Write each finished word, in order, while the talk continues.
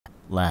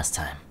Last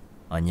time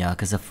on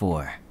Yakuza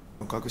 4.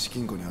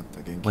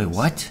 Wait,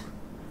 what?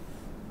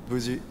 無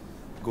事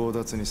強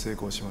奪に成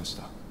功しまし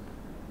た。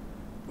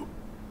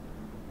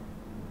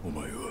お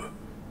前は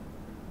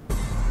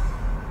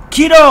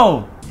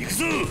Kido!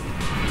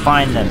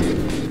 Find them.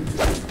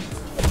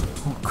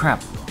 Oh crap.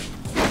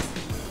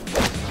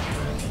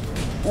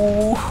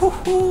 Oh,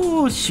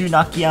 SHUN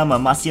AKIYAMA,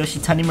 MASAYOSHI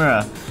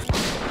TANIMURA.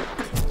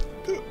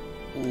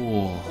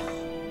 Oh.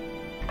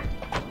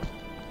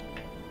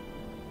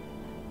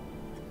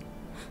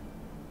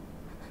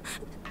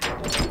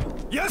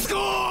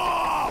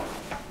 Yasuko!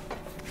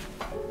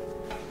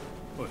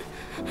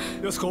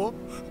 Yasuko?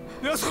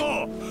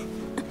 Yasuko!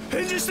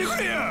 返事してく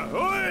れや!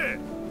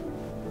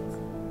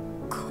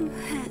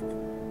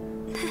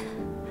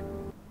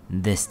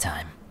 This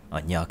time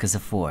on Yakuza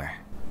 4.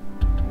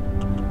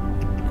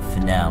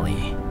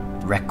 Finale.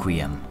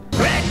 Requiem.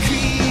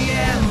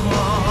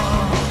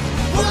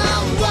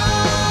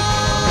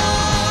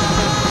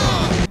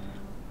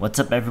 What's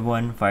up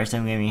everyone?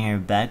 Fireside Gaming here,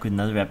 back with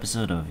another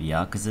episode of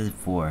Yakuza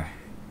 4.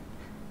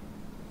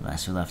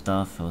 Last we left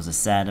off, it was a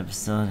sad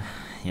episode.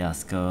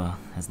 Yasuko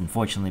has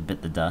unfortunately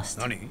bit the dust.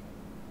 And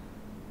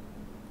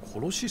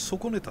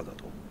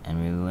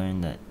we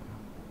learned that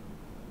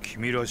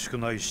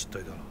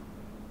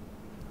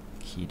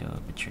Kido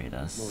betrayed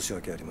us.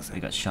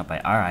 We got shot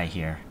by RI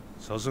here.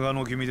 So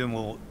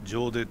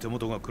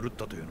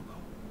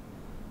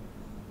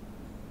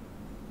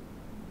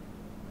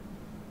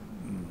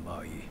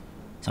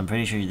I'm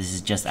pretty sure this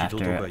is just after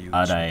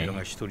Arai.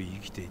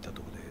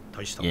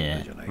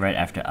 Yeah, right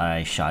after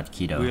Arai shot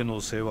Kido.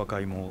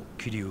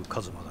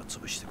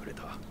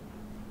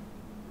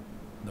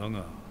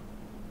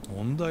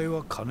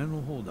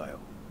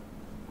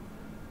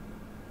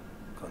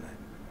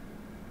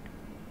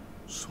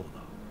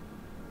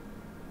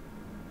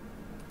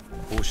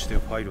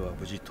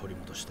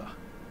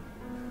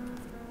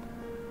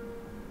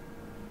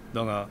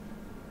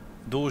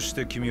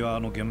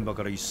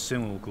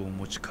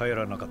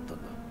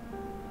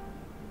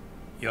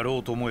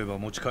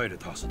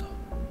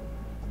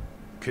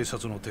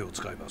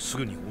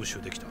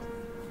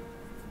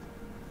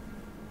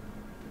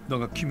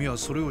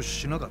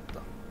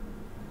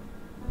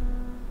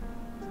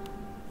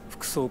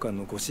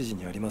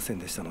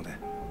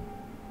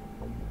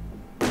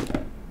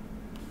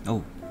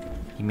 Oh,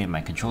 he made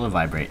my controller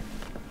vibrate.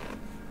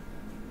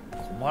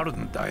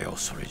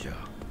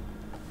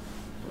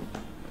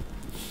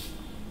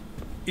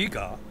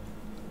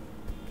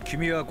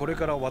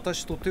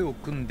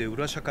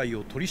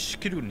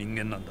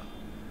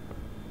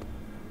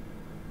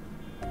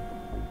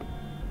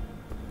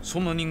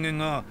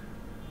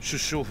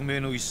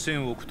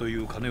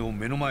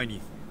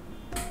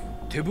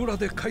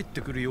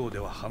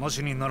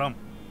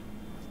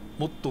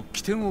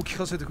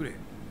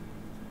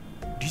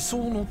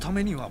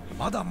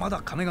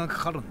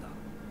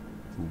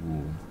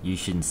 Ooh, you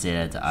shouldn't say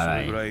that to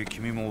Arai.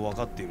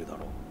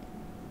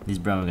 These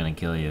bro are gonna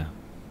kill you.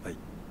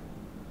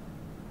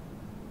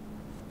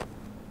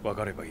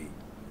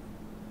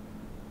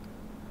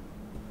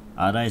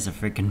 Arai is a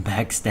freaking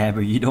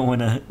backstabber. You don't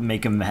wanna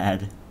make him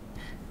mad.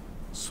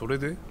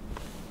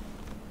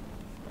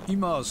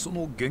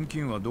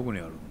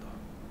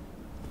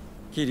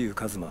 Kiryu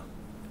KAZUMA.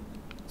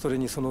 それ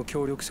にその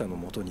協力者の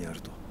元にある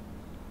と。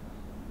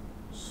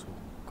そう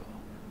か。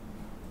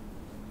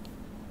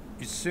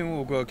1000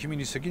億は君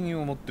に責任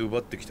を持って奪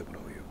ってきてもら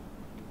うよ。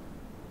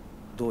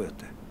どうやっ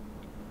て？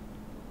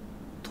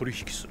取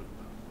引するんだ。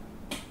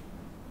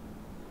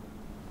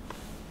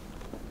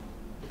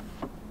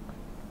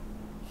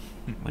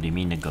What do you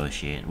mean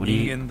negotiate? What do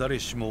you? 人間誰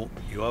しも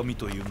弱み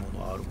というも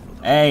のはあるも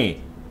のだ。Hey,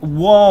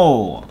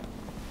 whoa!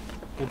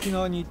 沖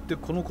縄に行って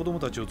この子供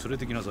たちを連れ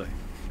てきなさい。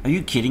Are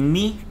you kidding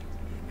me?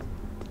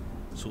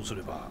 そうす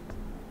れば、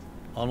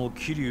あの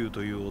桐生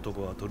という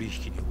男は取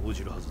引に応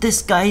じるはず。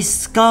This guy's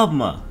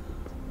scum.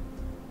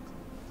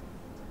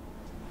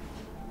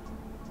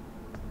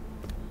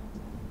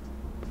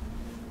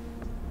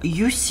 Are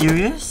you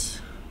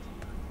serious?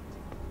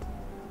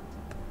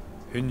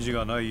 返事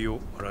がないよ、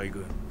荒井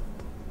君。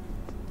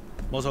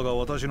まさか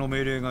私の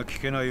命令が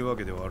聞けないわ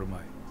けではあるま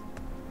い。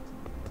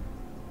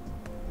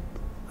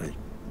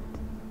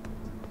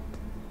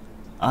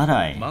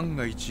はい。万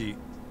が一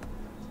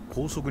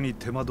高速に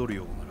手間取る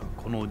ようなら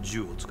この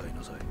銃を使い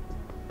なさい。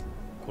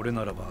これ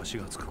ならば足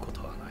がつくこと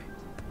は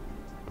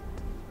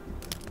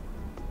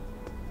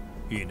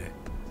ない。いいね。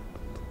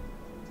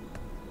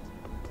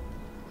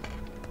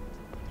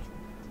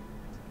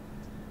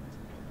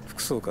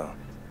副総監。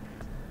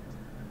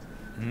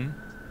ん？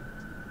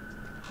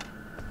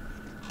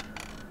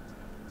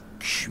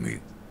君。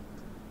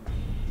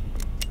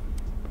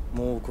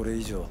もうこれ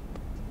以上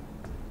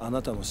あ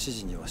なたの指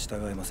示には従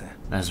えません。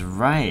That's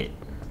right.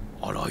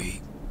 荒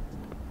井。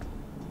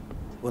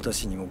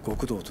私にも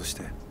極道とし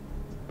て、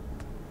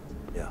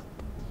いや、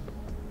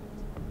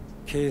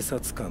警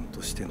察官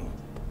としての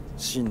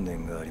信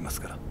念がありま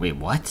すから。Wait,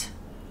 what?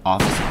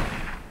 Officer?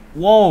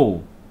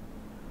 Whoa!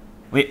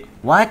 Wait,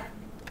 what?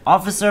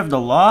 Officer of the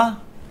law?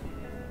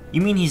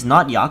 You mean he's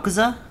not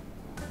Yakuza?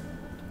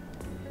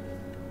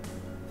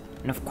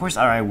 And of course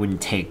Arai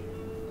wouldn't take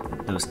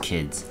those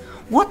kids.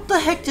 What the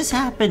heck just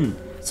happened?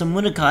 So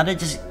Munakata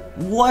just...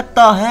 What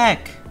the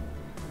heck?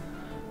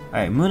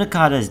 Alright,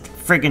 Munakata is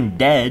friggin'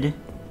 dead.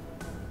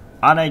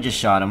 Arai just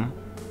shot him.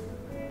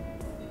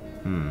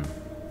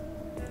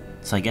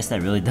 So I guess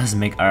that really does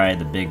make Arai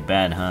the big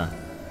bad, huh?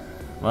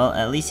 Well,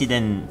 at least he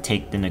didn't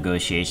take the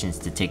negotiations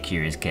to take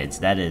Kiryu's kids.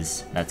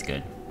 That's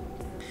good.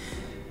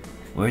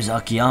 Where's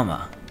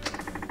Akiyama?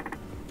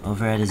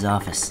 Over at his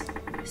office.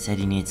 Said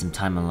he needs some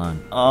time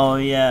alone. Oh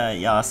yeah,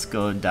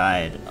 Yasuko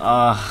died.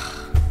 Ugh,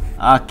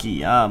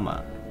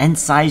 Akiyama. And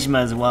Saejima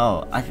as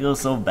well. I feel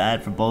so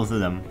bad for both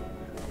of them.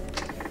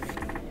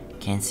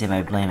 Can't say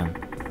I blame him.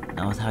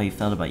 Not with how he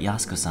felt about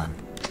Yasuko-san.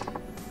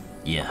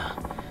 Yeah,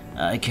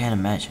 I can't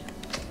imagine.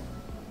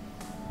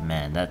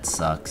 Man, that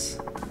sucks.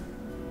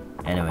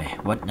 Anyway,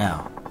 what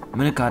now?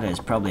 Munakata has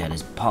probably had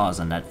his paws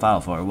on that file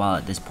for a while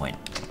at this point.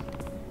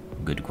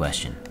 Good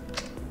question.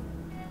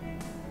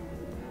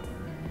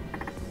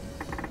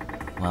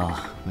 Well,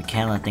 we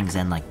can't let things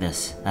end like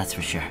this, that's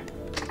for sure.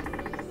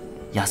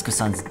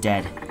 Yasuko-san's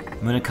dead,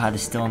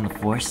 Munakata's still in the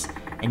force,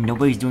 and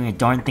nobody's doing a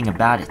darn thing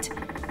about it.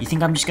 You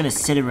think I'm just gonna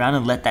sit around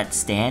and let that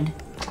stand?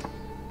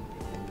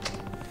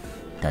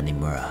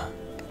 Tanimura.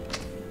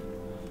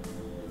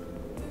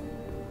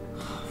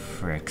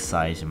 Frick,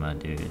 Saejima,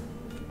 dude.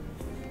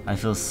 I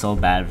feel so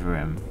bad for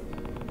him.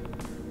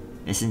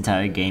 This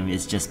entire game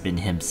has just been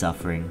him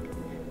suffering.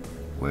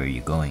 Where are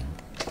you going?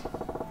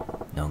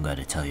 Don't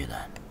gotta tell you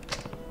that.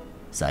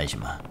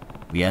 Saejima,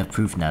 we have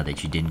proof now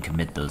that you didn't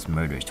commit those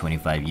murders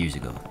 25 years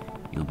ago.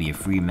 You'll be a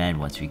free man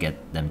once we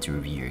get them to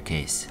review your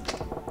case.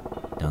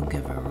 Don't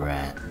give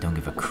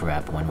a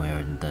crap one way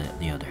or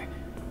the other.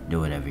 Do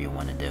whatever you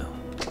want to do.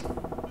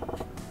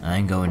 I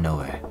ain't going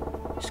nowhere.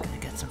 Just gonna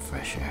get some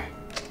fresh air.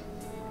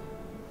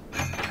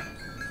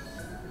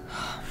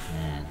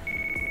 Man.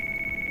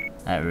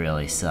 That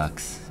really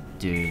sucks.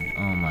 Dude,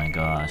 oh my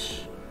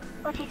gosh.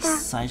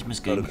 Saejima's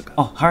good.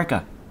 Oh,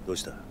 Haruka! どう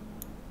した?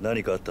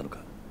 何かあったのか?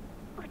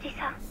 おじ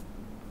さん、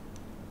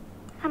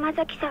浜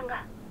崎さん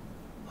が。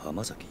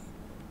浜崎?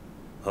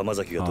 浜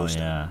崎がどうし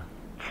た? Oh,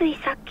 yeah. つい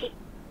さっき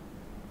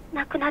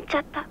亡くなっち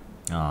ゃった。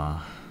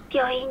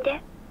病院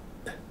で。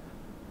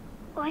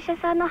お医者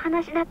さんの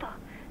話だと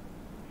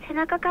背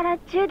中から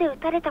銃で撃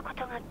たれたこ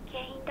とが原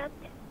因だっ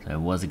て。So it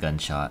was a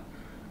gunshot.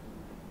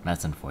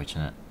 That's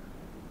unfortunate.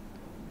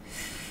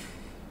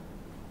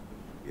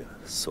 いや、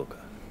そうか。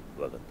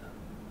わかっ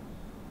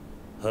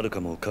た。はる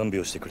かも看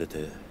病してくれ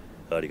て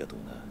ありがとう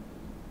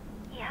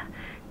な。いや、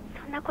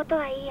そんなこと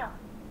はいいよ。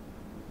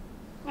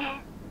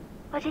ね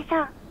え、おじ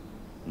さ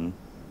ん。ん？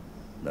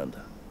なんだ？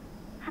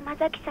浜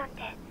崎さんっ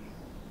て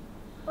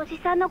おじ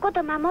さんのこ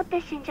と守っ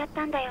て死んじゃっ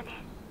たんだよね。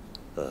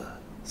ああ、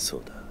そ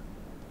うだ。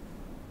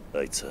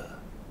あいつは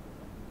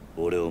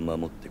俺を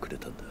守ってくれ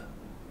たんだ。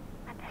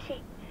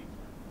私、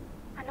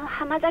あの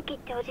浜崎っ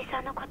ておじ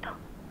さんのこと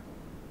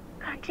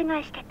勘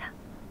違いしてた。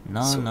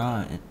No,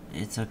 no,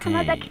 it's okay.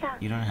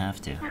 You don't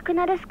have to. 亡く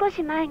なる少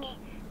し前に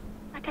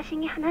私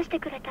に話して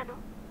くれたの。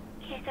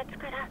警察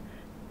から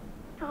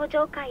登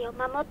場会を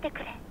守ってく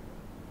れ。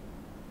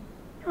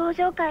登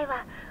場会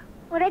は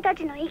俺た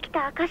ちの生き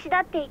た証だ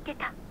って言って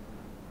た。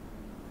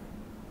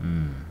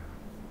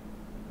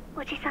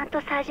おじさんと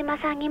冴島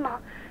さんにも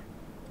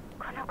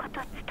このこ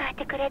と伝え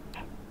てくれって。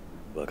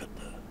わかっ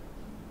た。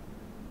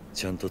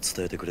ちゃんと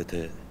伝えてくれ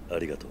てあ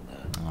りがとう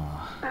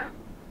な。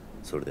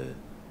それで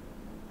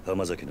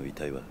浜崎の遺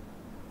体は？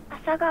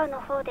朝顔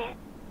の方で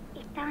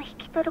一旦引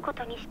き取るこ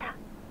とにした。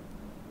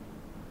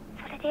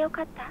それでよ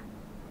かった。あ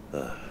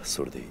あ、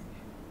それでいい。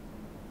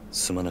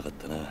すまなかっ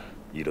たな。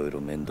いろいろ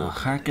面倒。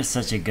Haruka's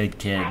such a good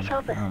kid. 大丈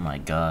夫。Oh my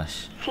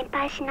gosh. 心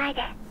配しない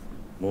で。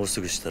もう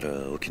すぐした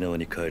ら沖縄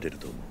に帰れる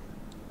と思う。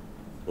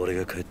俺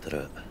が帰った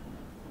ら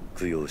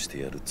供養して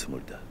やるつも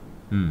りだ。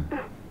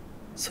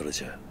それ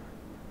じゃあ。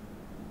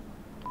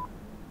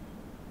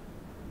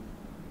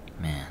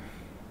Man.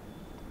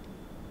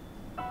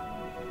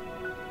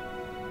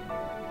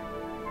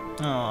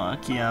 Oh,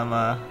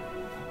 Akiyama.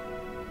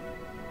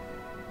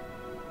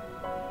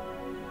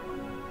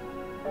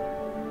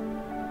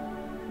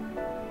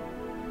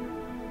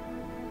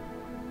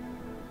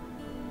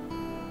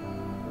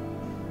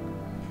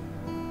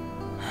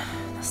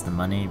 Does the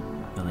money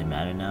really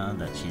matter now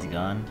that she's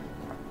gone?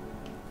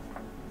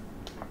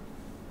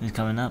 Who's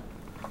coming up?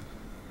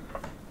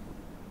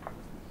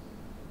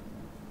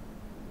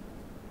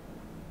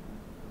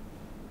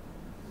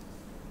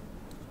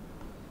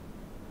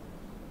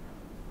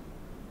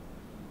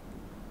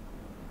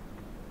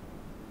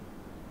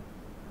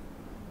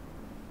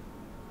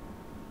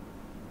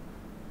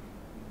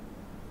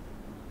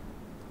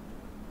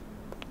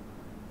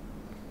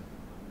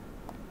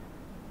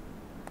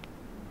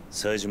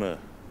 Saejima.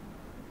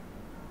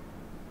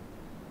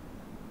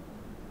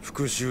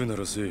 復讐な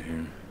らせえへ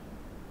ん。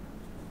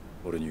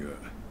俺には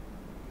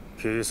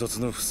警察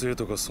の不正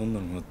とかそんな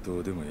のはど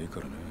うでもいいか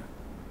らね。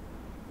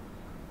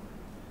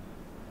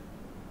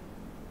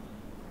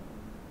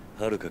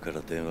はるかか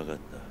ら電話があっ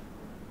た。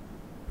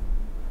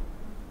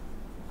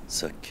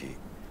さっき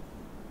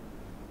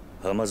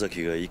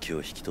Hamazaki が息を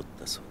引き取っ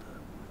たそう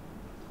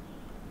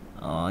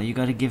だ。Oh, you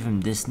gotta give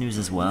him this news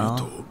as well?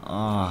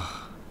 Oh.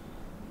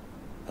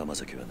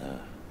 Hamazaki はな、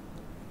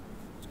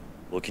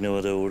沖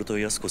縄で俺と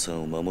安子さ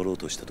んを守ろう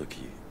とした時、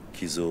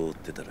傷を負っ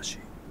てたらしい。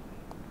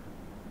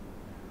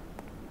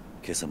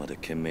今朝まで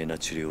懸命な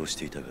治療をし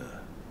ていたが、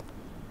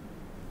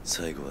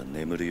最後は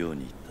眠るよう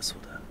に言ったそう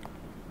だ。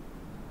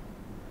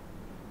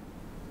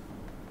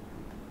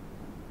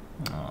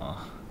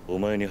お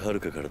前に遥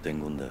から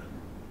伝言だ。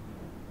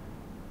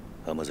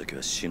浜崎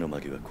は死の間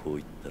際こう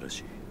言ったらし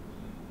い。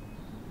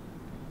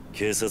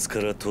警察か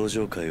ら登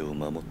場会を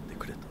守って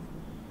くれと。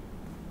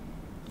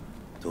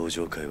登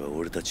場会は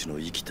俺たちの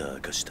生きた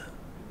証だ。と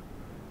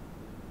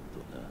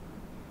な。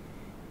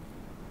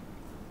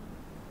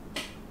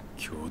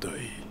兄弟。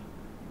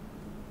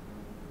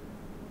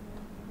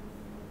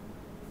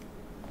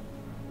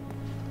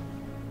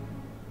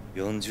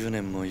40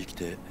年も生き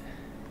て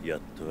や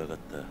っと分かっ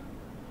た。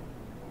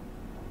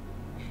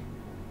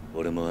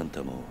俺もあん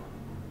たも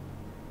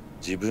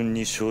自分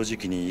に正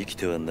直に生き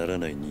てはなら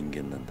ない人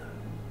間なんだ。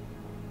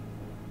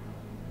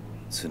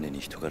常に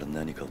人から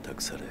何かを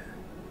託され、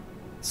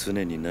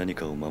常に何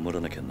かを守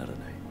らなきゃならない。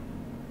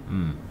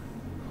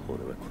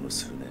俺はこの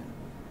数年、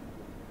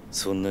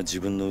そんな自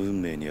分の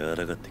運命に抗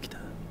ってきた。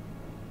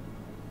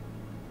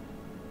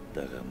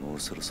だがもう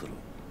そろそろ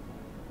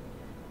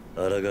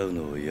抗う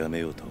のをやめ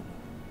ようと思う。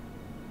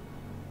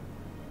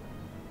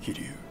飛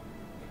龍。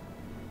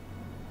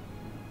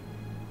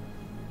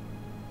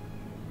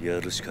や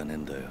るしかねえ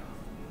んだよ、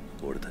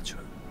俺たち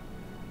は。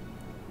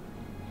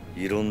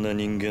いろんな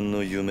人間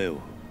の夢を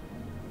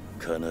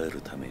叶え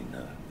るためにな。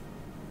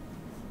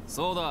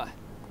そうだ。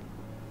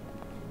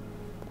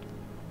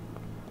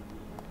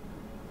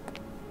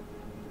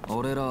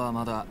俺らは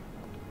まだ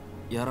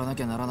やらな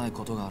きゃならない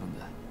ことがあるん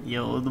だ。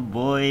Yo, the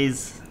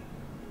boys.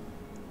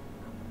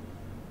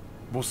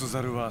 ボス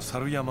ザルは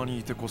猿山に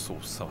いてこそ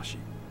ふさわしい。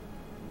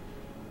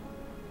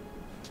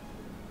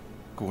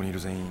ここにいる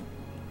全員、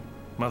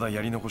まだ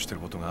やり残して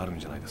ることがあるん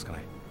じゃないですかね。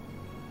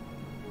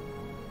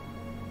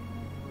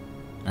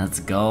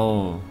Let's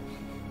go.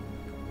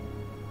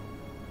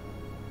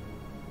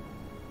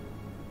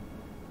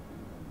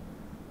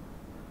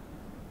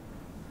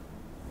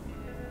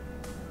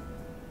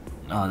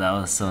 Oh, that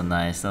was so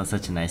nice. That was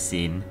such a nice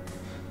scene.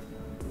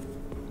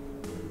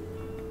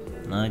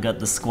 I got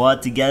the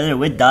squad together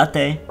with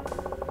Date.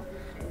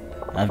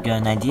 I've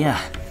got an idea.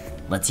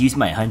 Let's use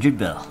my 100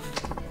 bill.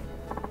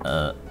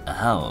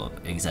 How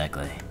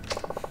exactly?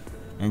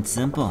 It's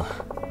simple.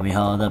 We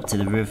haul it up to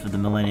the roof of the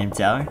Millennium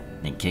Tower,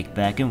 then kick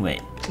back and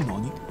wait.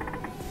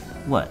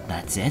 What,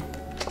 that's it?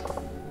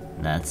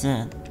 That's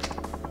it.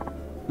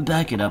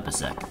 Back it up a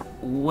sec.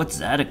 What's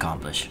that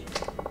accomplish?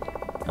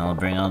 I'll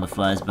bring all the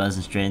flies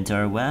buzzing straight into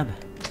our web.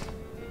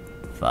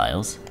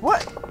 Files?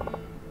 What?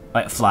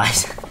 Wait,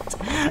 flies?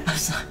 I'm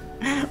sorry.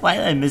 Why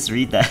did I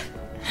misread that?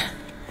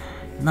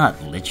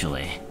 Not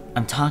literally.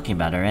 I'm talking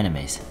about our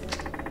enemies.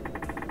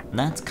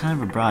 That's kind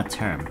of a broad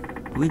term.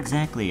 Who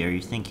exactly are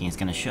you thinking is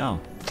gonna show?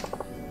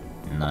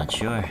 Not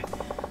sure.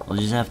 We'll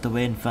just have to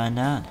wait and find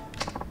out.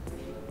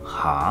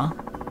 Huh?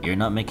 You're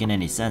not making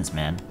any sense,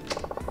 man.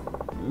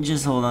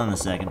 Just hold on a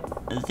second.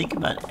 Think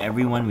about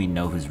everyone we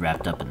know who's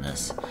wrapped up in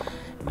this.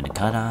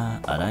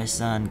 Munakata,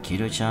 Arai-san,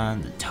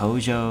 Kiryu-chan, the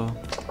Tojo.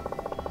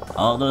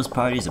 All those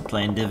parties are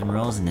playing different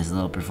roles in this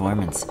little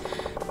performance.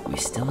 We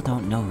still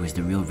don't know who's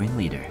the real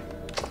ringleader.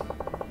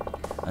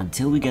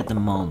 Until we get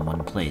them all in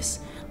one place,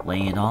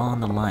 laying it all on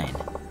the line,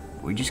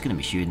 we're just gonna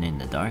be shooting in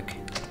the dark.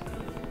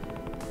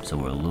 So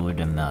we'll lure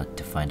them out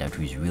to find out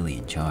who's really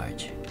in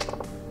charge.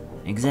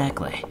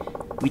 Exactly.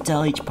 We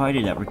tell each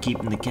party that we're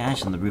keeping the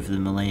cash on the roof of the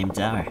Millennium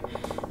Tower,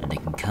 and they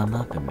can come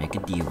up and make a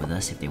deal with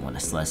us if they want a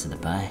slice of the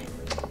pie.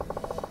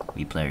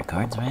 We play our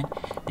cards right,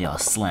 they all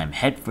slam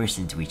headfirst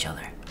into each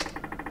other.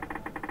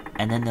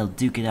 And then they'll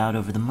duke it out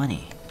over the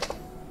money.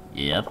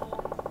 Yep.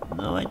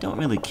 Though I don't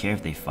really care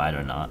if they fight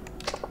or not.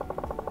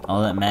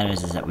 All that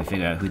matters is that we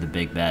figure out who the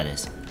big bad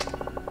is.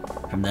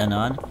 From then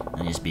on,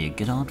 it'll just be a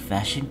good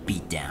old-fashioned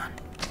beatdown.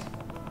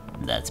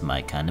 That's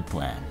my kind of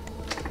plan.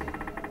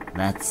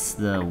 That's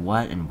the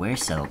what and where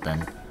settled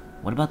then.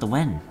 What about the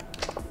when?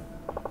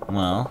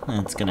 Well,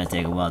 it's gonna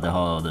take a while to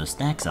haul all those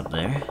snacks up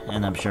there,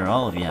 and I'm sure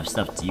all of you have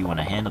stuff that you want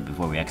to handle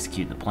before we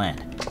execute the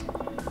plan.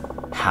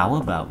 How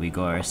about we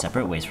go our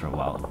separate ways for a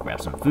while,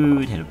 grab some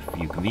food, hit up a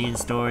few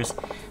convenience stores,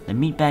 then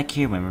meet back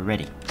here when we're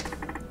ready.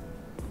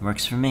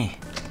 Works for me.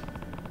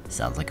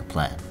 Sounds like a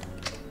plan.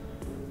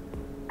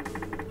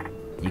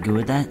 You good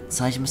with that,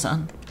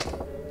 Saejima-san?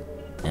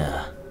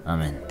 Yeah,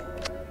 I'm in.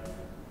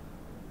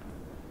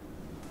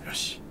 よ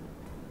し。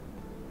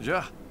じゃ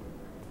あ、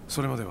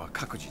それまでは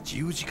各自自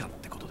由時間っ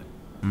てことで。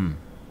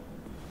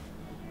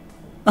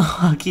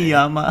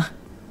AKIYAMA.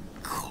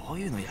 こう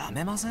いうのや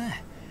めません。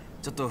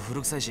ちょっと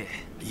古臭いし。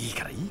いい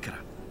からいいから。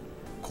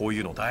こう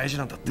いうの大事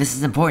なんだって。This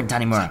is important,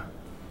 TANIMURA.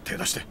 手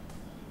出して。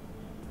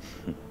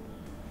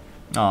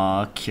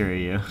Aw,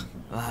 Kiryu.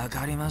 わ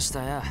かりまし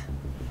たよ。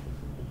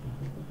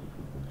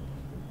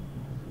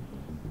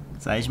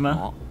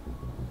Saejima?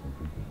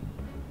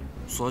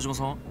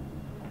 Saejima-san?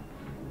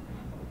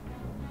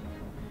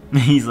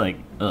 He's like,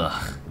 ugh,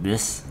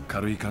 this?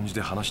 軽い感じ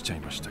で話しちゃい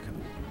ましたけど、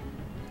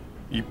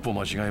一歩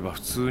間違えば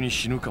普通に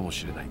死ぬかも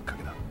しれない賭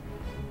けだ。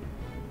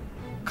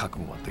覚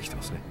悟はできて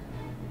ますね。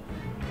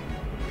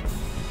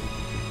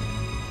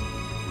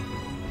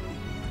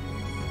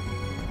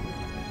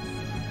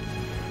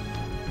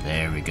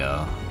There we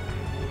go.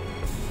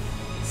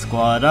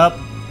 Squad up.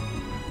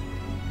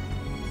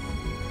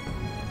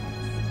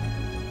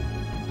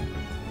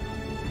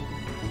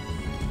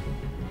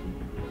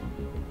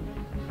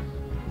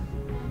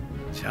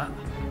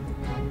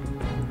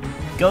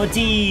 Go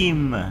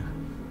team!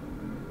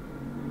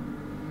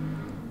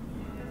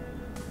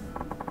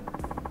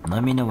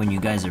 Let me know when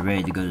you guys are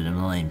ready to go to the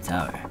Millennium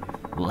Tower.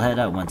 We'll head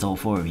out once all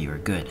 4 of you are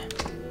good.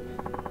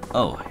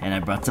 Oh, and I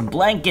brought some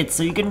blankets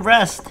so you can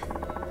rest!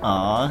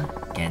 Aw,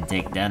 can't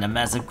take down a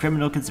massive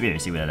criminal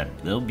conspiracy without a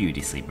little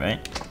beauty sleep,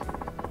 right?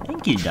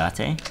 Thank you,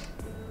 Date.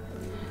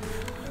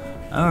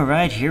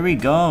 Alright, here we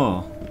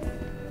go.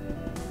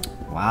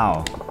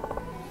 Wow.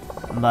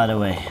 By the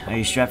way, are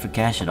you strapped for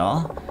cash at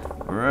all?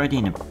 We're already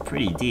in a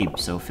pretty deep,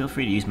 so feel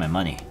free to use my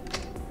money.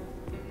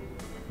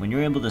 When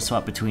you're able to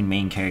swap between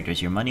main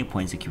characters, your money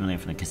points accumulated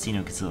from the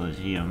casino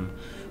consortium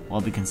will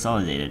be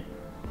consolidated.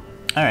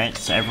 Alright,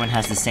 so everyone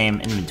has the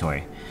same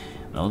inventory.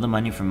 But all the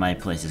money from my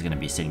place is going to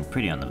be sitting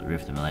pretty on the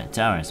roof of the Millennium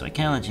Tower, so I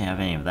can't let you have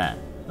any of that.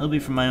 It'll be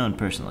from my own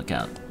personal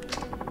account.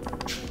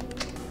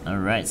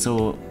 Alright,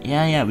 so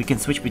yeah, we can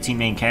switch between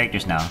main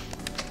characters now.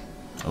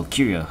 Oh,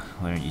 Kiryu,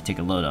 why don't you take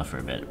a load off for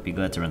a bit? Be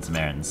glad to run some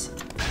errands.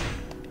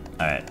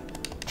 Alright,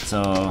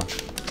 so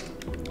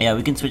yeah,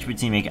 we can switch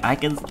between main. I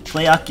can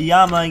play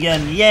AKIYAMA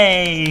again,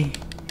 yay!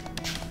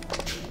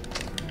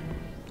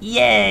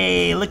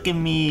 Yay, look at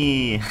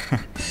me!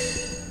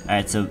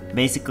 Alright, so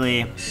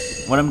basically,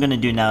 what I'm gonna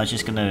do now is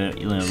just gonna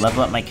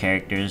level up my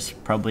characters,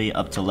 probably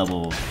up to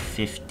level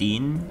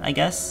 15, I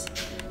guess?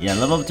 Yeah,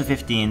 level up to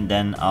 15,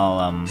 then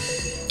I'll,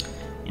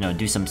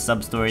 do some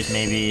sub-stories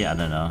maybe, I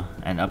don't know,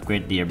 and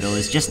upgrade the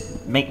abilities.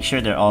 Just make sure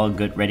they're all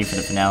good, ready for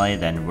the finale,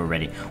 then we're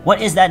ready.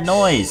 What is that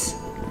noise?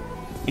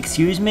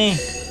 Excuse me?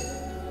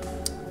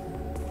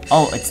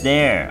 Oh, it's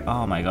there.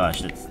 Oh my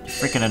gosh, that's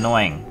freaking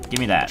annoying. Give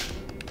me that.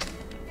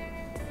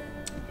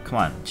 Come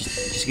on,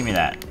 just give me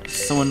that.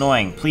 It's so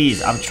annoying.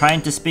 Please, I'm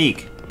trying to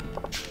speak.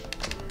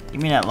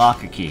 Give me that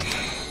locker key.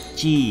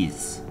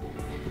 Jeez.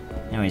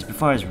 Anyways,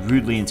 before I was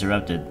rudely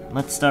interrupted,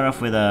 let's start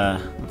off with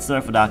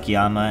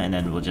AKIYAMA, and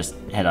then we'll just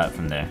head out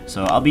from there.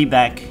 So I'll be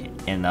back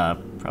in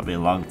probably a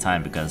long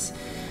time because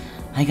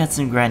I got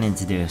some grinding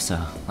to do. So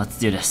let's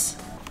do this.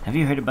 Have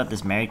you heard about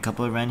this married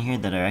couple around here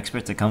that are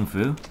experts at kung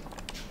fu?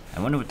 I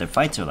wonder what their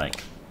fights are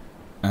like.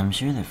 I'm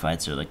sure their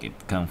fights are like a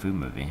kung fu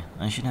movie.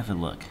 I should have a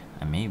look.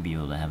 I may be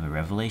able to have a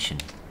revelation.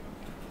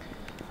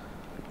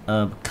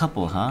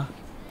 Couple, huh?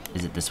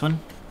 Is it this one?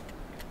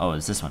 Oh,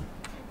 it's this one.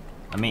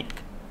 Let me,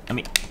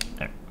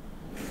 there.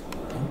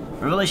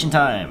 Revelation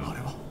time!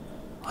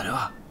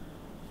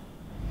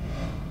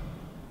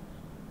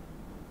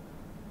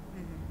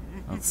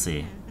 Let's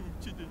see.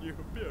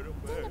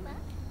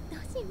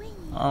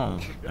 Oh,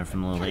 they're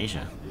from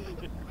Malaysia.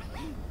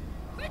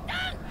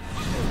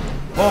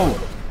 Whoa!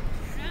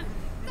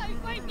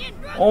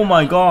 Oh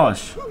my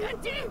gosh!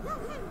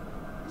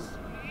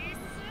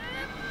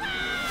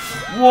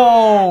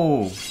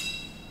 Whoa!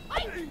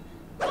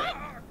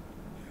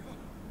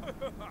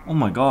 Oh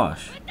my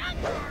gosh.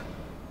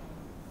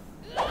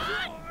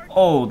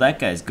 Oh, that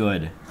guy's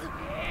good.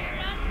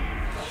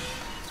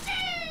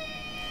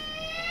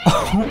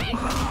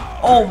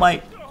 Oh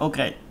my...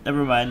 Okay,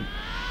 never mind.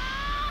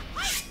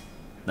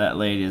 That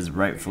lady is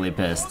rightfully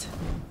pissed.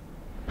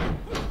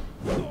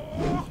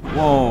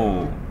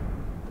 Whoa.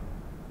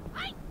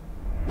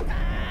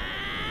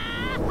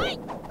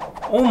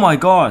 Oh my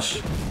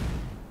gosh.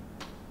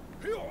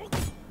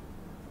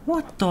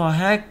 What the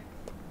heck?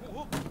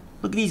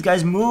 Look at these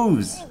guys'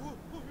 moves.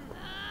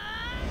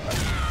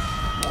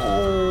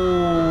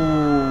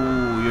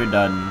 Oh, you're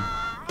done.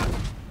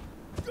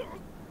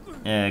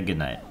 Yeah, good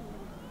night.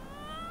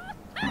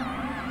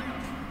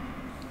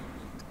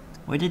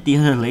 Where did the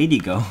other lady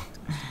go?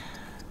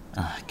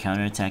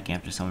 Counterattacking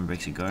after someone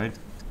breaks a guard?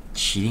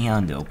 Cheating out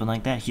in the open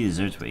like that? He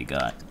deserves what he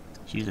got.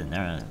 She used a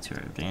narrow to her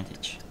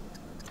advantage.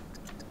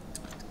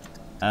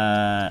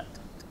 I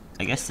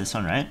guess this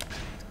one, right?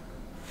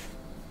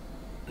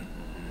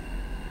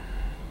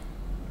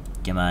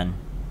 Come on.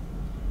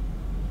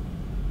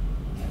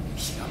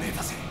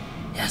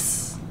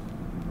 Yes!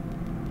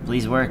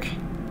 Please work.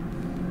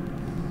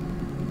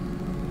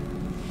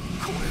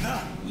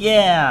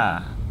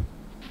 Yeah!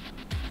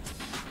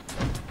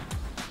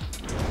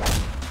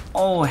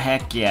 Oh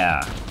heck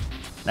yeah!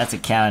 That's a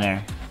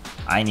counter.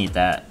 I need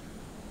that.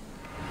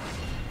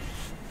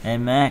 Hey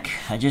Mac,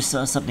 I just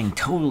saw something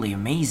totally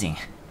amazing.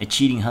 A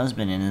cheating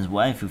husband and his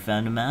wife who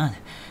found him out.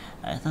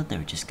 I thought they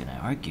were just gonna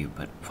argue,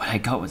 but what I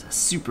got was a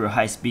super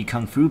high-speed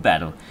kung fu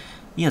battle.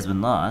 The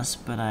husband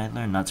lost, but I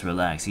learned not to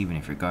relax even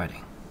if you're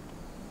guarding.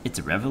 It's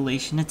a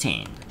revelation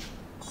attained.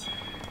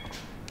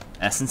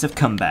 Essence of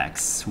comebacks.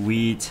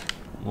 Sweet.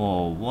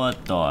 Whoa,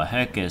 what the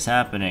heck is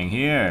happening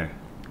here?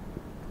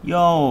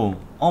 Yo!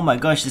 Oh my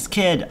gosh, this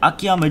kid!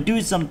 Akiyama,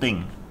 do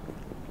something!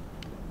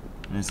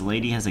 And this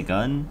lady has a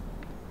gun?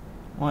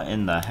 What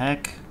in the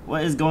heck?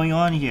 What is going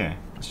on here?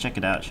 Let's check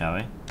it out, shall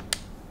we?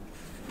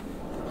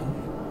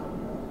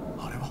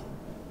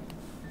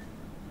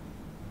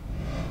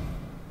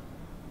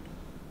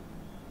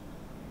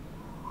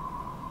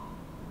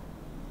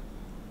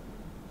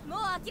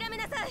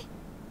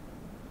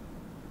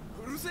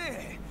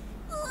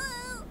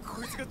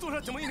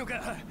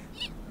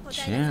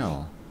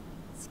 Chill.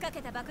 仕掛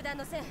けた爆弾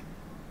の線、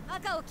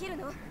赤を切る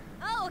の？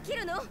青を切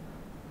るの？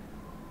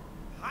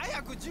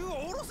早く銃を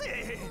下ろ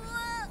せ。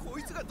こ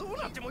いつがどう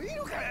なってもいい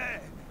のか。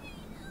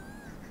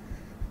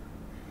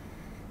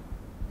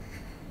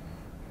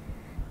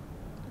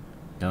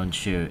Don't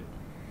shoot.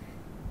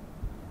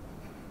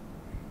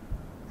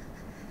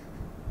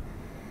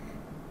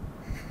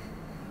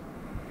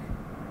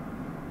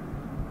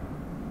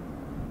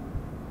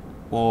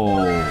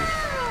 Whoa.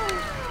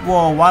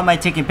 Whoa, why am I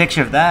taking a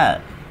picture of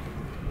that?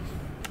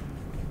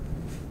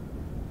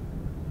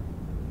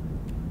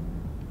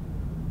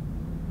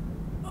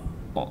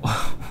 Oh.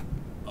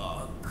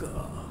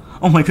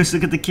 Oh my gosh,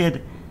 look at the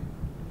kid.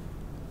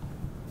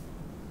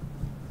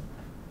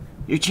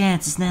 Your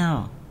chance is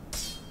now.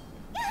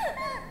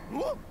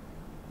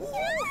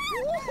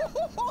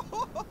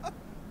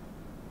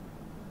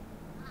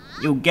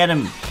 Yo, get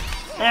him.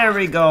 There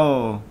we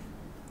go.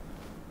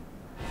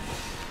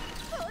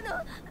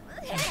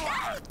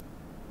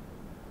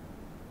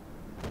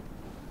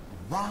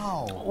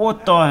 Wow.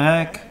 What the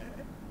heck?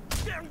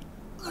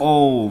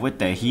 Oh, with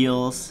the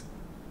heels.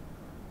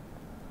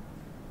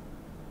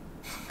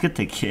 Look at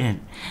the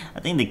kid. I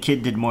think the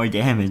kid did more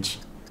damage.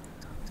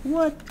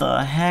 What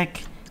the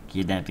heck?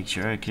 Kidnapping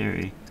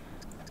Kiryu.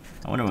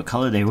 I wonder what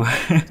color they were.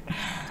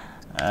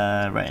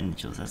 Right in the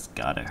chills. That's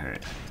gotta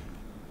hurt.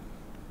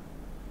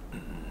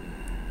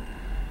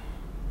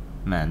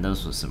 Man,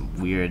 those were some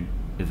weird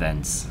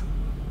events.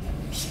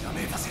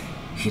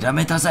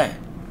 Hirametase!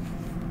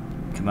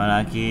 Come on,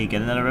 Aki,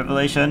 get another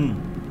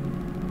revelation.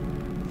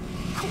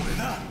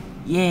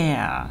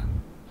 Yeah!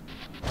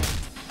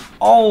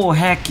 Oh,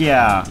 heck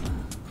yeah!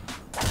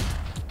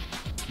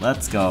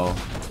 Let's go.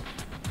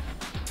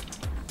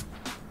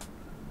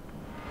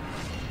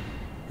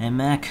 Hey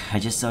Mac, I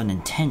just saw an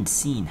intense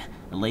scene.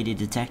 A lady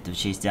detective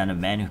chased down a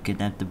man who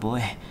kidnapped the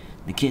boy.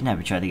 The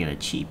kidnapper tried to get a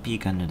cheap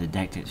peek under the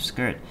detective's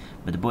skirt,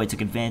 but the boy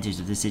took advantage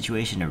of the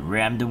situation and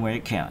rammed him where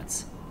it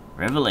counts.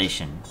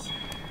 Revelation.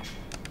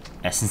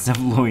 Essence of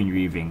loin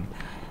reaving.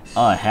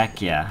 Oh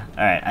heck yeah.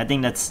 Alright, I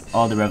think that's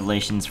all the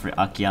revelations for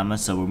Akiyama,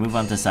 so we'll move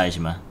on to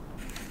Saejima.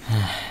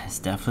 It's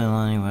definitely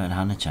lonely with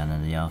Hana-chan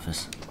in the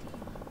office.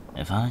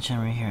 If Hana-chan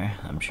were here,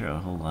 I'm sure a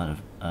whole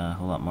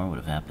lot more would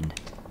have happened.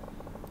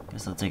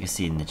 Guess I'll take a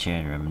seat in the chair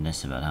and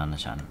reminisce about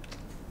Hana-chan.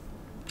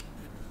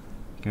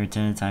 Can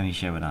return the time he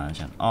shared with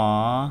Hana-chan.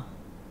 Aww.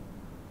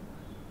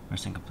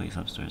 First and complete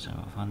sub-stories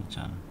of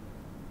Hana-chan.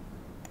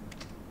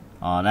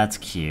 Aw, that's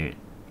cute.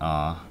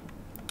 Aw.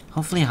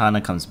 Hopefully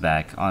Hana comes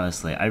back,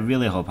 honestly. I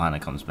really hope Hana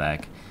comes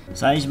back.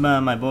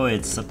 Saejima, my boy,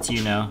 it's up to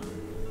you now.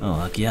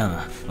 Oh,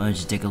 Akiyama, why don't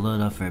you take a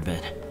load off for a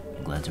bit?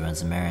 I'm glad to run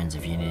some errands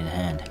if you need a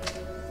hand.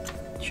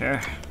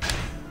 Sure.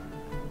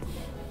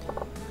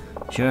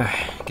 Sure,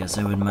 guess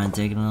I wouldn't mind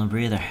taking a little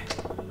breather.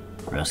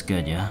 Rest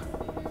good, yeah?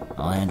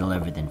 I'll handle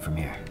everything from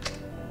here.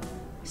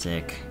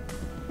 Sick.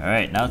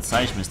 Alright, now it's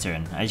Saejima's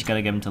turn. I just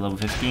gotta get him to level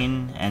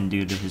 15 and do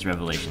his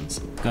revelations.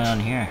 What's going on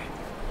here?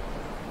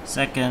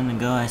 Second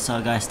ago, I saw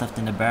a guy stuffed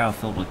in a barrel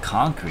filled with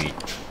concrete.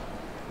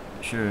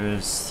 Sure,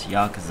 it's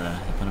Yakuza.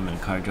 He put him in a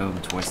car, drove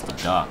him towards the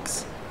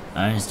docks.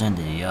 I understand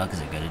that the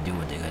Yakuza gotta do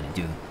what they gotta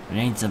do, but it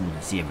ain't something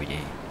to see every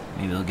day.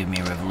 Maybe they'll give me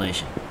a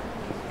revelation.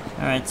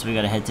 Alright, so we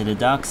gotta head to the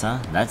docks, huh?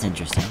 That's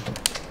interesting.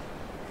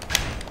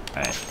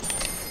 Alright.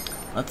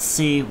 Let's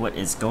see what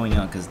is going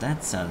on, because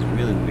that sounds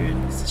really weird.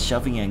 He's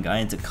shoving a guy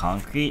into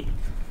concrete?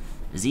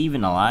 Is he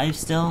even alive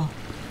still?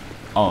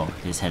 Oh,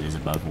 his head is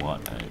above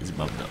water,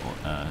 above the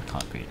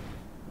concrete.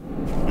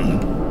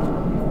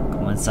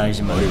 Come on,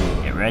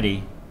 Saejima, get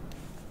ready.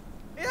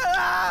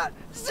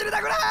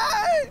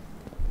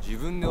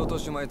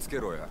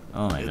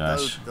 Oh my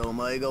gosh.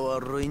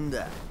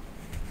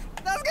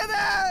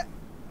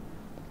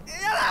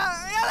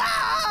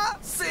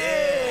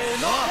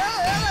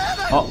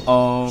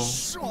 Uh-oh.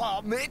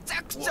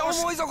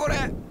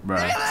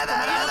 Bruh.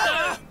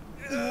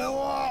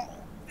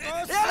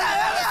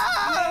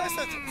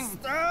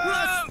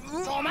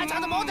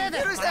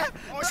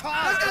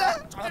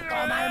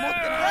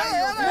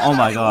 Oh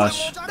my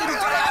gosh.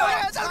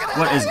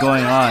 What is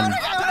going on?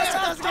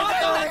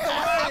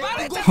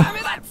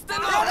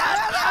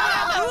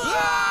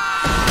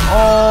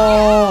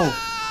 Oh!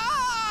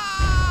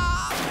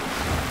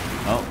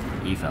 Oh,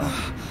 he fell.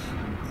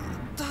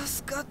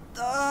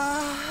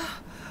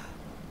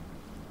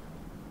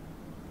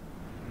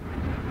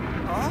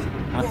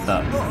 What the?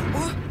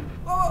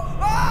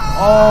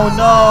 Oh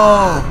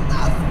no!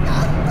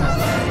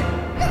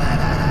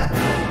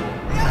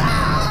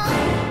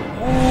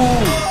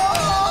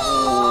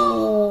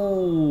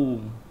 Ooh.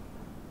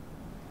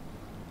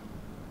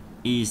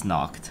 He's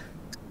knocked.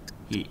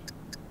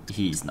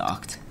 He's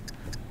knocked.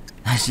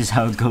 That's just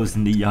how it goes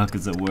in the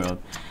Yakuza world.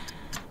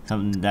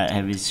 Something that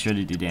heavy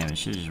should've do damage.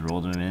 Should've just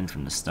rolled him in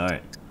from the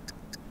start.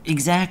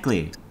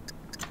 Exactly.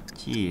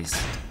 Jeez.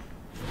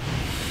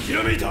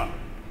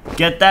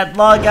 Get that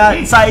log out,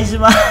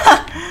 Saejima!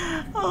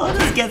 Oh,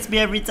 this gets me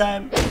every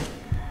time.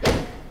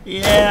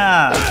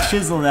 Yeah,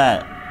 chisel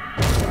that.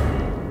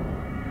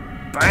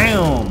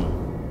 Bam!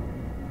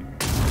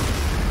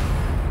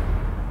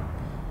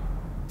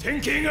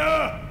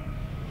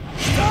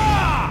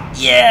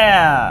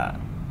 Yeah!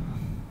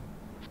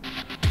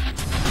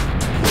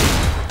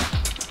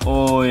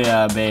 Oh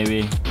yeah,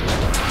 baby.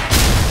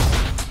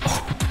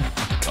 Oh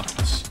my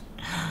gosh.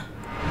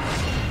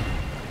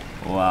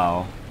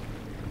 Wow.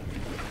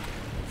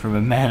 From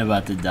a man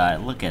about to die.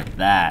 Look at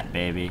that,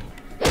 baby.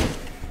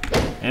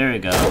 There we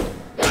go.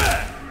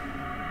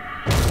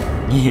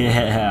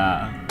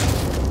 Yeah.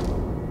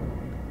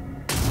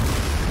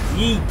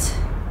 Yeet.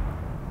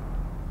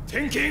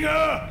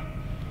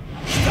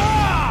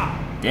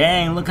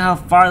 Dang, look how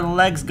far the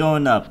leg's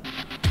going up.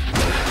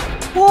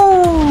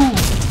 Woo!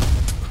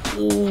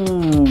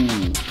 Ooh.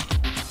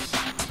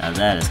 Now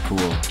that is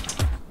cool.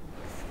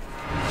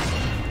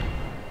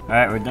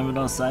 Alright, we're done with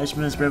all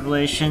Saejima's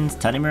revelations.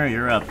 Tanimura,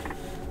 you're up.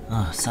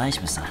 Oh,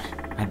 Saejima-san.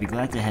 I'd be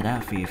glad to head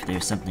out for you if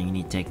there's something you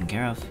need taken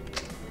care of.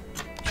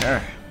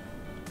 Sure.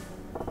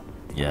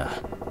 Yeah,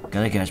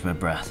 gotta catch my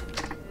breath.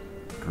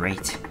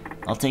 Great.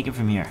 I'll take it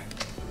from here.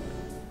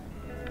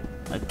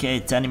 Okay,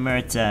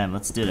 Tanimura time.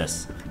 Let's do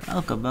this.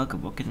 Welcome.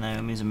 What can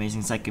Naomi's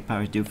amazing psychic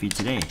powers do for you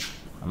today?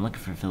 I'm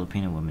looking for a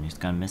Filipino woman who's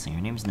gone missing.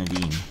 Her name's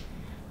Nadine.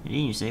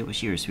 Nadine, you say? Was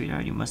she your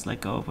sweetheart? You must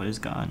let go of what is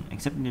gone.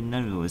 Accepting the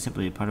inevitable is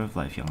simply a part of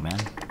life, young man.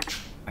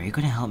 Are you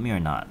going to help me or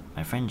not?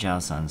 My friend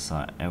Jiao-san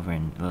saw it over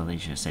in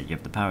Malaysia said you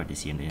have the power to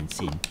see in the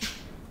unseen.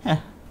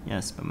 Heh,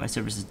 yes, but my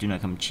services do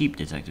not come cheap,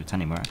 Detective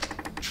Tanimura.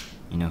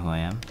 You know who I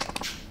am?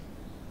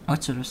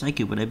 What sort of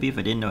psychic would I be if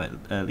I didn't know it,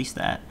 at least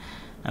that?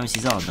 Now he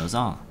sees all, knows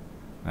all.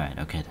 Right,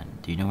 okay then.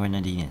 Do you know where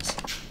Nadine is?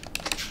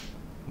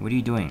 What are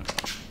you doing?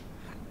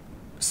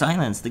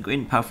 Silence! The great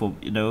and powerful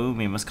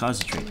Naomi must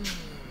concentrate.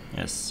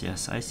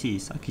 Yes, I see.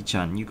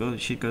 Saki-chan,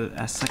 should go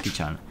ask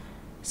Saki-chan.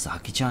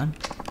 Saki-chan?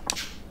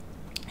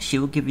 She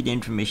will give you the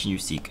information you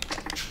seek.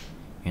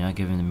 You're not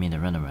giving me the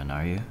runaround,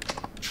 are you?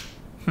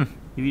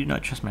 If you do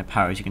not trust my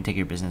powers, you can take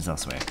your business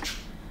elsewhere.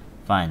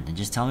 Fine, then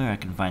just tell me where I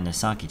can find the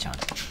Saki-chan.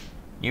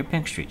 Near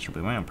Pink Street, she'll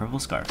be wearing a purple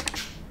scarf.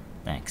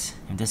 Thanks.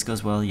 If this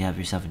goes well, you have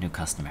yourself a new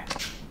customer.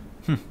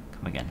 Come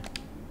again.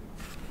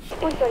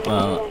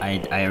 Well,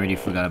 I already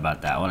forgot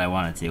about that. What I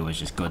wanted to do was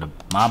just go to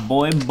my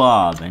boy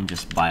Bob and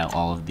just buy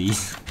all of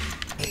these.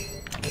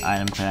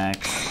 Item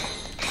packs.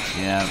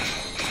 Yeah.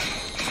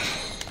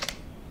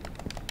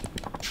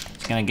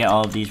 Just gonna get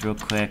all of these real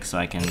quick so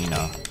I can,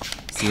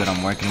 see what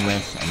I'm working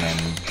with, and then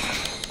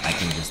I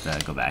can just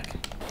go back.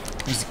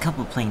 There's a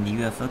couple playing the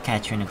UFO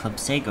catcher in a Club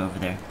Sega over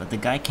there, but the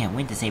guy can't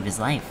win to save his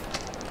life.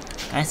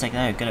 Guys like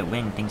that are good at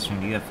winning things from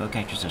the UFO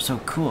catchers are so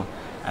cool.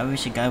 I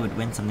wish a guy would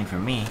win something for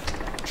me.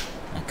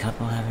 A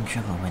couple having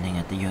trouble winning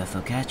at the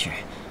UFO catcher.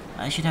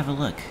 I should have a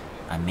look.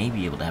 I may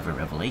be able to have a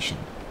revelation.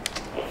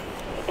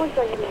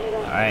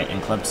 Alright,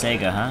 in Club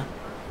Sega, huh?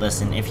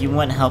 Listen, if you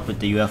want help with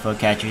the UFO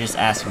catcher, just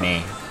ask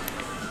me.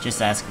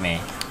 Just ask me.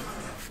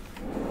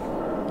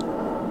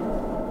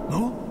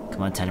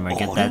 Come on, Tanimura,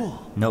 get that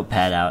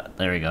notepad out.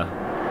 There we go.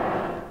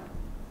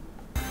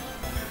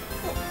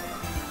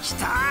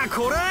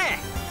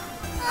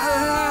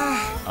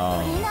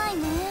 Oh.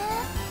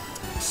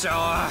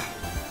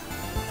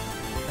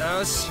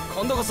 よし、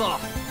今度こそ。いい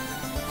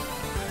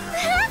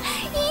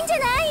んじゃ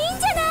ないいいん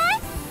じゃな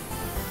い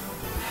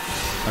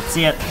Let's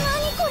see it.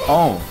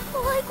 Oh.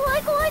 怖い怖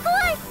い怖い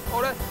怖い。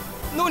あれ、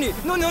何？え？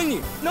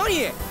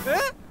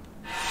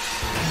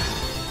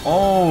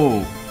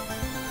 Oh.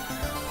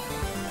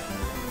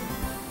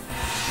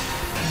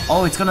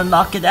 Oh, it's gonna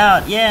knock it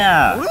out.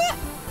 Yeah.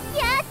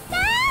 やったー。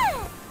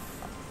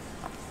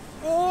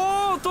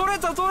おお、取れ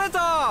た。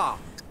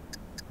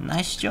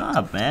 Nice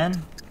job,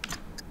 man.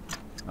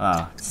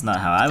 Wow, it's not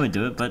how I would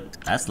do it, but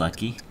that's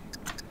lucky.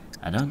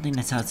 I don't think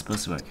that's how it's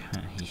supposed to work.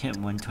 He hit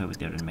one toy with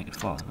the other to make it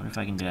fall. I wonder if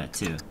I can do that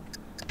too.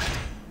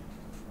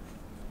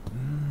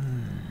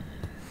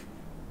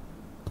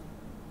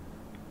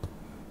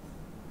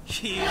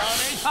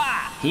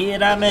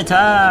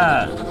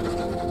 Hirameta!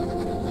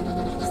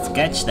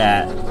 Sketch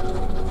that.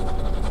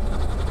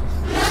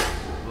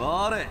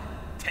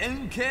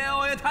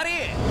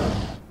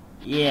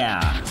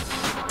 Yeah.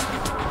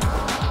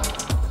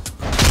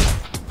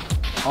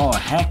 Oh,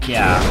 heck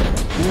yeah.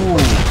 Ooh,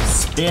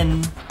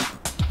 spin.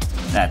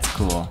 That's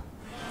cool.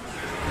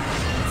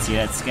 See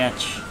that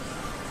sketch?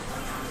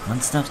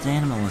 One stuffed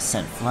animal was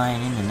sent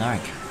flying in the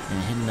narc, and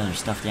it hit another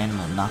stuffed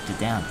animal and knocked it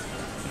down.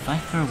 If I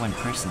throw one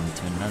person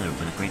into another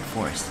with a great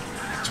force,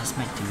 I just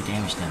might do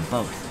damage to them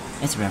both.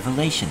 It's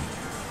revelation.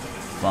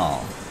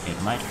 Ball.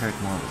 It might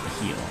hurt more with the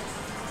heel.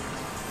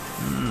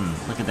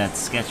 Look at that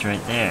sketch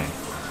right there.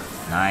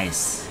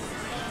 Nice.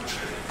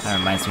 That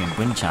reminds me of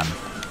Winchan.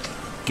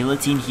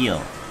 Guillotine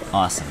heel.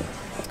 Awesome.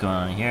 What's going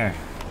on here?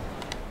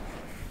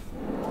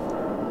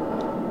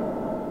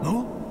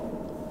 No?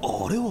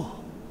 あれは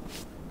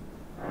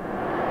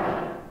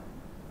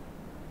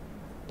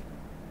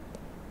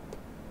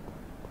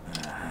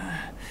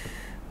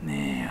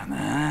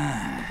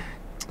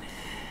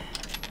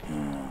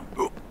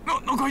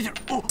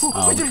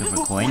Oh, looking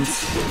for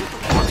coins?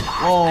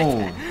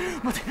 Whoa!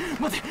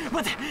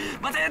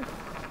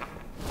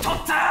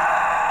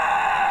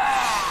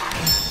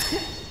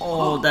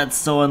 Oh, that's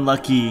so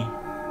unlucky.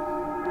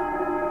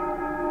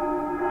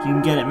 You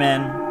can get it,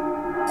 man.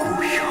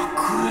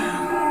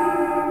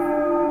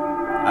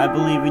 I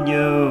believe in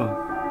you.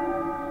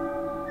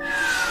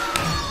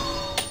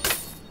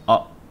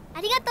 Oh.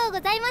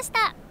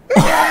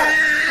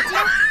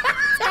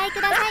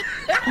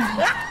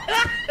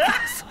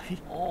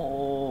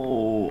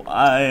 Oh,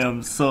 I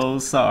am so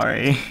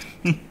sorry.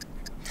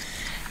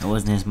 It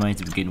wasn't his money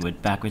to begin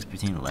with. Backwards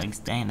between the legs.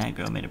 Dang, that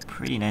girl made a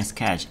pretty nice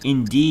catch.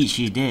 Indeed,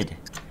 she did.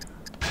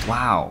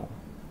 Wow.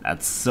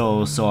 That's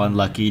so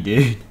unlucky,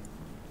 dude.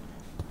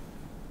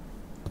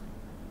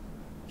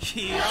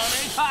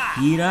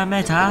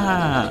 Hirameta!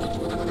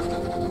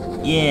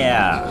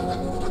 Yeah!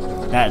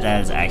 That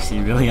is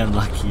actually really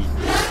unlucky.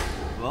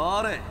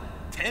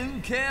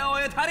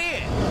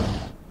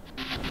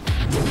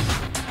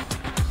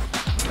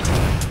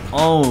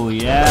 Oh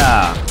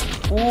yeah!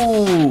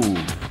 Ooh!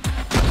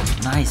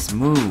 Nice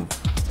move.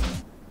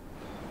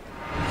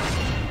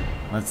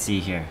 Let's see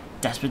here.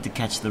 Desperate to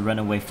catch the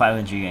runaway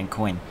 500 yen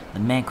coin, the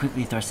man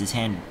quickly thrust his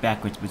hand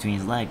backwards between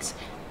his legs.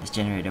 This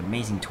generated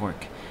amazing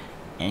torque,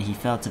 and he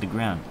fell to the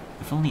ground.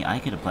 If only I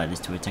could apply this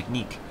to a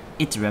technique.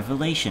 It's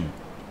revelation!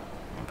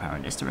 More power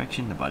in this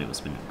direction, the body will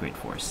spin with great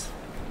force.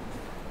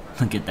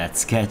 Look at that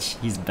sketch.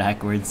 He's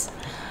backwards.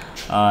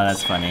 Oh,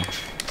 that's funny.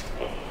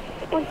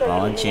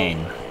 Ball and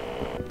chain.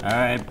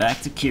 Alright,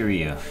 back to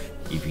Kiryu.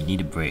 If you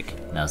need a break,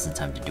 now's the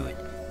time to do it.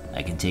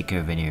 I can take care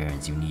of any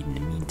errands you need in the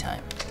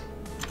meantime.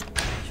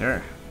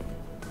 Sure.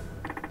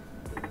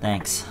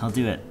 Thanks, I'll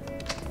do it.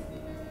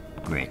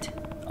 Great.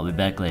 I'll be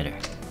back later.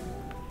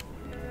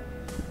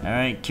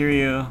 Alright,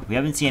 Kiryu. We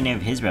haven't seen any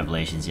of his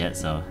revelations yet,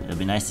 so it'll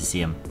be nice to see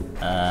him.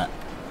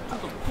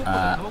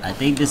 I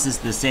think this is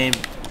the same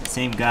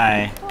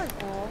guy.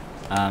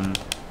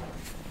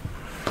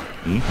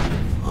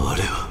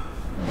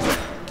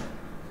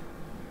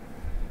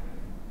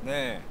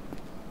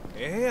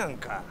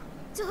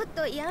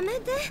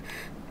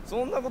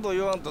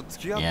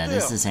 Yeah,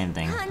 this is the same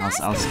thing. I'll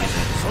skip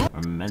it.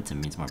 Or momentum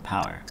means more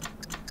power.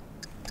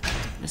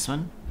 This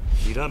one?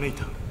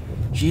 Hirameta.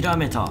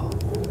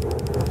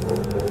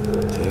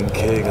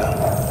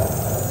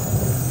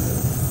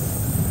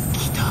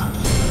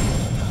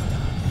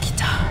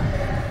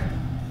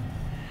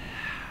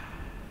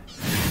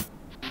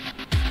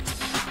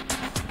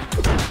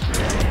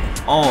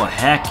 Oh,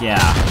 heck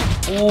yeah.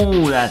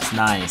 Oh, that's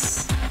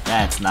nice.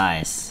 That's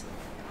nice.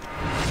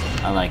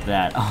 I like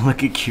that. Oh,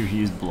 look at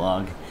Kiryu's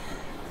blog.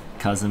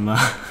 KAZUMA.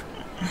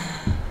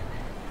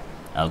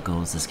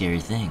 Alcohol is a scary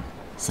thing.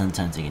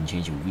 Sometimes it can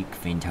change a weak,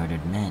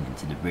 faint-hearted man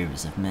into the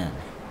bravest of men.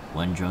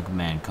 One drunk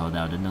man called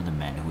out another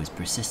man who was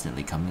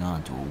persistently coming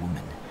on to a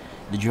woman.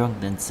 The drunk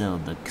then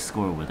settled the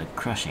score with a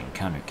crushing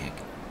counterkick.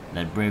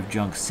 That brave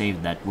drunk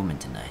saved that woman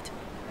tonight.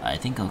 I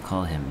think I'll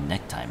call him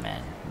Necktie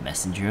Man,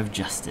 Messenger of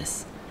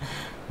Justice.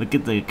 Look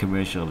at the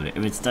commercial over there.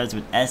 If it starts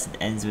with S and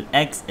ends with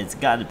X, it's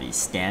gotta be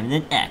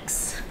Stamina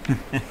X.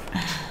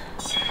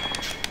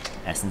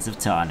 Essence of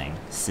Taunting.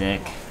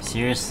 Sick.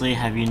 Seriously,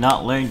 have you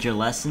not learned your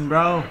lesson,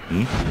 bro?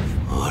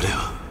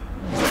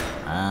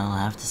 I'll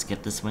have to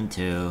skip this one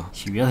too.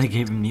 She really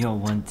gave him the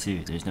old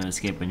 1-2. There's no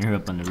escape when you're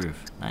up on the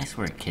roof. Nice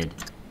work, kid.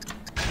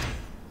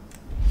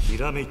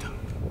 Hirameta.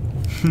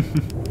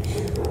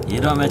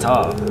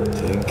 Hirameta.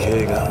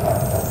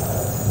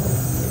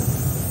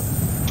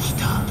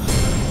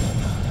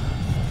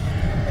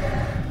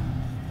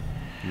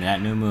 Give me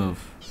that new move.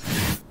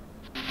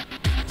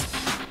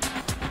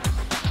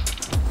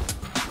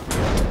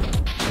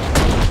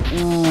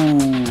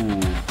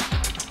 Ooh.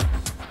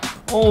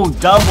 Oh,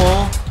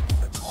 double.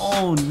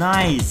 Oh,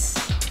 nice.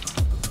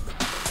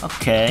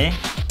 Okay.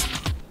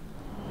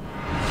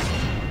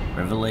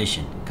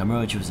 Revelation.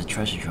 Kamurocho was a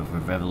treasure trove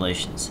of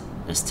revelations.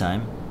 This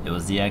time, it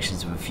was the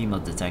actions of a female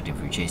detective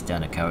who chased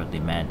down a cowardly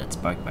man that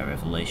sparked my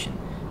revelation.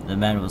 The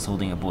man was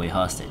holding a boy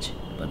hostage,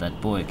 but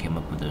that boy came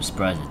up with a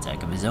surprise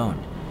attack of his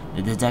own.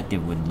 The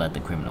detective wouldn't let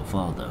the criminal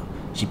fall though.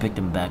 She picked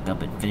him back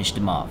up and finished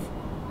him off.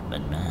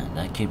 But man,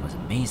 that kid was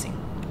amazing.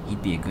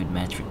 He'd be a good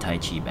match for Tai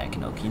Chi back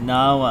in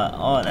Okinawa.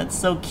 Oh, that's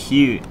so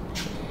cute.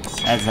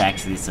 That's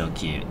actually so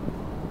cute.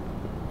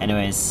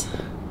 Anyways,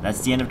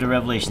 that's the end of the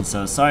revelation,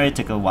 so sorry it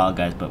took a while,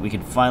 guys, but we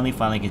can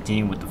finally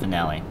continue with the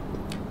finale.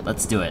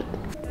 Let's do it.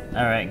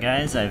 Alright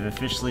guys, I've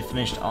officially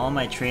finished all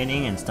my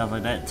training and stuff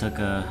like that. It took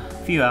a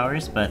few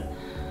hours, but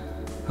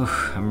whew,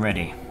 I'm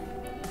ready.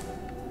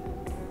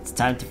 It's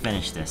time to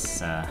finish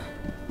this.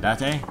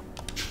 Date?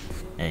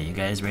 Hey, you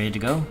guys ready to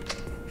go?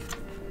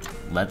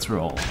 Let's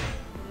roll.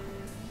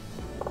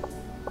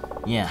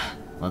 Yeah,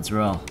 let's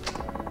roll.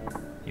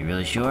 You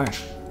really sure?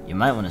 You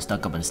might want to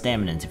stock up on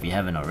stamina if you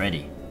haven't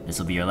already. This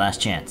will be your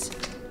last chance.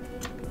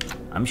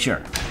 I'm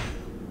sure.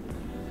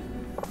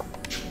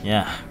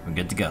 Yeah, we're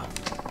good to go.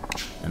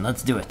 And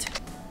let's do it.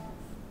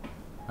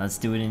 Let's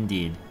do it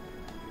indeed.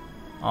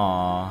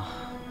 Aww.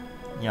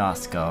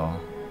 Yasuko.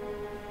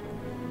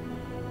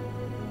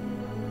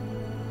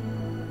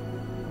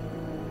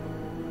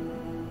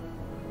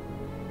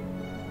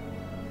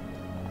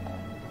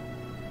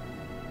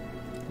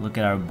 Look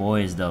at our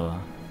boys though.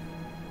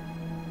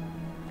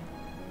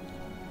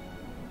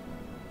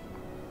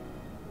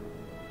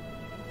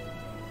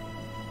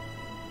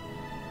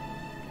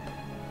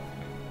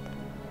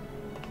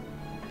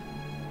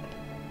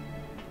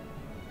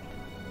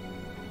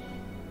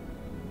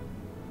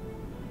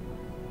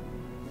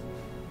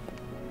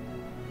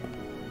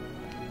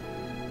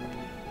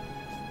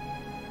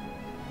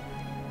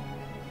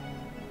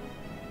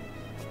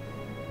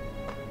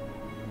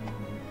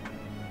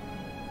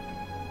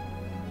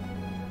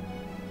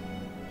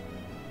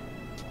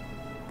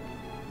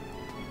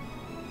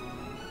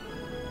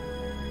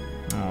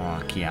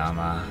 Oh,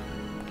 AKIYAMA.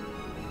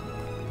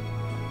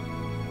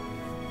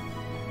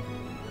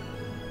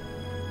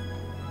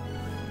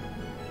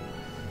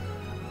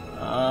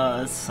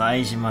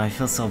 Saejima, I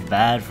feel so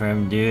bad for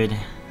him, dude.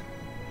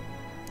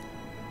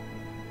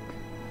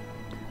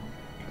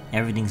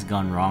 Everything's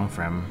gone wrong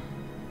for him.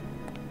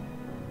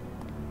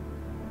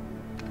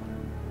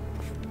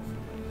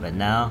 But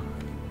now,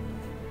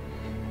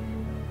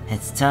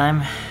 it's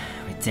time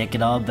we take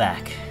it all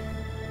back.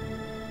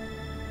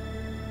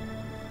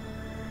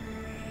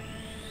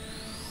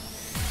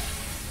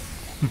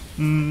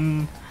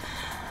 Ooh,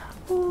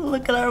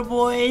 look at our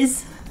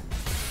boys.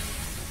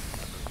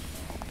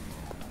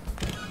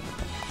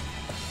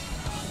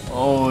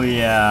 Oh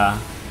yeah.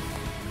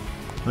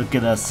 Look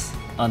at us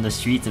on the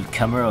streets of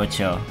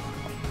Kamurocho.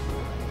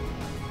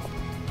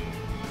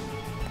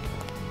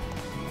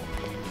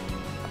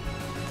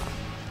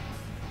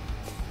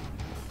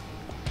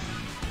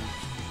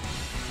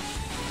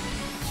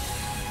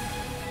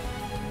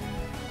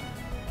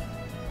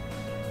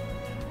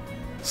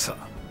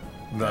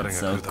 That's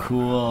so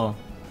cool.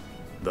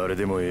 誰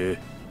でもええ。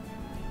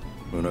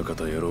宗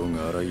像やろう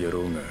が荒井やろ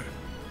うが、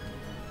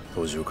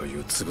東条会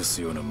を潰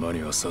すような真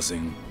似はさせ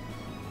ん。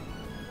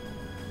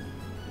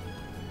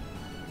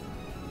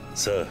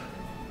さあ、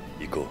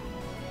行こ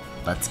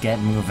う。Let's get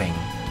moving.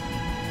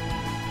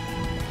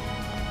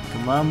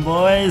 Come on,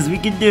 boys, we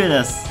can do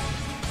this.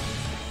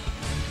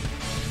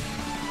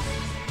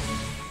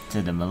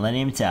 To the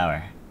Millennium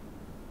Tower.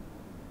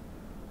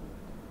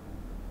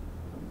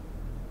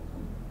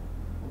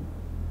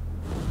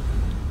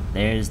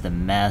 There's the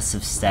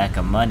massive stack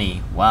of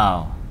money.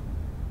 Wow.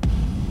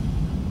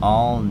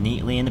 All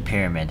neatly in the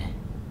pyramid.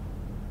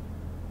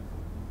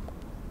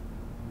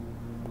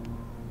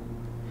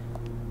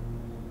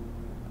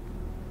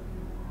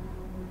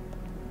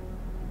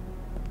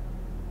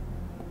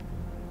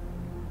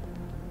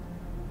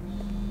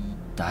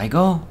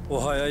 Daigo?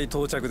 お早い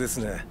到着です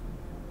ね。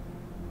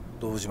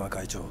堂島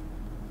会長。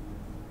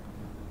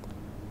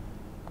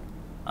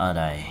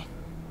新井。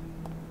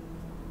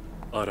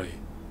新井。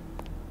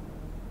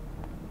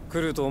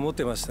来ると思っ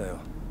てましたよ。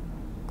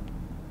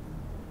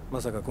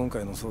まさか今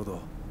回の騒動、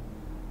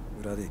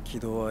裏で軌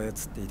道を操っ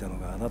ていたの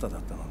があなただ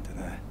ったなんて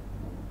ね。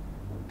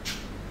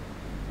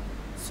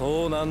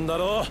そうなんだ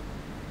ろ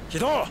う、軌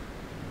道。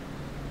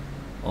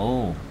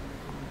Oh.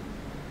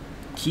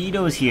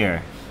 Kido's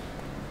here.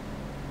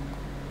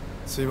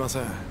 すいませ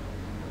ん、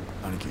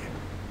兄貴。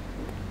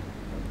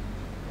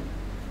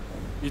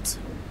いつ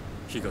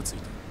火がつい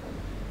た？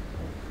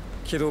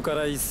軌道か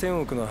ら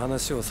1000億の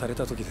話をされ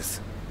た時で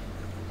す。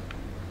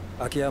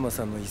秋山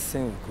さんの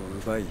1000億を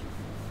奪い、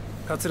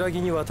桂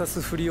木に渡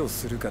すふりを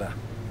するから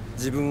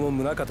自分を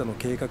宗像の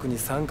計画に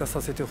参加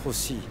させてほ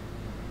しいって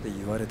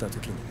言われた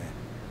時にね。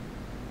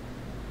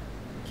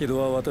木戸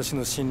は私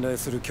の信頼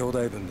する兄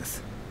弟分で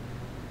す。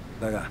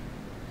だが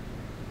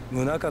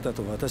宗像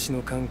と私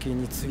の関係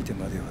について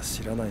までは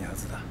知らないは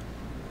ずだ。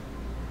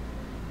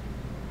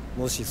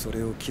もしそ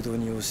れを木戸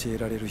に教え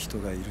られる人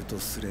がいると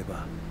すれ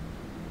ば、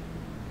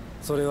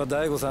それは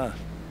大悟さん、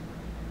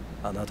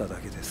あなただ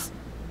けです。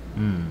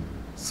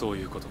そう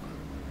いうことか。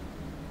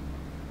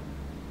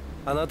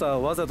あなたは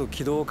わざと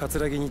軌道を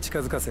桂木に近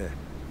づかせ、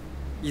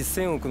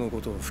1000億の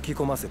ことを吹き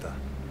込ませた。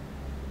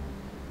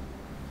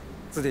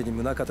すでに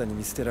宗像に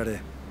見捨てられ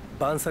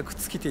万策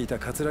尽きていた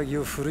桂木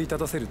を奮い立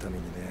たせるため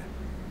にね。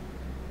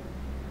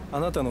あ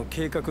なたの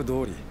計画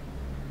通り、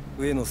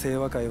上野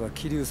清和会は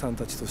桐生さん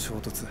たちと衝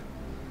突。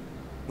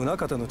宗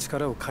像の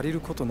力を借りる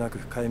ことなく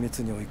壊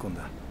滅に追い込ん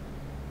だ。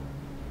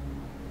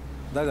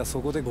だが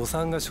そこで誤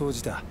算が生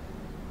じた。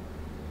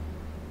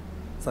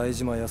冴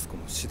島靖子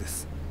の死で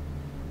す。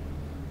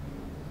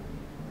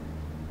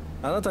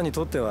あなたに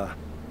とっては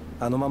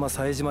あのまま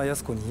冴島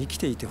靖子に生き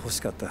ていてほし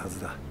かったは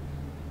ずだ。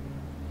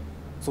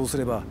そうす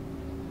れば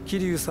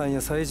桐生さん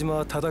や冴島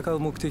は戦う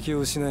目的を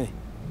失い、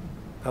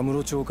カム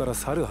ロ町から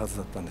去るはず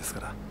だったんです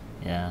から。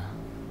Yeah.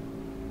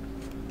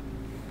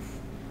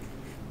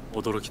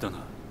 驚きだな。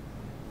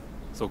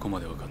そこ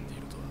まで分かってい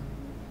ると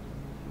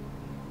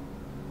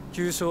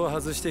急所を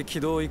外して軌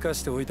道を生か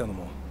しておいたの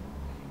も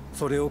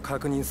それを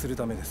確認する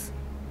ためです。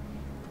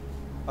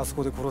あそ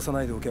こで殺さ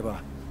ないでおけ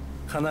ば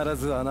必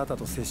ずあなた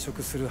と接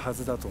触するは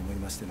ずだと思い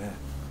ましてね。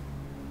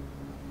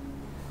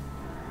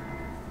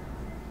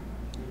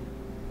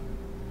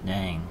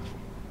Dang.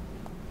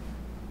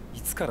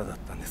 いつからだっ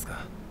たんです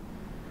か？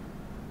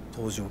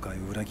登場会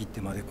を裏切って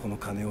までこの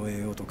金を得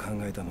ようと考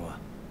えたのは。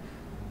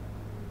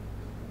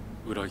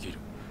裏切る。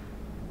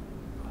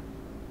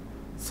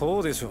そ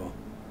うでしょう。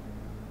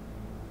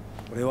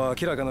これは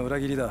明らかな裏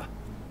切りだ。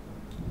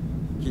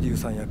桐生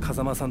さんや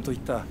風間さんといっ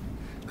た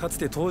かつ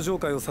て登場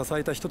会を支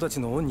えた人たち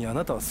の恩にあ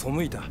なたは背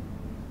いた。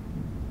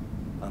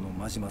あの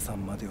真島さ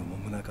んまでをも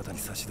宗像に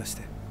差し出し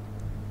て。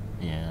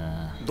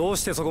どう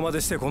してそこま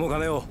でしてこの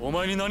金を。お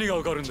前に何が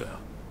わかるんだよ。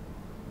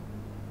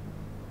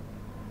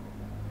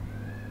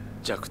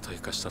弱体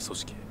化した組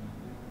織、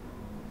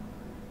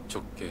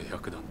直径100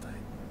団体、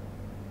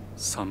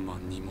3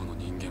万人もの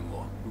人間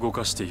を動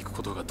かしていく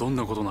ことがどん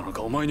なことなの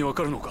かお前にわ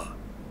かるのか？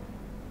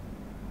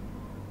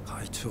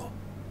会長、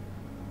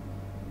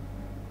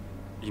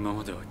今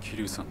までは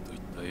桐生さんといっ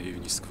た英雄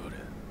に救われ、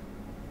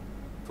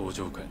登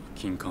場界の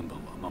金看板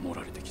は守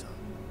られてきた。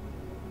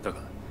だ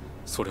が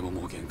それも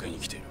もう限界に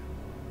来ている。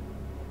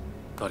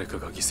誰か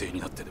が犠牲に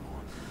なってでも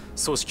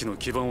組織の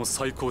基盤を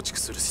再構築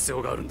する必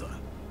要があるんだ。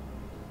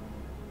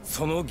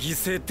その犠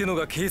牲っての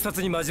が警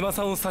察に真島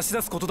さんを差し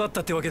出すことだっ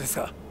たってわけです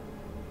か？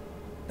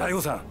大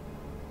悟さん、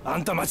あ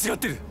んた間違っ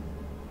てる。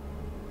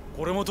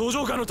これも登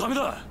場界のため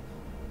だ。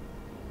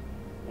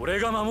俺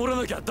が守ら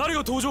なきゃ誰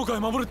が登場界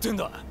を守るって言うん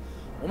だ。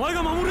お前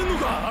が守れんの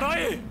か、荒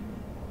井。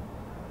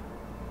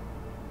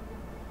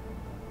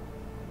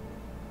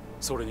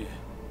それに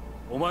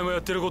お前もや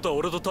ってることは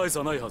俺と大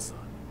差ないはずだ。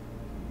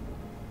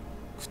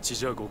口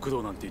じゃ極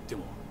道なんて言って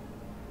も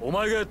お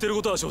前がやってる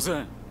ことは所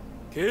詮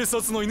警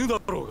察の犬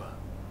だろうが。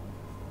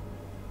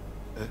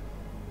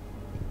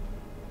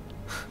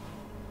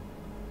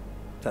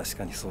確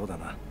かにそうだ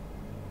な。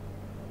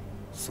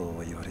そ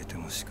う言われて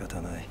も仕方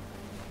ない。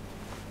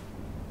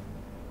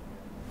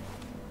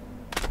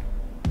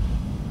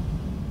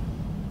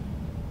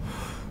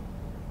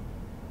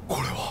こ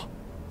れは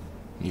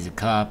He's a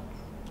cop.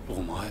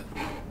 お前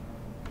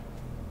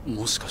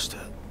もしかして。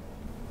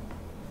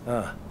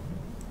ああ、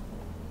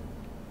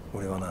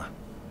俺はな、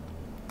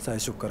最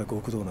初から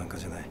極道なんか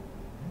じゃない。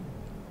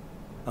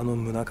あの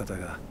宗像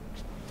が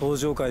登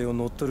場会を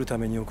乗っ取るた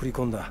めに送り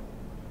込んだ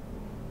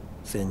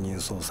潜入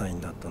捜査員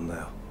だったんだ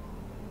よ。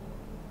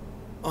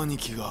兄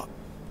貴が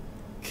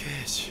刑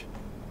事。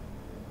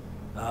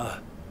あ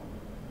あ、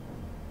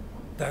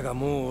だが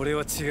もう俺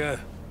は違う。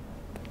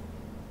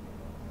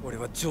俺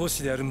は上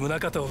司である宗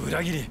像を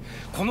裏切り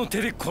この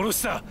手で殺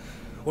した。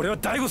俺は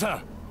大悟さ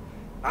ん、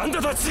あん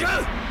たとは違う。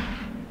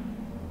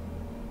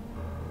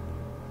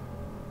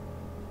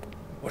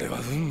俺は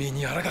運命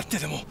に抗って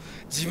でも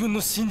自分の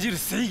信じる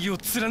正義を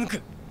貫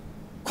く。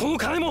この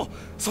金も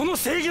その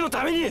正義の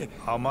ために。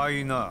甘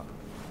いな。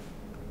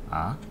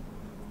Huh?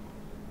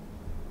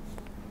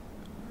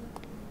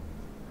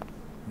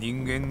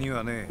 人間に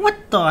はね。 What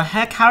the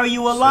heck? How are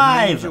you alive?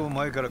 1000年以上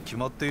前から決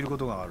まっているこ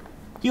とがある。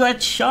 You got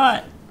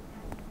shot.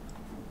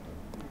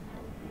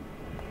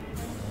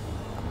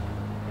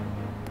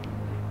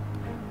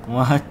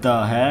 What the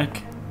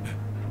heck?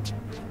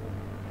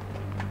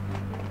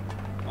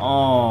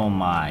 Oh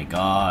my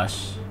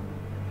gosh.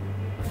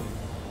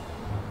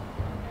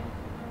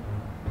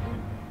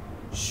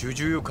 主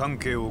従関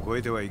係を超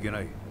えてはいけ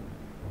ない。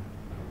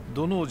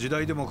どの時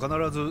代でも必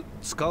ず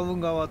使う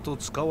側と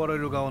使われ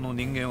る側の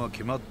人間は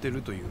決まってい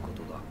るというこ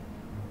とだ。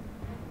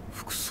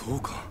副総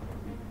監、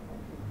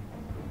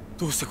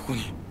どうしてここ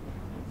に。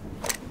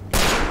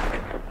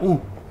お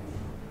う。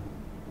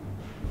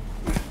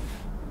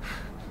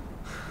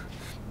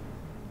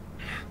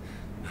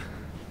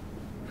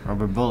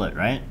Rubber bullet,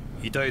 right?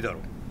 痛いだろ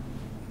う。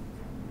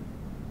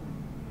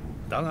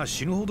だが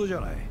死ぬほどじゃ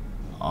ない。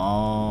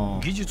Oh.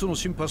 技術の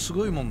進歩はす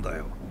ごいもんだ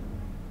よ。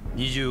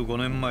25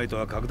年前と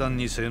は格段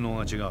に性能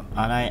が違う。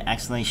And I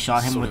accidentally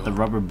shot him with the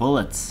rubber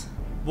bullets.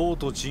 ボー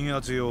ト鎮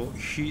圧用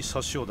非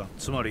殺傷弾、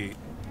つまり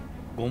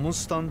ゴム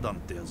スタン弾っ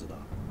てやつだ。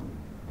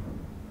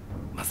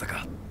まさ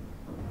か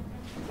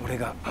俺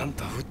があん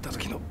たを撃った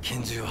時の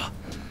拳銃は。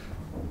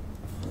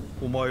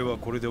お前は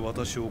これで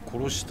私を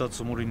殺した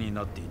つもりに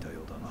なっていたよ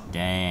うだな。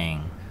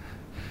Dang.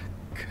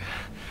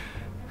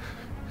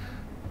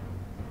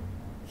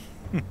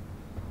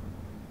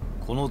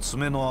 この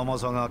爪の甘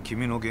さが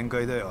君の限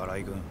界だよ、荒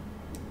井君。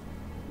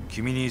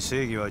君に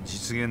正義は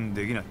実現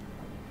できない。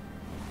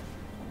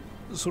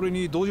それ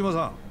に堂島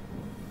さん、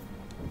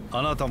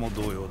あなたも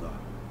同様だ。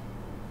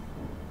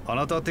あ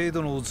なた程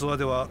度の器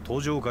では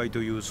登場会と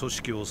いう組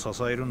織を支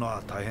えるの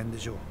は大変で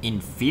しょう。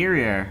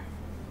Inferior.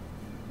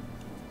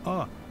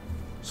 ああ、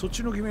そっ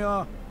ちの君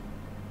は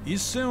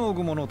1000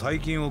億もの大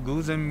金を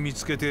偶然見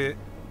つけて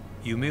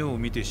夢を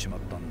見てしまっ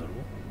たんだろう。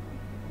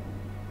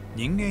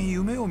人間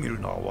夢を見る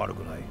のは悪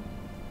くない。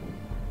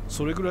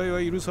それくらい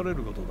は許され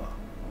ることだ。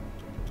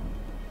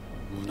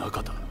宗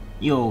像。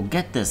 Yo,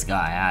 get this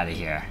guy out of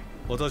here.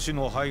 私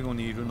の背後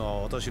にいるの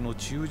は私の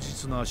忠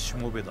実なし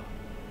もべだ。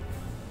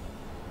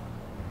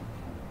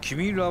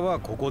君らは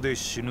ここで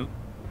死ぬ。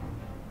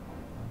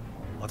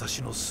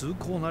私の崇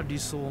高な理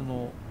想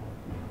の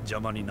邪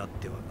魔になっ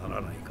てはな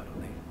らないからね。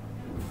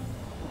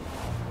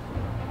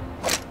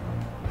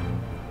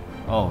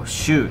Oh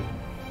shoot.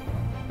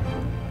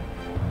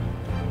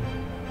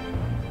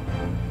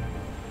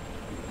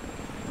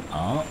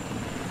 Oh.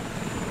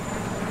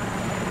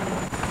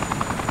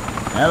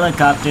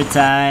 Helicopter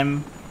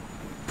time.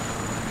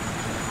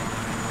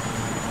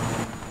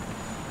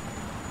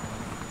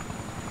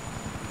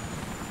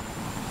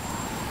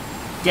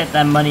 Get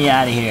that money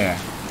out of here.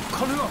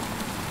 金が。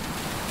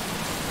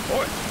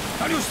おい、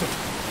何をしてる？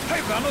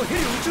早くあのヘ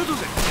リを撃ち落と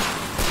せ。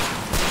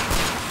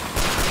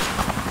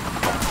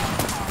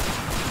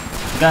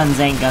Guns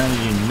ain't gonna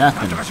do なん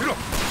nothing. とかしろ。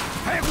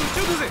早く撃ち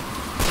落とせ。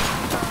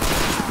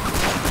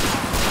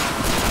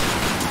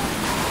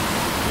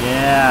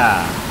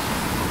Yeah.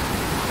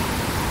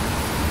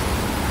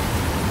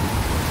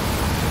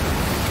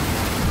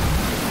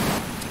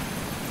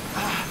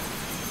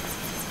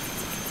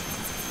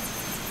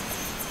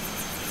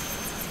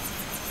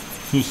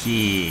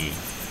 Hehe.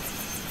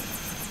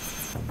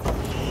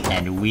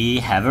 And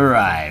we have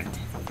arrived.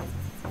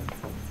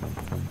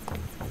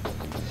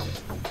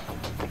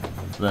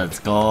 Let's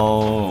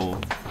go.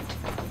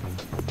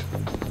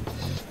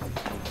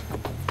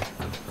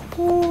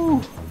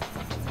 Woo.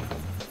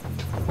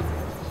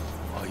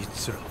 あい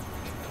つら。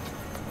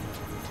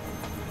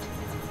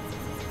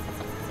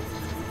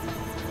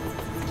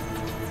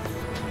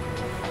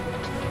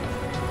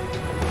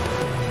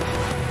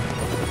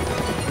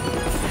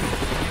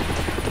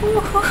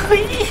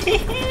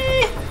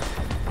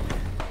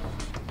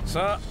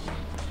さあ、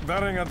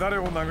誰が誰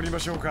を殴りま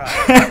しょうか。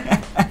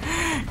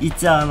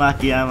It's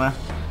AKIYAMA.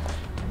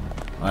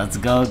 Let's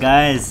go,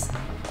 guys.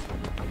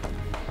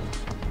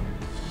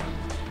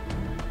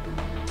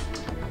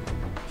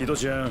 ヒド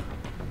ちゃん、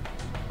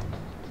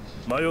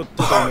迷っ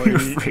てたのに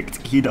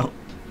Fricked Kido.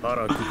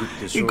 腹くくっ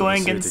て勝 You're 負 going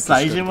せて against きた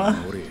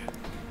Saejima? 俺。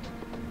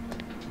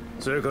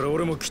そやから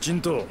俺もきちん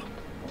と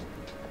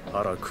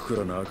腹くく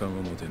らなあかん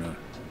思てな。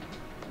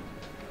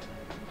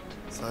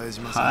冴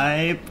島さん。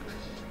 Hype.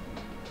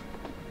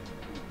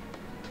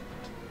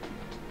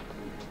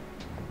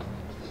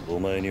 お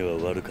前には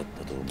悪かっ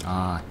たと思う。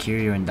Ah,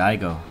 Kiryu and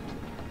Daigo.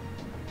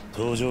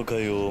 登場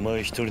会をお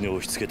前一人に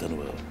押し付けたの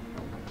は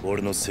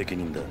俺の責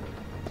任だ。だ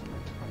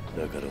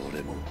から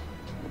俺も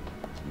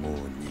も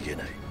う逃げ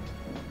ない。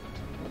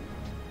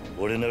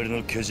俺なり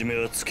のけじめ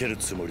はつける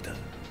つもりだ。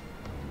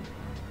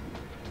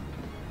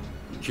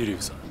桐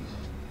生さ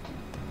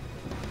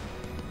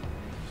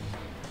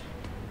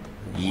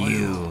ん。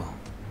You.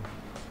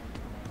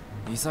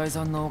 イサイ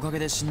さんのおかげ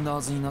で死んだ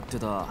はずになって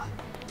た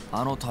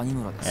あの谷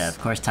村で Yeah, of す。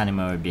 course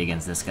TANIMURA would be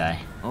against this guy.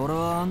 俺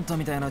はあんた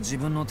みたいな自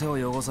分の手を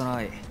汚さ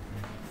ない、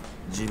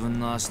自分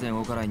の足で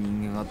動かない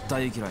人間が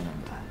大嫌いなん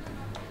だ。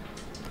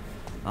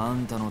あ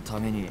んたのた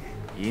めに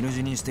犬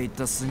死にしていっ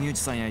た杉内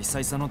さんや久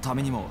井さんのた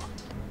めにも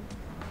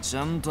ち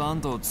ゃんとあん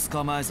たを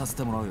捕まえさせ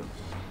てもらうよ。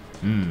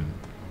こ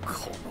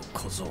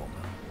の小僧が。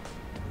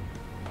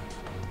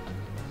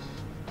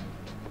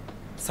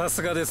さ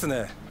すがです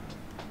ね、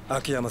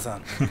秋山さ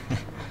ん。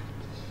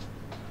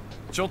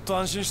ちょっと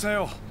安心した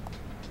よ。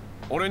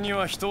俺に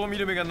は人を見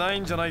る目がない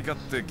んじゃないかっ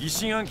て疑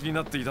心暗鬼に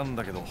なっていたん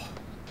だけど、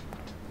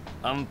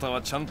あんた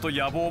はちゃんと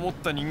野望を持っ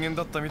た人間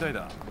だったみたい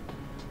だ。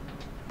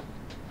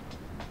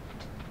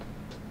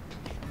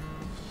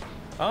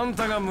あん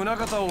たが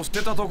宗像を捨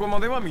てたとこ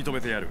までは認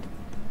めてやる。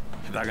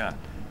だが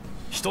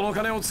人の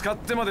金を使っ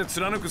てまで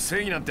貫く正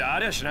義なんてあ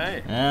りゃしな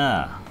い。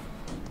 Yeah.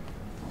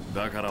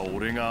 だから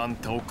俺があん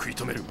たを食い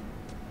止める。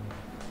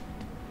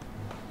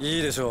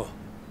いいでしょう。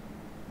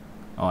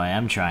 Oh, I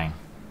am trying.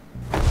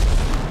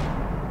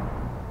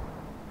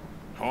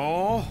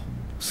 おお、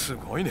す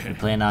ごいね。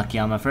 Playing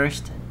AKIYAMA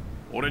first?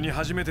 俺に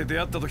初めて出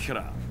会った時か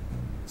ら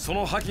そ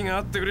の覇気が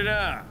あってくれり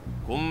ゃ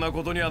こんな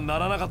ことにはな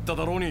らなかった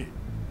だろうに。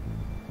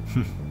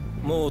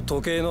もう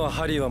時計の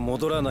針は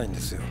戻らないんで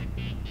すよ。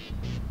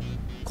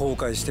後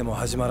悔しても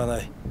始まらな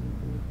い。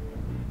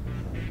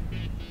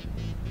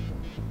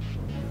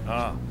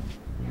あ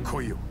あ、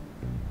来いよ。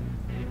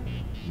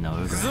 No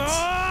regrets. ぞ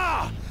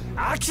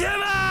ー、秋山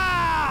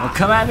Well,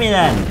 come at me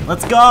then.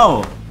 Let's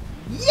go.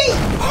 Yay!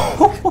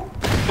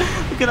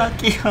 Look at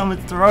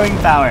AKIYAMA's throwing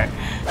power.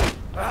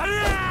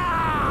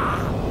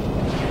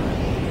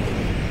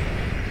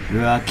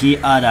 Raki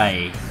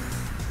Arai.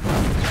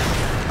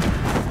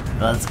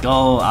 Let's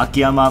go.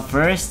 AKIYAMA up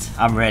first.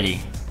 I'm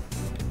ready.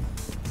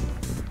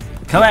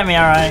 Come at me,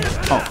 alright.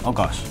 Oh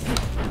gosh.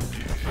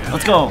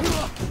 Let's go.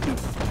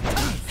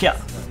 Yeah.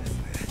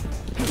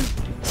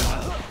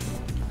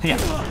 Yeah.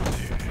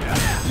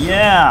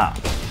 Yeah.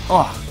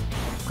 Oh,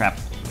 crap.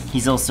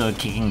 He's also a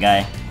kicking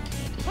guy.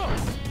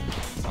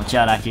 Watch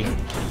out, Aki.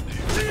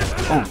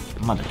 Oh,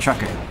 mother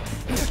trucker.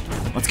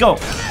 Let's go.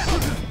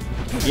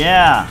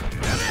 Yeah.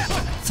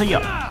 So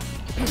yeah.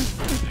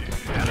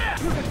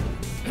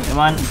 Come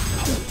on.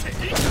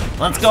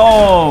 Let's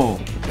go.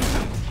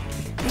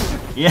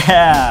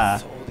 Yeah.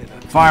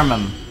 Farm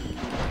him.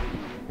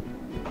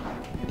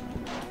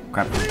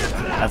 crap.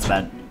 That's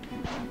bad.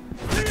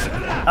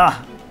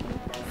 Ah!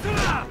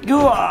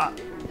 Gah!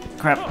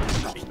 Crap.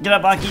 Get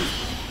up, Aki!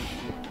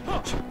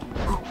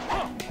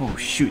 Oh,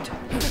 shoot.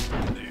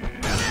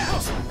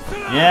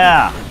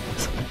 Yeah!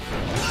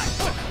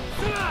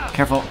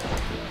 Careful.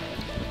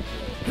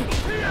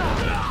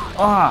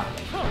 Ah!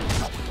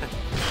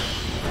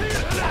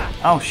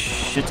 Oh,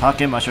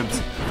 shiitake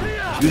mushrooms.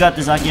 You got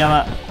this,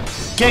 Akiyama.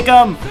 Kick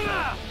him!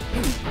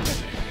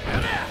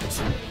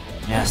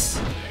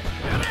 Yes.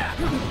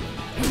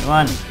 Come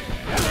on.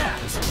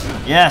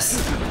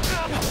 Yes!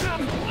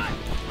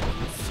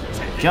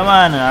 Come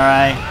on,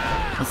 alright.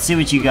 Let's see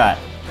what you got.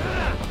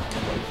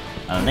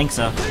 I don't think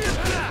so.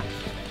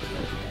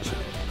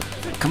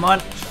 Come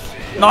on.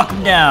 Knock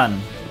him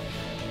down.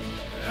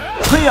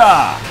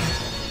 Hiya!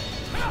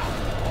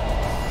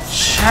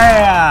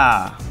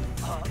 Yeah!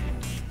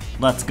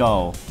 Let's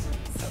go.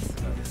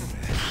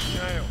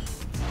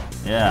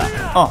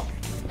 Yeah. Oh.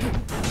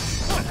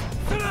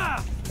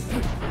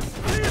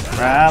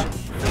 Crap.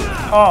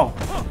 Oh.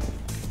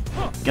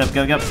 Get up,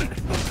 get up, get up.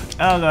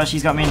 Oh gosh,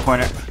 he's got me in the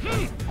corner.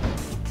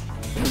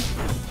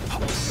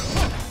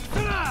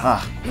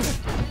 Ah.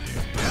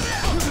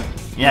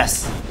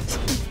 Yes.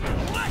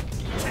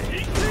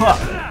 Huh.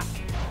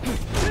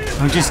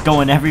 We're just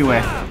going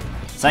everywhere.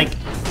 Psych.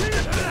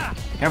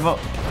 Careful.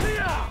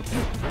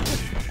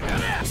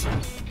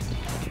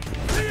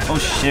 Oh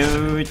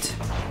shoot.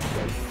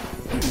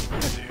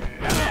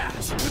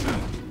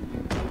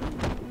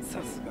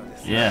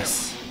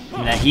 Yes. Give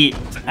me that heat.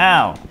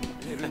 Ow.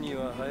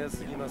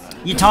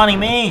 You taunting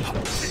me?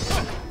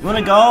 You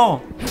wanna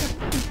go?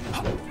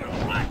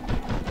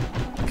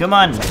 Come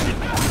on.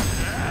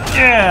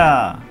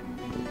 Yeah.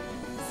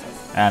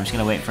 I'm just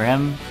gonna wait for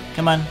him.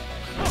 Come on.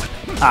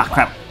 Ah,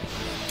 crap.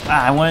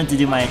 Ah, I wanted to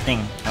do my thing.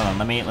 Hold on,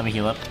 let me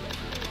heal up.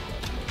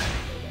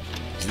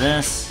 Use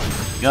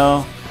this.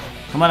 Go.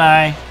 Come on,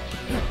 I.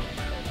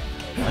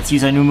 Let's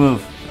use our new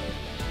move.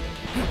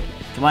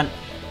 Come on.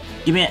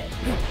 Give me it.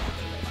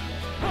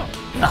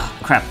 Ah,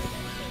 crap.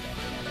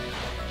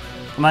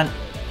 Come on.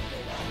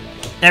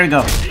 There we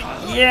go.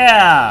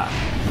 Yeah!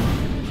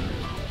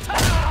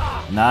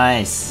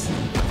 Nice.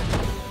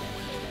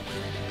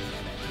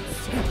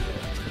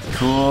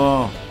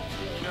 Cool.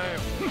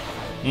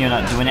 You're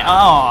not doing it.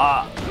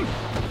 Oh!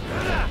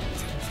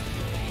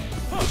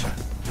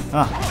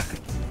 Ah.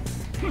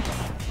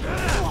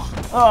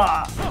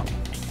 Ah.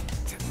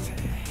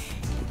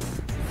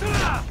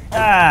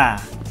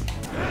 Ah.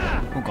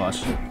 Oh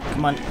gosh.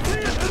 Come on.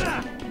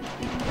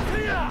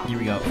 Here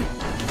we go.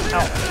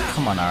 Ow.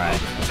 Come on,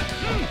 alright.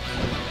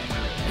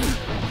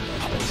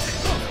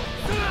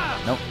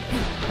 Nope.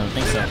 I don't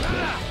think so.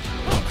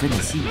 Oh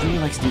goodness, he really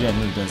likes to do that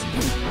move, doesn't he?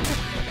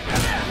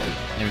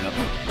 There we go.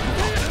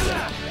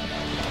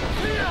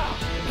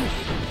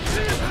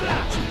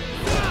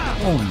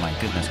 Oh my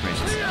goodness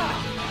gracious.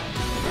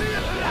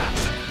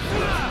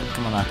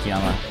 Come on,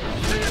 Akiyama.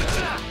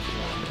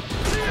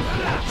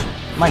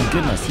 My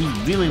goodness, he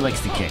really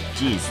likes to kick.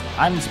 Jeez,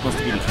 I'm supposed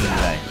to be the king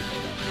guy.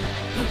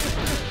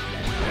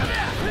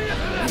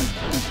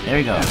 There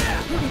we go.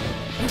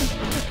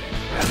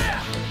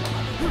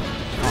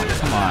 Oh,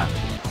 come on.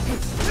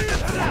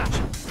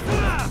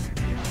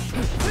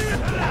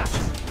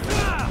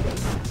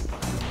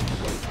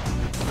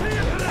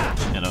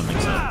 I don't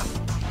think so.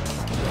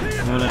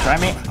 You wanna try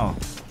me? Oh.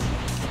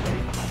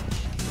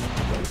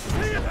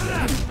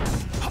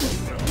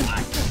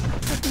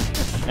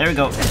 There we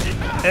go.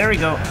 There we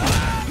go.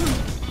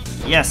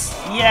 Yes.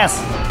 Yes.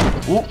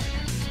 Ooh.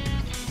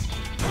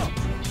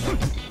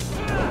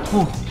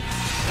 Ooh.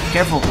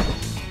 Careful.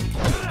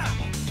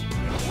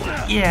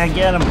 Yeah,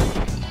 get him.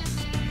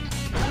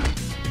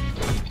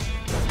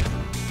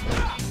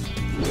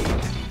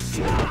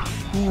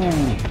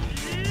 Ooh.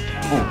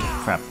 Oh,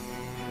 crap.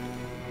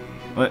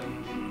 What?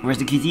 Where's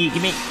the kitty?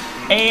 Give me.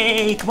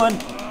 Hey, come on. You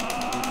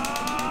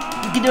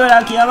can do it,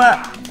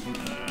 Akiyama.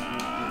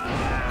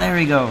 There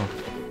we go.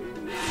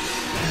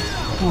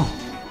 Ooh.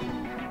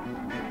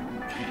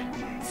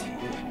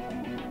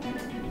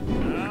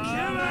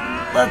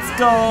 Let's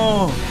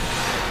go.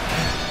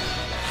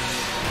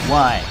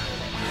 Why?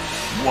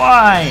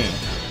 Why?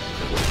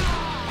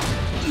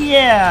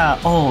 Yeah!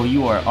 Oh,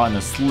 you are on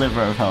a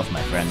sliver of health,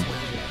 my friend.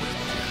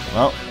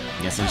 Well,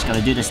 I guess I'm just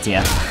gonna do this to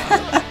ya.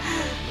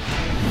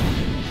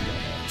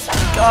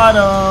 Got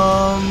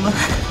him!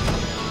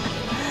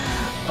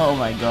 Oh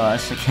my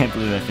gosh, I can't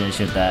believe I finished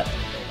with that.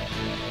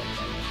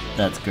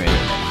 That's great.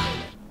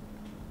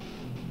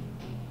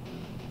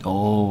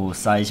 Oh,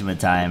 Saejima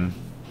time.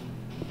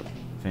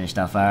 Finished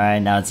off,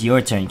 alright. Now it's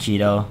your turn,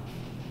 Cheeto.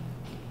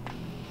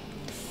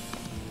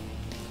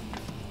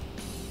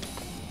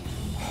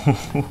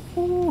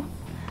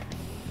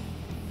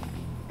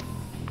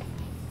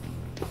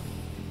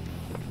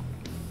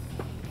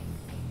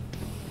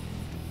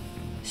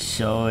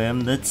 Show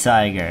him the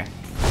tiger.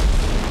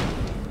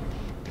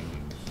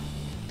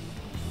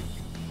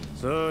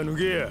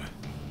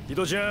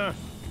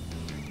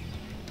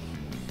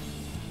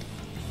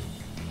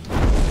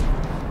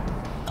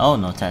 Oh,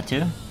 no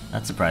tattoo?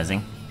 That's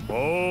surprising.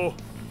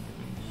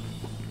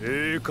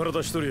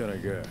 体しとるやない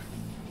か。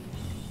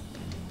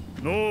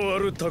脳あ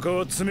る鷹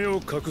は爪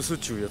を隠すっ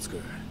ちゅうやつか。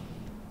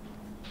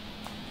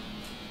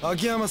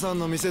秋山さん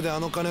の店であ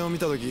の金を見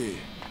たとき、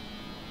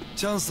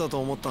チャンスだと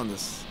思ったんで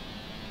す。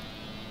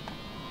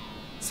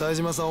冴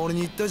島さん、俺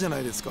に言ったじゃな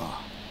いですか。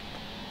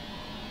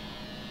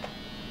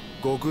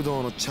極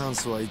道のチャン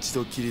スは一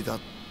度きりだっ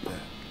て。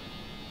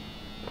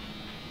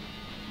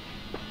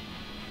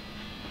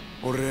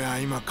俺は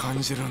今感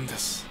じるんで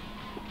す。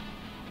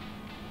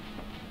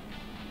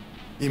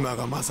今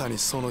がまさに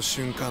その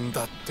瞬間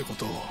だってこ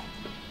とを。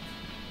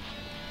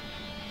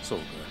そう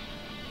か。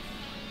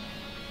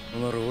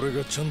なら俺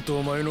がちゃんと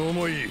お前の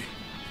思い受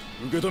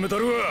け止めた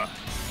るわ。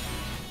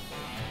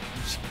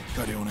しっ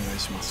かりお願い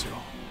しますよ。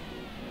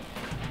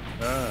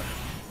ああ、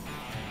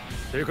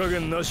手加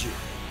減なし。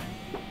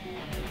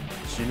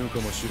死ぬか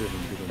もしれへん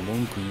けど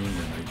文句言うんじゃ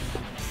ない。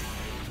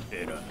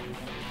ええな。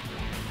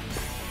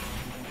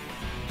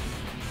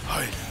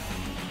はい。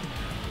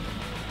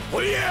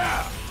おい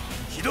や、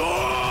起動。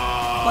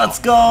 Let's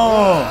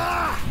go!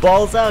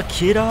 Balls out,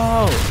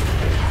 kiddo!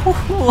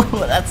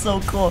 That's so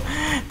cool.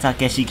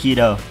 Takeshi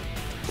Kido.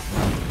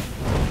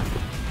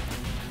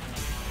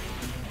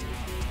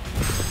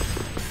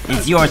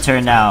 It's your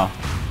turn now.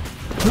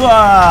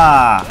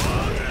 Hua!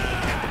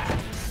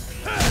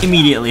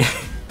 Immediately.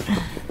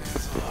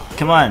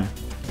 Come on.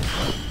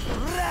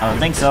 I don't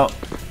think so.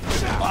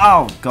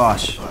 Oh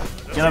gosh.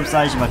 Get up,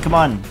 Saejima. Come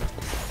on.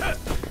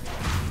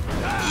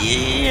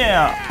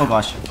 Yeah. Oh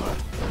gosh.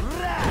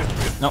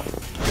 No.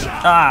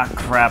 Ah,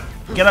 crap.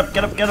 Get up,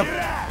 get up, get up.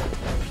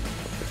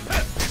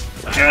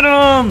 Get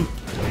him!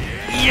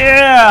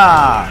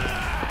 Yeah!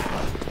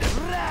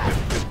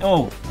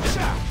 Oh.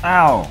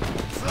 Ow.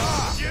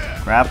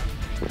 Crap.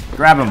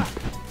 Grab him.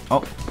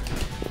 Oh.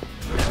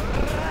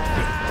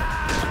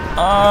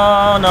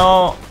 Oh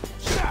no.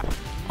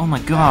 Oh my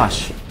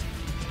gosh.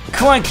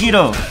 Come on,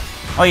 Kido.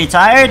 Oh, you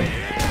tired?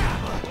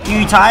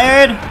 You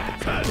tired?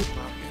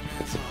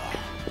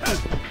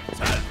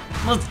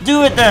 Let's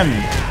do it then.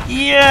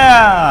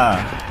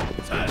 Yeah.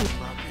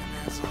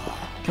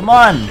 Come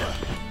on.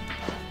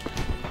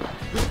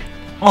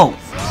 Oh,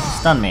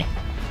 stun me.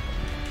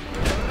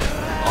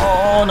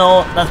 Oh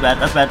no, that's bad,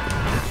 that's bad.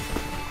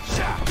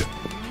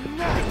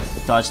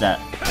 Dodge that.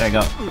 There you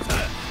go.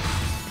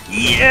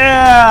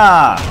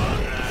 Yeah!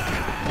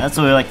 That's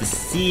what we like to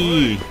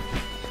see.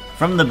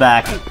 From the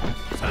back.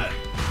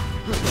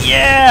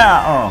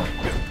 Yeah! Oh.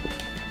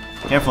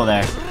 Careful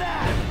there.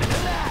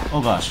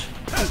 Oh gosh.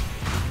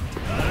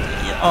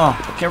 Yeah.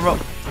 Oh, careful.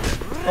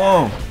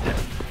 Oh.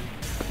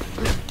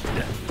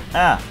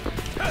 Ah.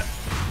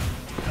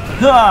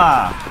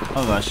 Ah.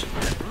 Oh gosh.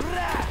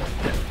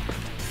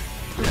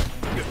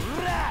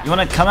 You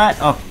wanna come at?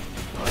 Oh.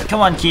 Come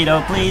on,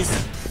 Kido, please.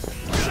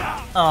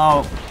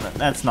 Oh,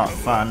 that's not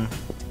fun.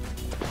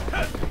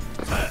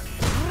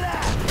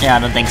 Yeah, I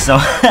don't think so.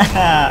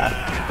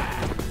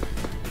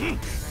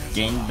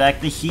 Gain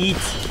back the heat.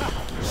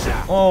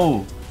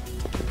 Oh.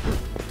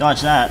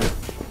 Dodge that.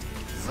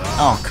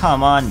 Oh,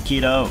 come on,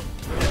 Kido.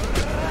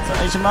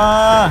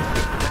 Saejima.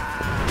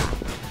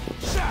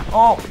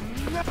 Oh.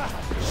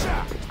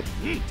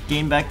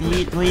 Gain back the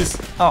heat, please.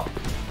 Oh.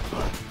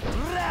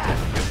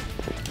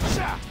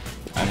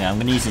 Okay, I'm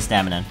gonna use the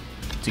stamina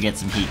to get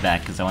some heat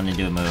back because I want to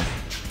do a move.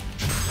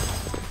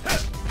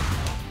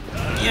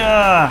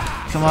 Yeah!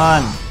 Come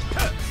on!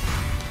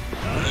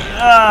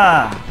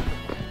 Yeah!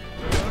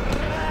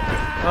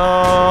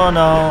 Oh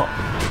no!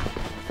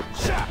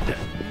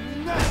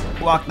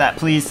 Block that,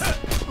 please!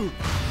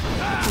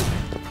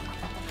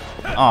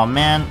 Oh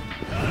man!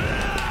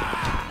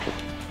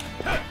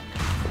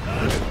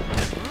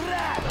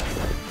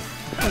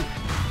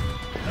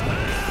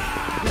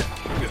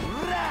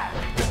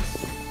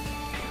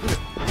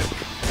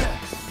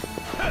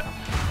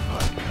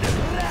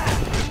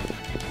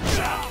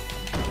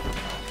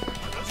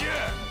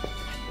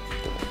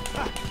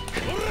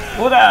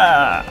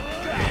 Wooda!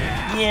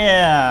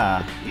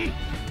 Yeah!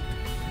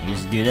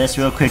 Just do this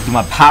real quick. Do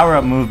my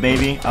power-up move,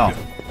 baby. Oh.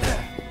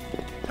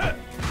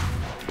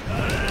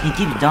 You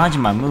keep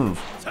dodging my move.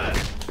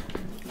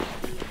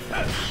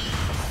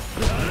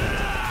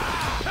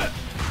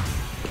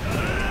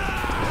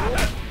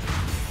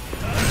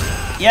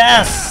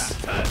 Yes!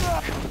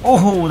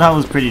 Oh, that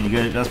was pretty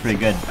good. That was pretty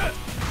good.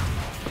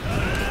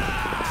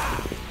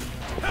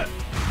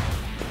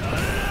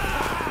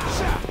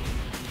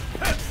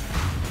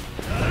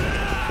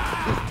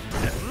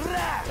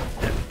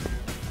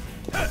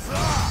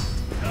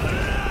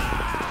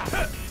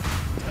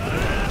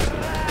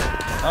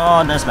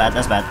 Oh, that's bad,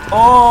 that's bad.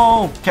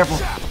 Oh, careful.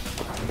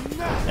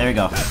 There we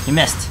go. You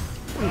missed.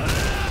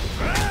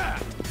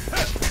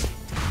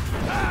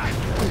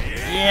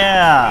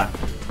 Yeah.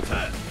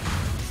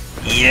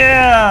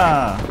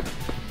 Yeah.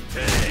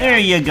 There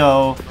you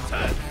go.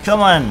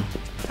 Come on.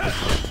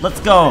 Let's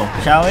go,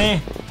 shall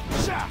we?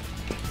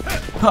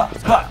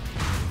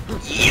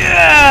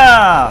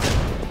 Yeah.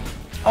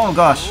 Oh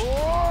gosh.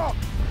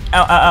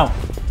 Ow, ow, ow.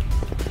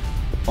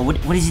 Oh,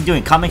 what is he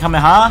doing?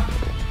 Kamehameha?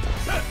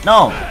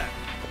 No.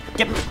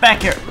 Get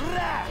back here!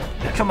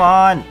 Come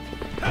on!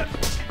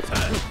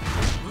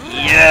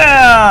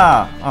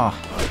 Yeah! Oh.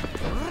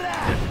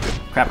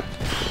 Crap.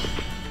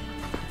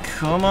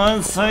 Come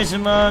on,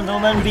 Saejima,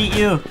 don't let him beat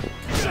you.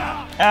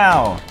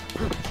 Ow.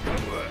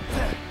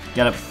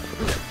 Get up.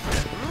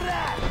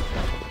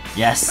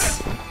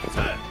 Yes.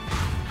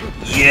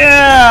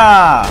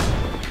 Yeah!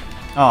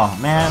 Oh,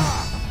 man.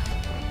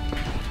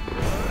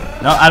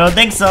 No, I don't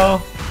think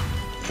so.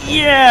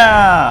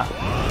 Yeah!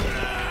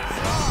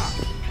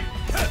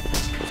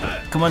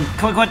 Come on,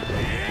 come on, come on.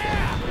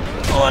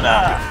 Oh,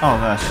 no. Oh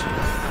gosh.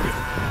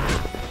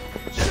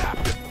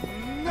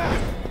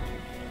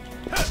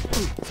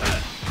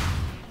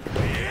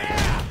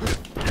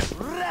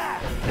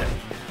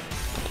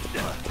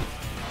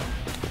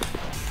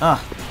 Ah.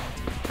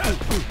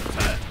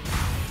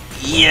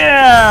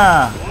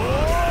 Yeah!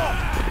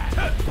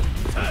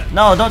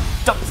 No, don't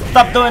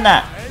stop doing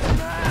that.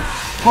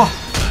 Oh.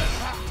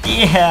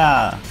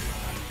 Yeah!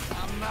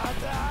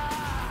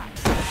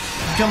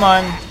 Come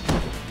on.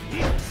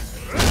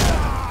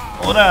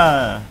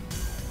 Ora!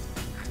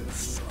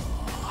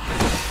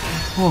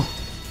 Oh.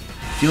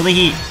 Feel the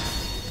heat.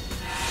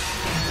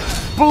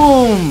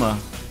 Boom!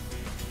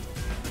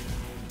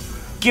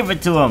 Give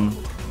it to him.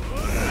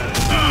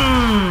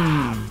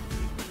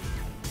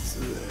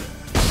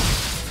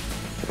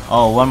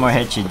 Oh, one more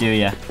hit should do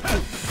ya.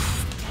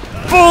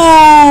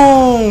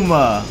 Boom!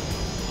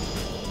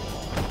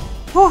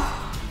 Whew.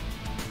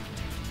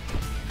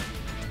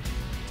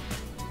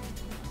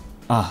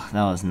 Oh,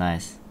 that was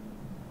nice.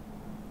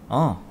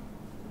 Oh.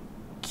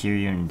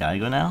 Kiryu and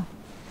Daigo now?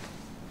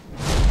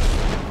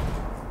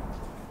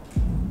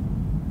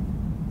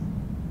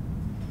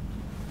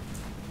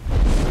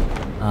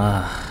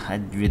 I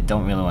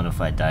don't really want to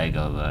fight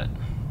Daigo, but...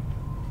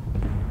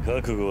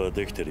 覚悟は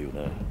できてるよ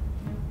な。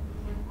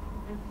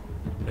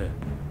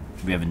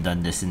We haven't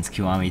done this since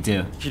Kiwami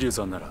too. 桐生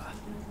さんなら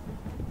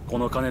こ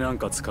の金なん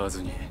か使わ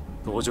ずに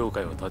道場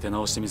会を立て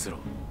直してみせろっ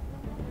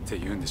て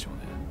言うんでしょう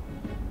ね。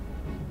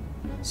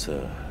さ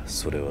あ、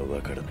それはわ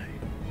からない。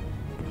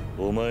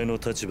お前の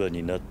立場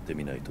になって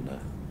みないとな。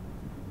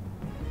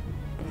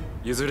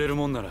譲れる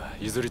もんなら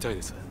譲りたい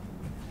です。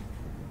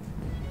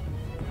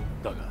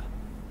だが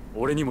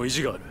俺にも意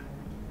地がある。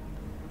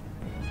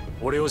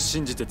俺を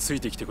信じてつい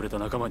てきてくれた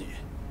仲間に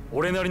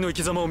俺なりの生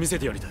き様を見せ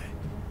てやりたい。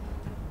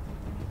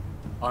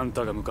あん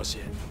たが昔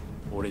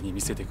俺に見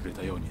せてくれ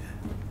たようにね。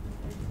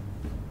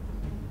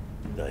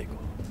大悟、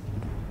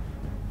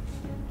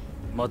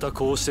また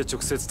こうして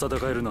直接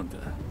戦えるなんて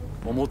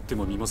思って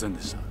もみません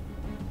でした。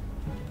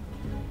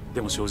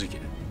でも正直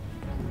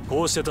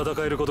こうして戦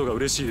えることが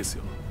嬉しいです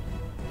よ、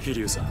桐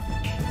生さん。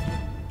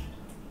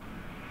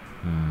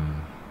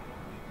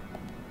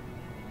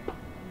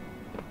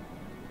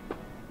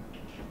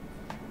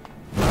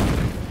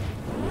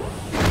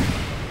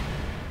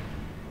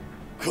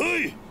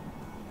来い！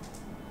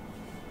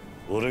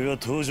俺が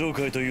登場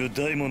界という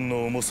大門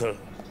の重さ、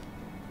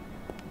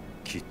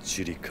きっ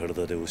ちり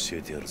体で教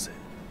えてやるぜ。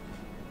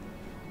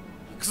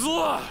行く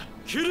ぞ、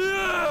桐生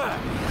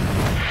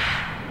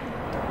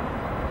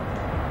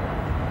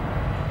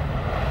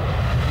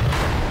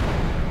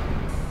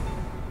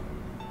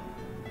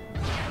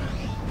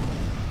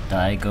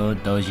Daigo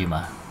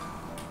Dojima.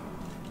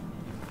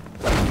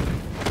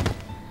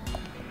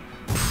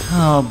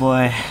 Oh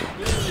boy.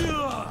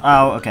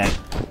 Oh, okay.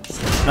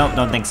 Nope,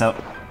 don't think so.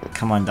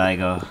 Come on,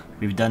 Daigo.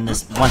 We've done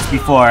this once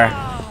before.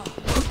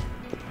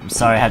 I'm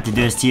sorry I have to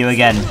do this to you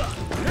again.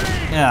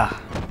 Yeah.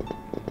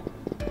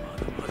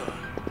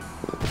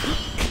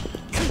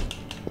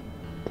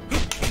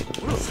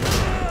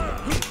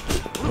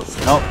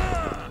 Nope.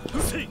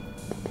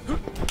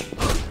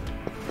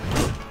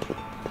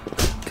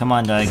 Come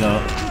on,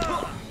 Daigo.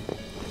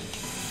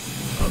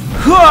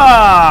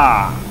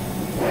 Hua!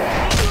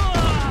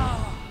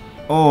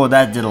 Oh,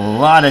 that did a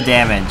lot of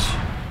damage.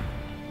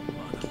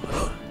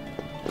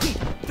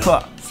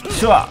 Hua!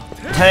 Shua!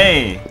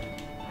 Hey!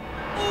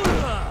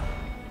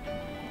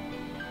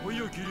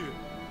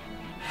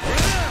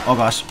 Oh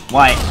gosh,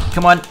 why?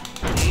 Come on!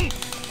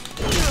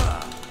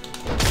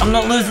 I'm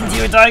not losing to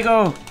you,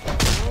 Daigo!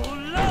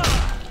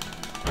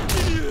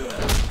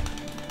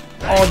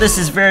 Oh, this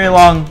is very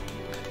long.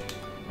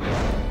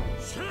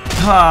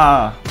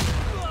 Ah.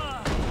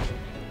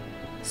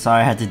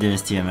 Sorry I had to do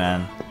this to you,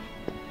 man.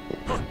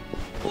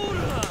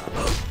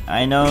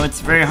 I know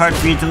it's very hard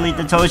for you to lead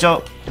the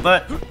Tojo,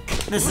 but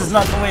this is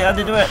not the way how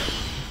to do it.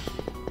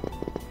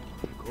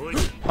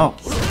 Oh,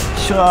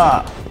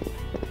 sure.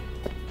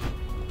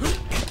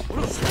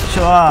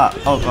 Sure.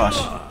 Oh gosh.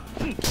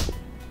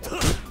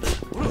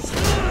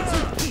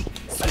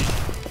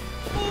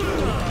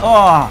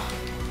 Oh.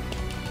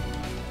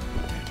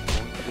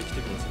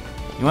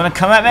 You wanna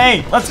come at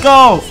me? Let's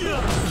go!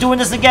 Doing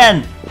this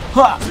again!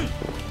 Huh.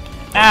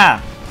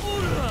 Ah!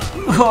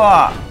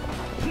 Huh.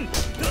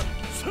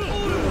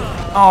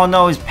 Oh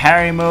no, his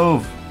parry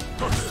move!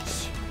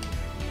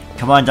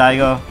 Come on,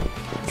 Daigo!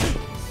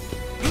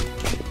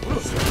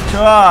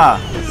 Sure!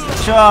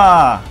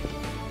 Sure!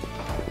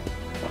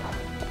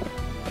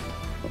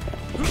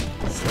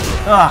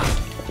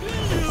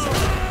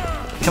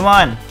 Come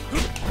on!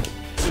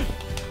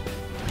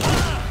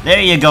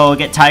 There you go,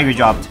 get Tiger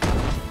dropped.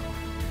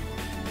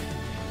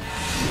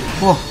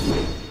 Whoa.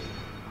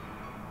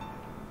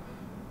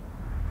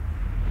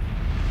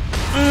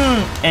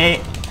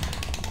 Hey.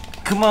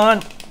 Come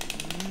on.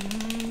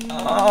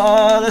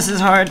 Oh, this is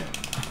hard.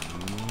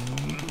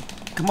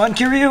 Come on,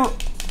 Kiryu.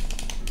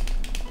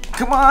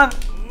 Come on.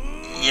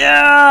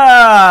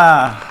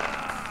 Yeah.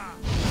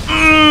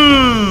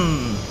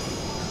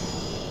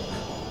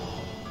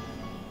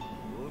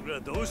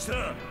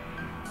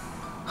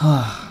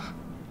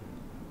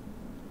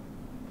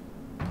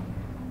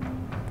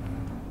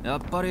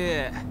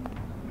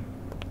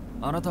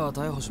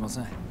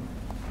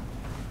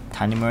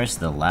 Tanimura's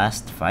the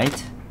last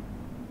fight?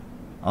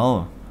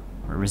 Oh,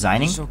 we're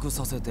resigning?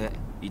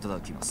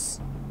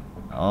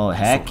 Oh,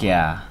 heck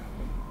yeah.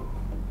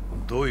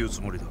 どういう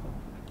つもりだ？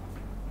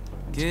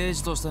刑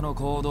事としての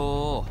行動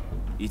を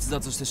逸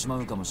脱してしま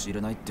うかもしれ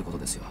ないってこと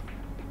ですよ。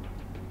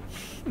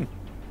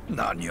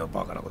何を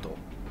バカなこと。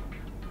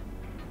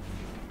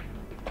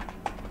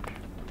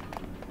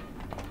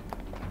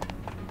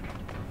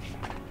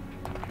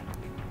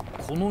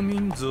この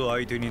人数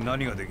相手に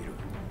何ができる？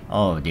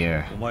 Oh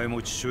dear. お前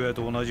も父親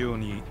と同じよう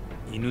に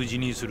犬死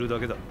にするだ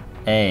けだ。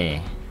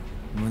Hey.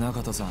 宗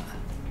像さん、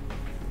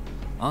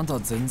あんたは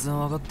全然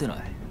分かってない。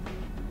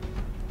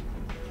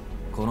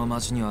この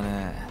町には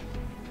ね、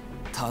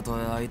たと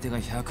え相手が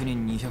100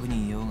人200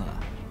人いようが、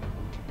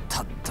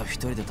たった一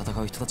人で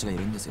戦う人たちがい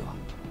るんですよ。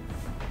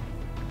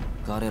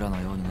彼らの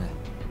ようにね。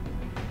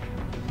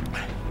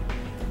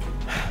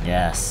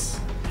Yes.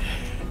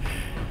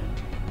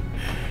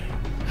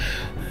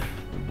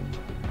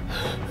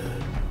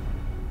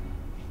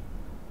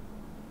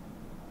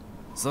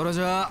 それ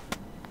じゃあ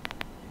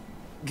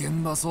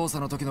現場捜査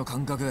の時の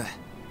感覚、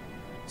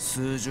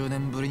数十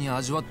年ぶりに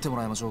味わっても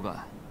らいましょう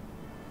か。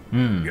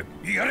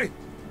やれ、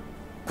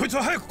こいつ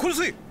は早く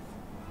殺せ。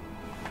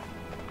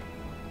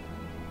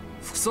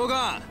副総監、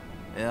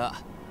いや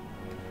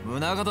宗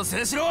像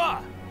静止ろ。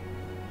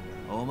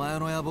お前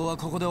の野望は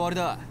ここで終わり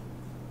だ。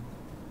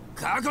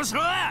覚悟し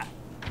ろ。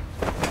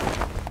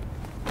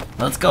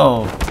 Let's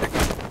go.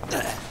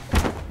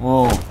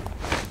 Whoa.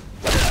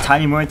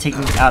 Tanimura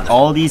taking out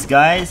all these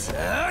guys?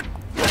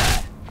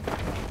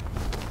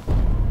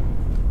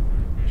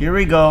 Here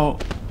we go.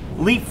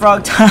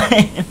 Leapfrog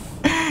time.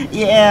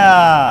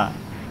 Yeah.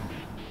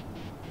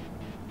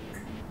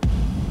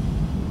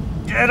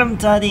 Get him,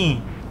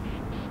 Tani.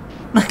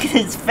 Look at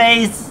his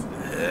face.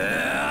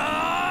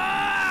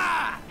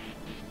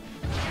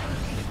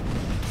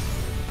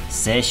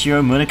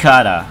 Seishiro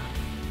Munakata.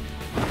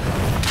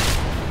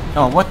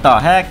 Oh, what the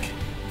heck?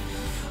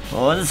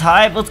 Oh, this is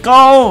hype. Let's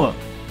go.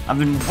 I've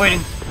been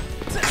waiting.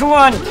 Come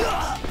on.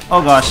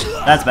 Oh gosh,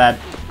 that's bad.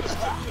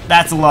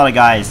 That's a lot of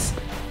guys.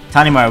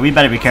 Tanimura, we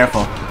better be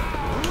careful.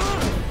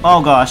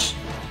 Oh gosh.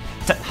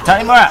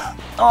 Tanimura!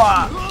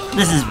 Oh,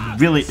 this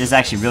is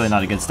actually really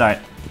not a good start.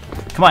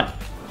 Come on.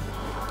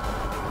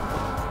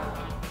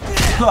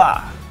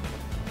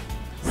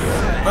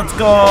 Let's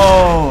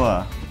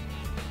go.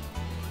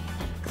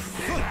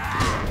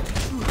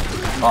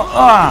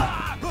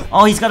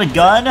 Oh, he's got a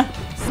gun?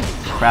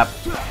 Crap.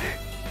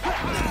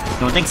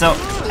 Don't think so.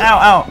 Ow,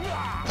 ow.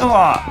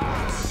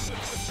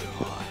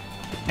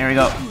 There we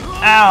go.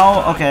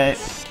 Ow, okay.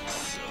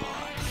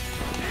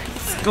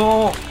 Let's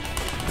go.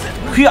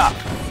 Hiya.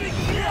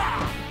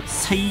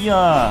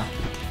 Say-ya.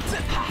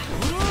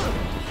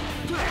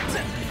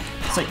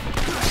 Say.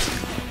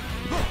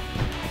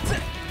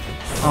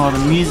 Oh, the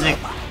music.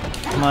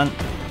 Come on.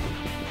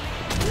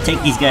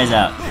 Take these guys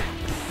out.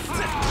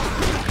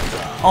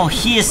 Oh,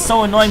 he is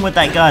so annoying with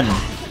that gun.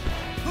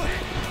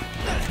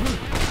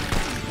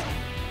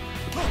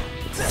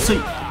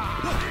 Sweet.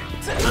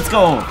 Let's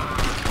go.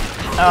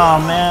 Oh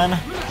man.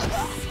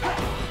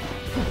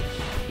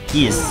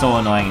 He is so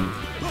annoying.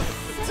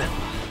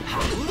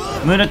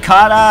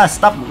 Munakata,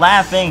 stop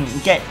laughing.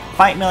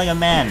 Fight me like a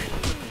man.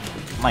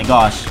 Oh my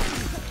gosh.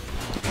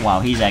 Wow,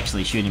 he's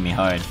actually shooting me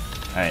hard.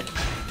 Alright.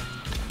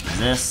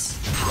 This.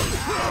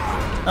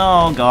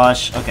 Oh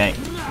gosh. Okay.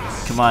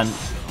 Come on.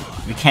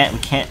 We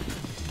can't.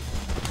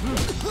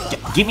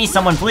 Give me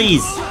someone,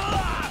 please.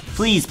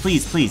 Please.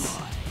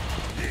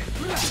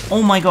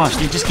 Oh my gosh,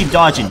 they just keep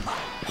dodging.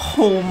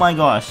 Oh my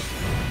gosh.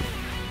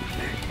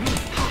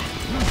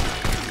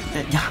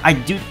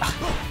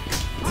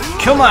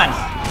 Come on.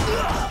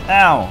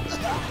 Ow.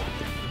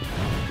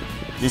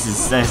 This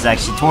is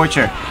actually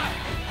torture.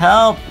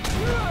 Help.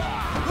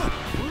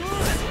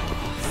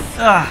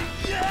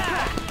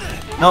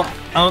 Nope,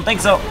 I don't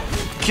think so.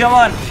 Come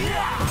on.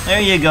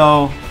 There you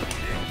go.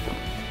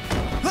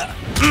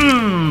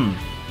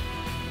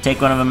 Take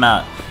one of them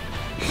out.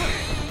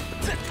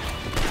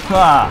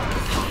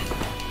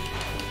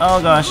 Oh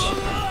gosh.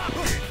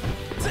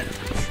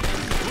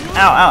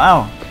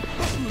 Ow.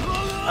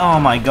 Oh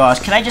my gosh,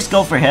 can I just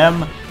go for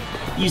him?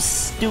 You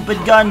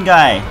stupid gun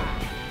guy.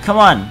 Come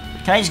on,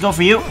 can I just go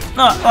for you?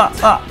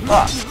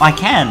 I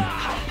can.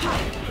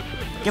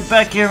 Get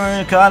back here,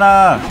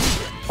 Munakata.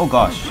 Oh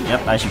gosh,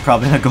 yep, I should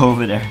probably not go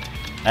over there.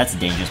 That's a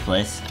dangerous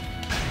place.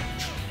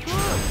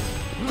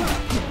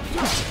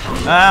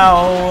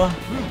 Ow!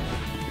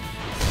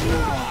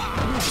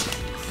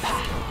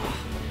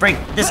 Break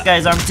this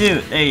guy's arm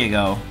too. There you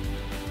go.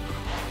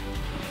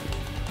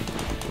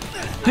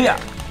 Hiya!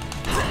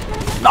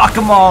 Knock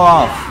them all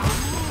off.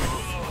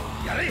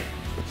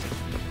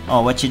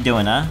 Oh, what you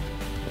doing, huh?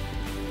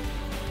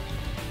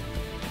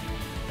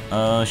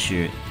 Oh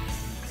shoot.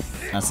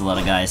 That's a lot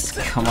of guys.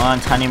 Come on,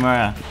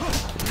 Tanimura.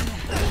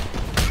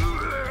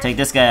 Take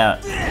this guy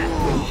out.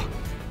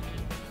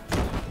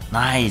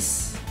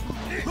 Nice.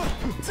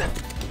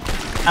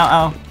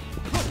 Ow, ow.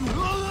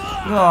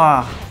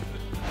 Oh.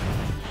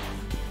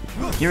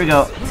 Here we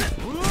go.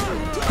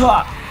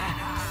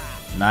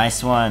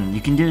 Nice one.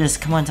 You can do this.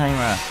 Come on,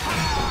 Tanimura.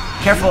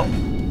 Careful.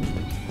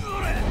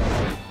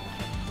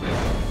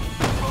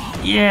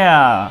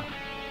 Yeah.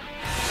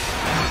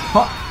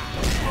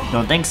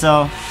 Don't think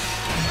so.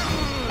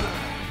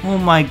 Oh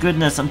my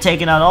goodness, I'm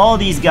taking out all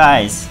these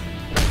guys.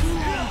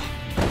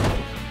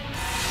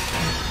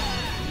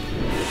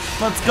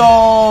 Let's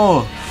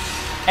go.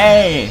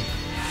 A.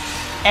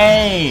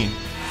 A.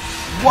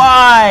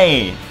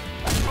 Y.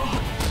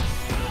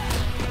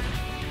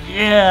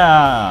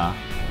 Yeah.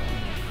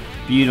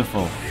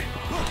 Beautiful.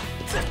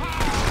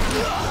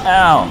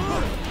 Ow.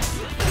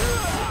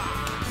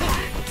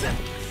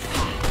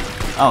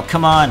 Oh,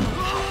 come on.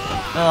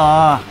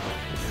 Ugh.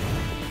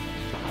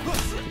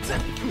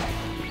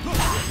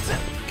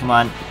 Come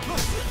on.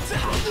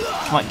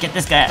 Come on, get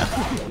this guy out.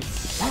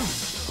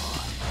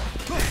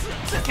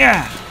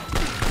 Yeah.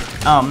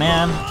 Oh,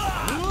 man.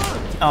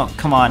 Oh,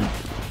 come on.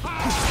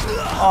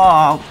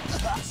 Oh.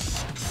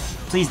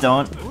 Please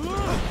don't.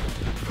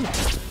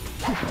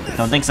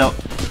 Don't think so.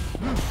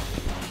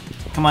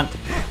 Come on.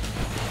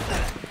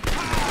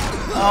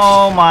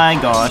 Oh my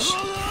gosh.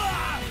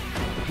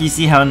 You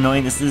see how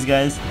annoying this is,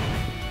 guys?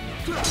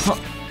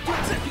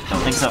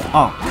 Don't think so.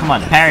 Oh, come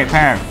on. Parry,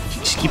 parry.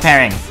 Just keep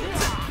parrying.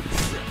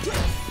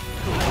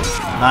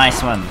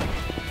 Nice one.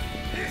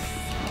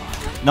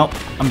 Nope,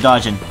 I'm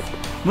dodging.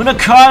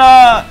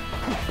 Munakata!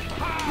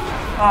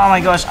 Oh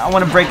my gosh, I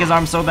want to break his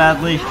arm so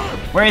badly.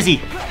 Where is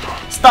he?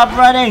 Stop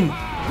running!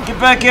 Get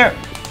back here!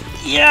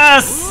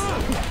 Yes!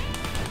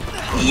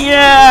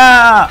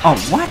 Yeah! Oh,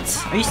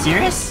 what? Are you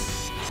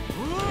serious?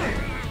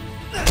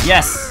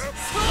 Yes!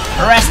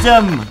 Arrest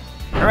him!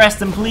 Arrest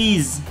him,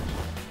 please!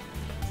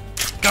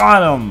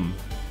 Got him!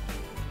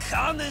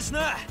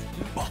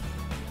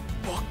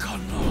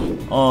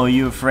 Oh,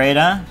 you afraid,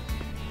 huh?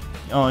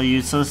 Oh,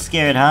 you so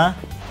scared, huh?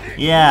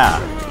 Yeah.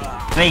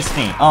 Face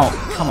me. Oh,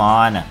 come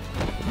on.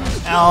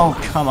 Oh,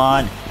 come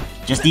on.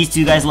 Just these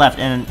two guys left,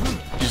 and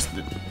just...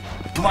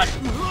 Come on.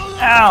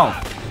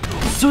 Ow!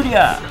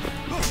 Surya!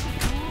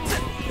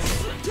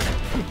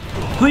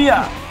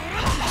 Huya!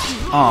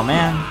 Oh,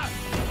 man.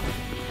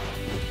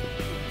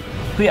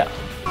 Huya!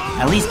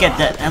 At least get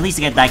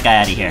that guy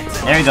out of here.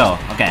 There we go.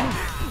 Okay.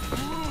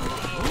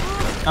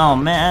 Oh,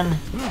 man.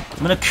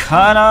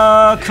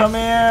 Munakata, come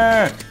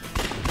here!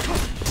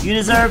 You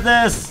deserve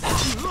this!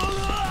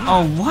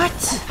 Oh, what?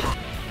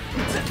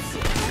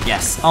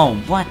 Yes. Oh,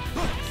 what?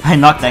 I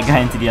knocked that guy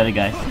into the other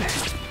guy.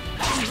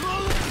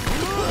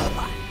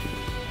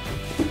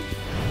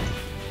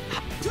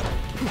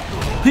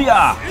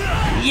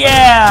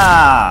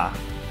 Yeah!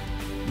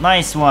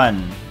 Nice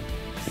one.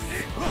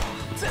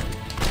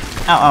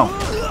 Ow, ow.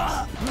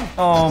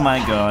 Oh my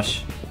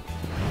gosh.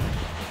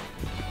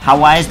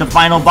 Why is the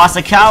final boss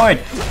a coward?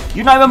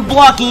 You're not even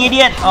blocking,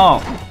 idiot!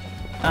 Oh.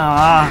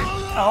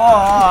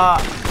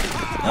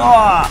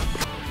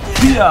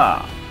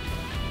 Yeah.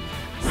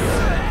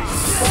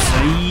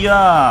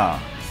 Yeah.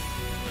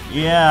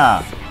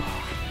 Yeah.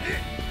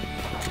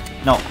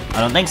 No, I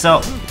don't think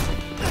so.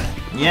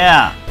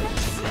 Yeah.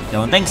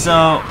 Don't think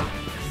so.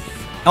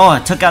 Oh, I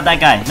took out that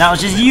guy. Now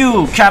it's just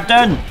you,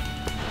 Captain.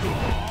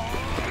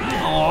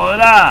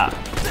 Ora.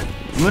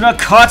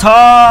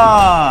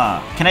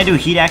 Munakata! Can I do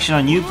heat action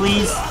on you,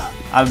 please?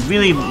 I would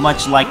really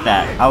much like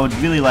that. I would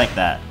really like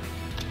that.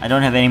 I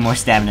don't have any more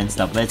stamina and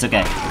stuff, but it's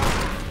okay.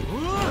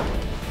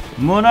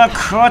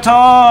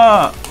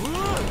 Munakata!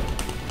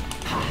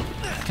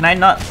 Can I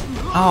not?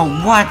 Oh,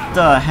 what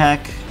the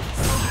heck?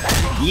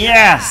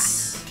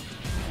 Yes!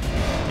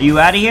 Are you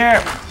out of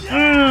here?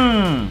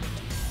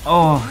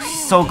 Oh,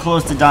 he's so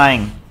close to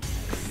dying.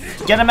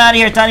 Get him out of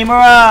here,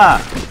 Tanimura!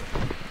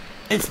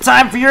 It's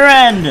time for your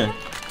end!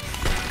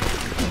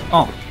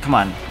 Oh, come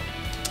on.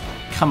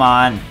 Come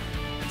on.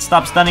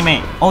 Stop stunning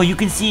me. Oh, you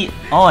can see...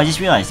 Oh, I just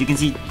realized. You can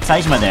see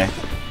Saejima there.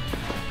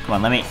 Come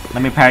on, let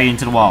me parry you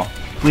into the wall.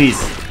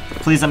 Please.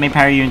 Please let me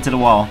parry you into the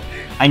wall.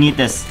 I need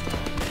this.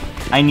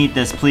 I need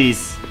this,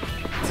 please.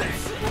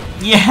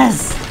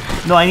 Yes!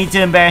 No, I need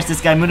to embarrass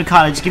this guy.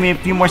 Munakata, just give me a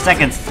few more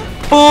seconds.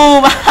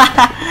 Boom!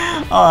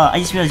 I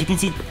just realized you can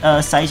see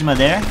Saejima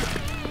there.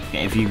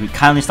 Okay, if you could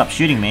kindly stop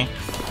shooting me.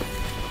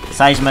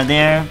 Saejima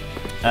there.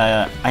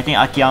 I think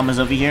Akiyama's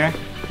over here.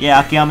 Yeah,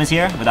 Akiyama's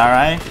here with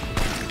RI.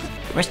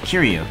 Where's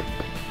Kiryu?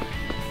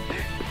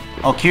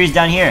 Oh, Kiryu's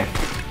down here.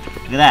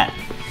 Look at that.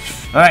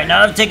 Alright,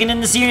 now I've taken in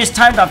the serious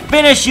time to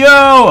finish you!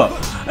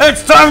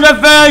 It's time to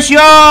finish you!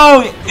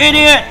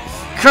 Idiot!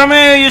 Come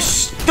here, you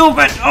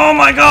stupid! Oh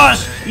my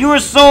gosh! You are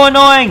so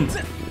annoying!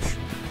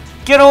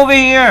 Get over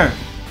here!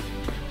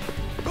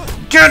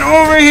 Get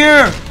over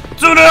here!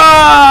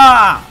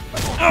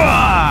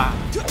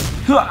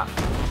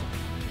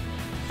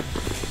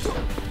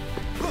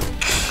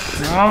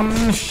 Come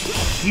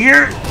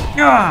here!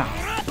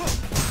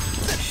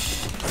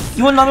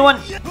 You want another one?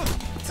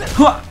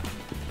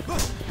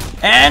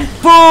 And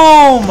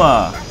boom!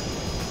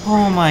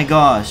 Oh my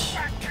gosh.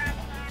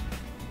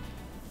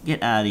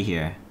 Get out of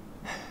here.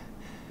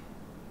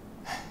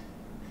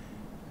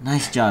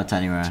 Nice job,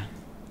 Tanimura.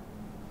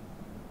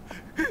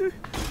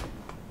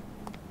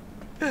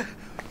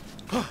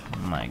 Oh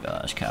my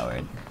gosh,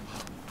 coward.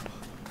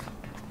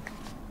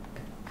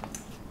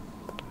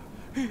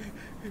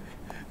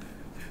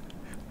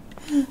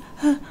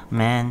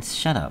 Man,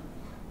 shut up.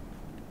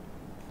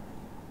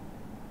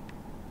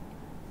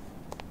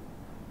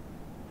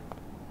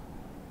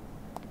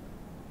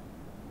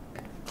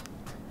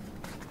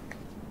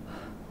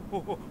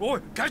お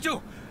い、会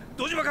長、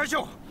堂島会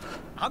長、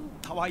あん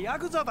たはヤ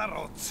クザだ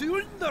ろ、強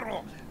いんだ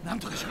ろ、なん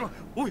とかしろ、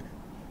おい。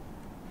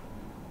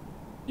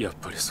やっ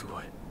ぱりす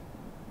ごい。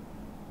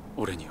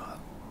俺には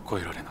超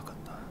えられなかっ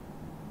た。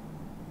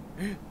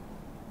え？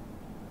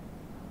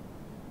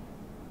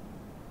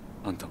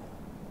あんたも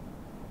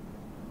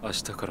明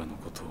日からの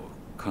ことを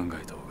考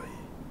えた方がいい。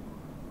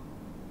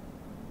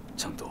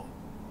ちゃんと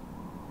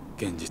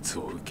現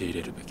実を受け入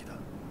れるべきだ。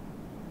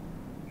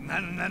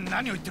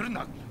何を言ってるん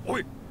だ、お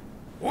い。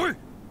おい。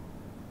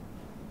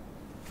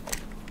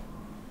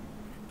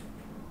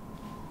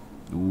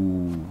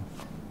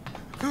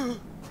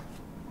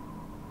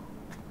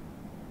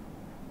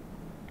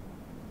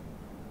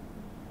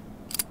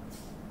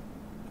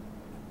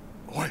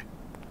おい、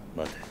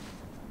待て。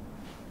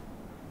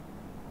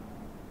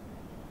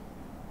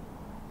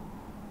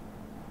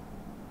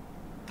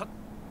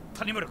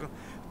谷村君、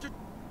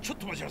ちょっ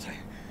と待ちなさい。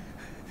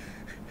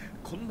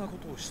こんなこ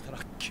とをしたら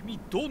君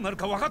どうなる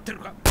か分かってる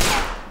か。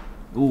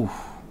おう。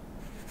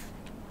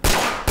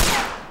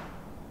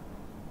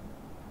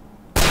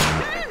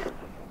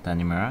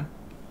Tanimura?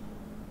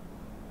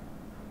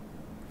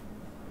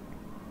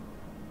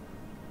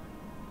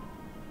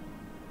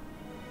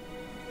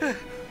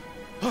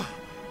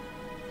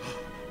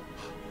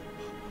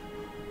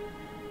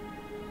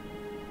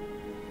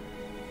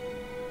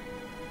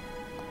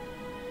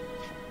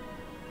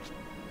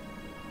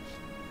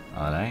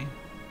 Alright.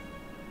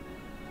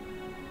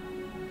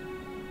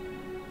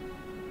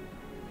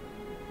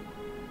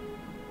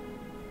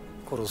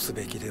 殺す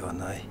べきでは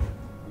ない。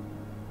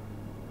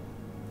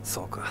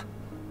そうか。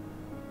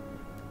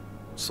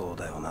そう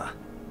だよな。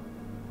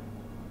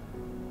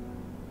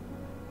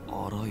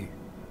荒井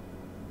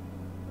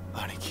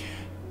兄貴。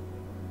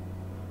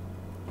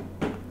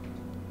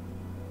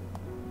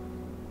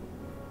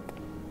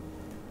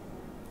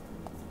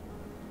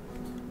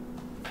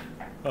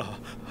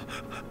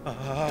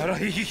荒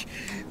井貴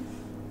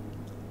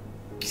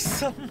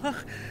様。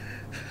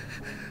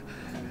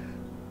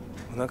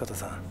宗像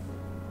さん、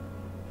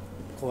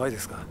怖いで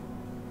すか？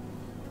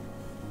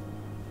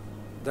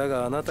だ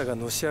があなたが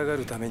のし上が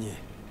るために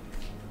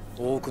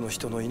多くの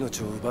人の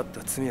命を奪っ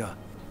た罪は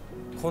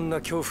こんな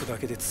恐怖だ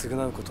けで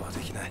償うことはで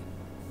きない。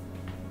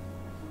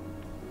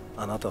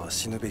あなたは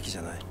死ぬべきじ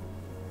ゃない。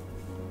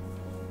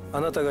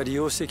あなたが利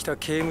用してきた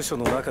刑務所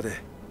の中で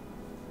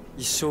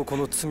一生こ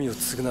の罪を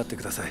償って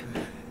ください。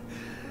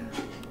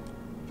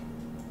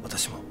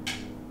私も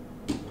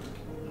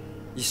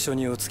一緒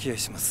にお付き合い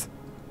します。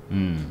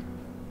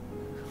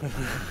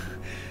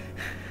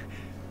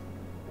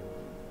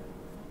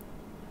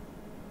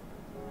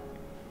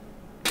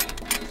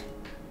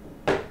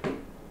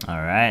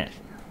Alright.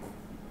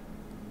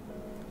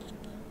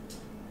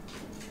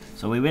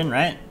 So we win,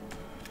 right?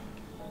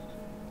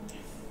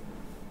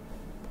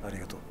 あり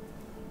がとう。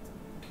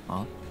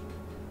あ？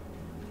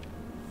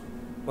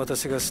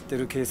私が知って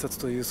る警察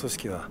という組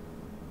織は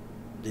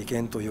利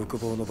権と欲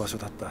望の場所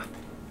だった。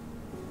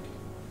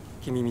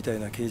君みたい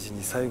な刑事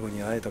に最後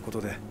に会えたこと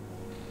で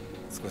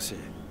少し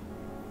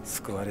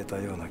救われた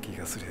ような気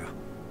がするよ。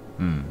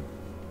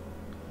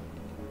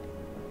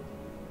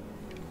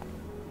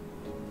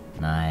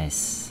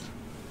Nice.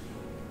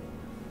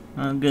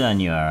 Oh, good on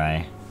you,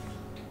 alright.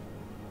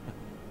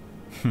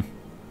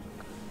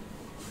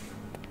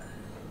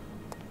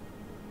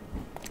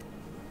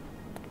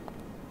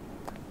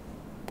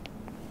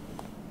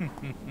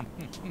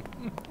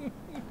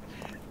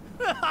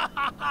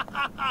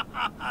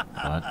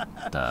 What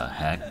the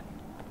heck?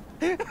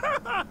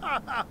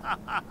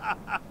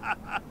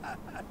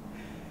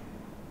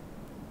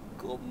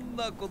 こん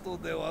なこと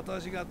で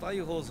私が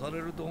逮捕され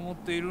ると思っ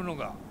ているの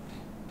か。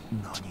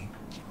何？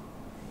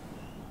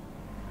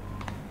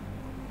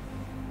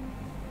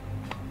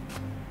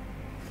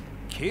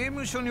刑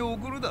務所に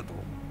送るだと？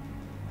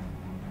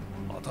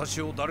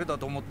私を誰だ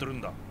と思ってる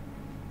んだ？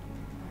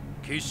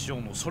警視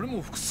庁のそれ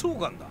も副総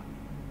監だ。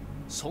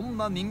そん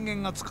な人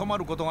間が捕ま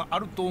ることがあ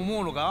ると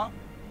思うのか？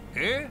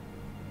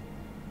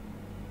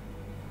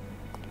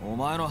お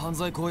前の犯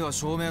罪行為は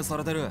証明さ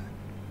れてる。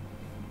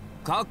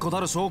確固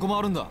たる証拠も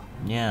あるんだ。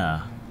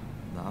Yeah.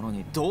 なの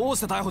にどうし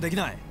て逮捕でき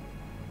ない？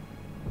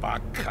バ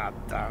カ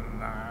だ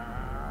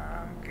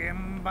な、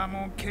現場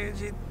の刑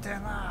事って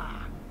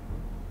な。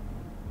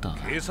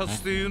警察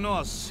というの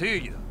は正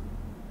義だ。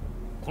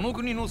この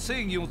国の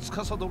正義を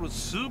司る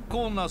崇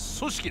高な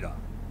組織だ。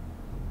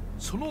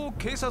その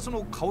警察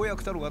の顔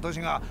役たる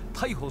私が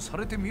逮捕さ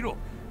れてみろ。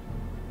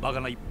バカ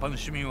な一般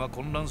市民は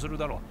混乱する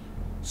だろう。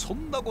そ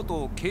んなこと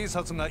を警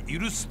察が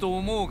許すと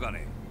思うか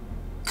ね。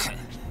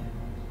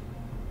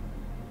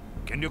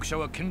権力者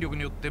は権力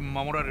によって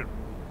守られる。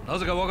な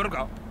ぜかわかる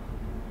か？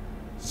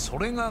そ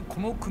れが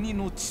この国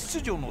の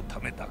秩序のた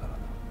めだか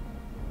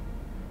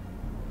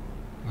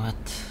らだ。What?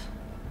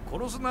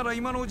 殺すなら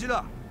今のうち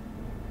だ。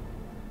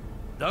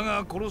だ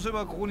が殺せ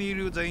ばここにい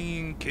る全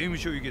員刑務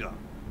所行きだ。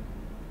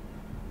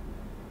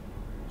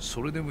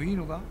それでもいい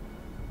のか？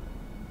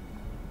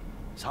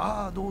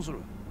さあどうする？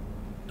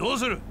どう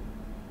する？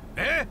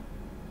え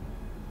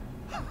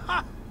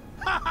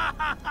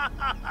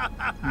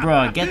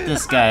？Bro, get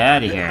this guy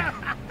out of here.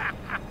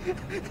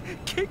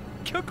 結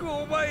局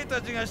お前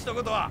たちがした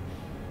ことは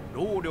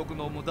労力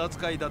の無駄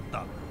遣いだっ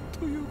た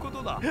というこ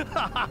とだ。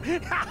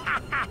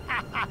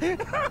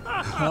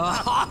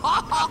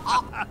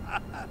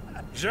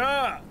じ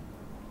ゃあ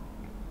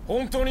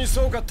本当に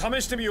そうか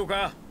試してみよう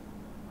か。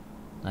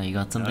Oh, you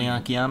got something,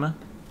 Akiyama?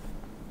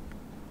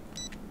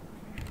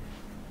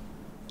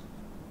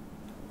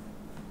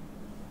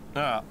 あ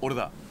あ、俺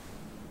だ。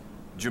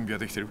準備は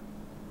できてる？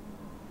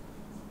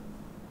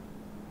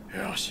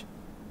よし、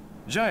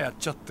じゃあやっ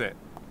ちゃって。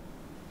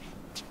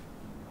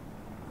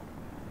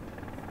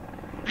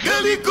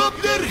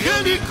Helicopter,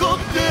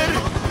 helicopter.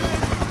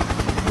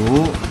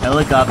 Ooh,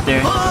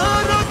 helicopter.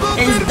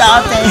 It's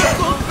Dante.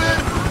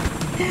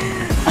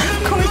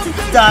 Of course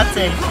it's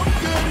Dante.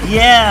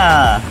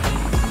 Yeah.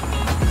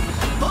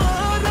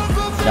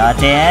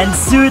 Dante and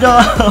Pseudo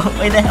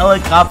in a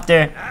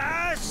helicopter.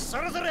 そ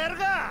ろそろやる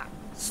か。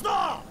スト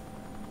ー。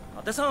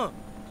伊達さん、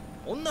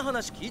こんな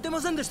話聞いて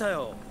ませんでした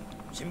よ。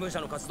新聞社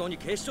の活動に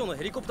警視庁の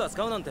ヘリコプター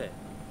使うなんて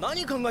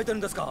何考えてる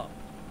んですか？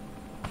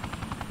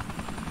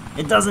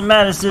 It doesn't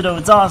matter, Pseudo.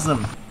 It's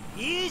awesome.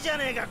 いいじゃ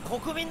ねえか、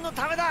国民の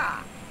ため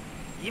だ。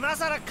今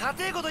さら家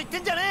庭こと言って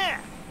んじゃね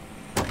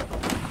え。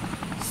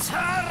さ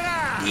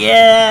ら。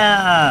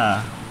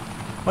Yeah.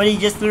 What he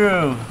just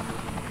threw.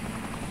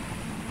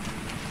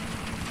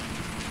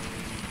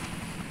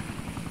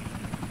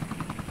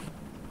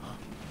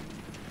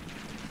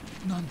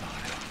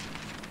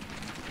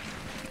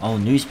 Oh,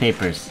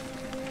 newspapers.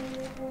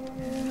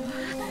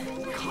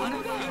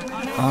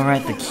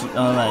 Alright,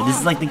 this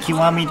is like the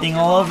Kiwami thing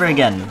all over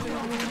again.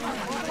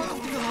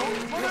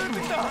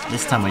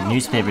 This time with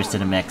newspapers to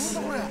the mix.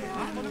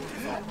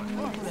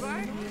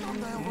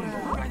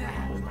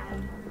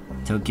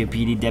 Tokyo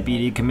PD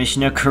Deputy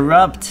Commissioner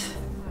corrupt.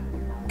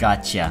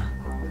 Gotcha.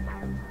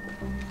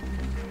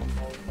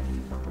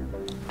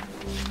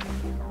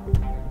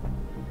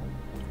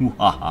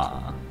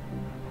 Wahaha.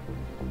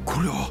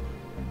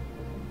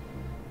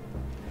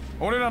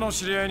 俺らの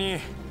知り合いに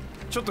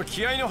ちょっと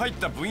気合の入っ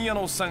た分野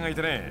のおっさんがい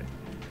てね、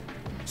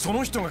そ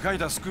の人が書い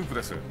たスクープ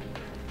です。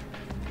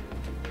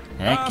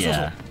Heck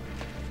yeah.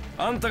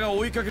 あんたが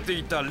追いかけて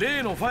いた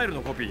例のファイル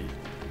のコピー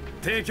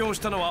提供し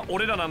たのは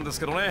俺らなんです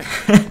けどね。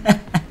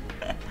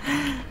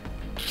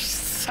貴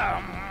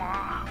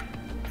様、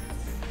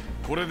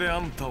これであ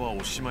んたは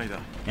おしまいだ。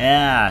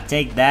 Yeah,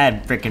 take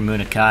that, frickin'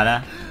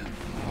 Munakata.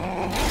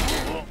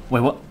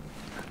 Wait, what?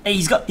 Hey,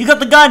 he got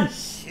the gun!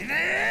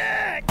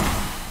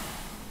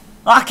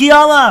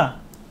 Akiyama!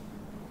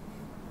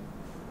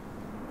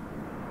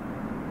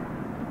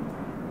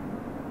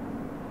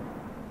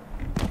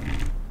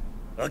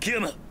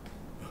 AKIYAMA!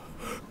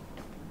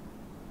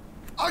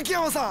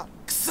 AKIYAMA-san!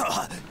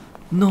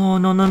 No,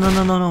 no, no, no,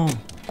 no, no, no.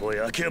 Oi,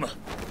 AKIYAMA!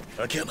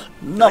 AKIYAMA!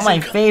 Not my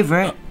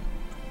favorite.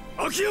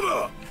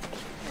 AKIYAMA!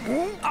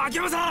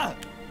 AKIYAMA-san!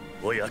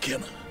 Oi,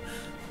 AKIYAMA!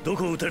 ど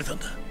こを撃たれたん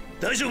だ？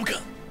大丈夫か？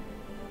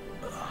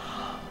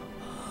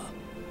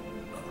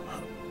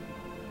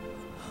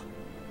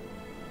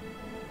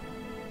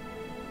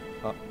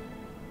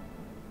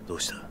どう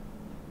した？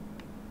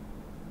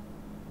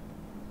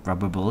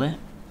 Rubber bullet?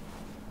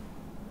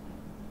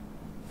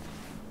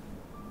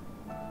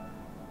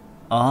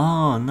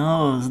 Oh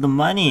no, it's the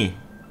money.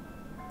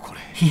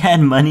 He had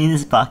money in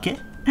his pocket?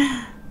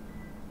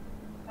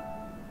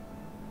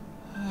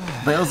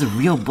 But it was a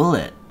real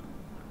bullet.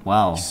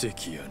 Wow.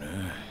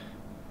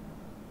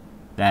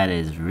 That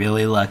is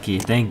really lucky.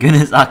 Thank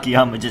goodness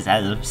Akiyama just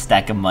has a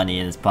stack of money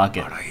in his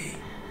pocket.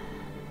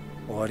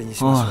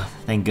 Oh,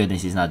 thank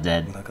goodness he's not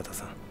dead.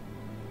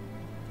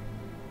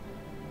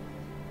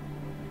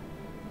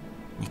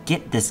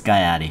 Get this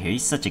guy out of here.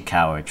 He's such a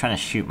coward, trying to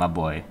shoot my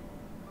boy.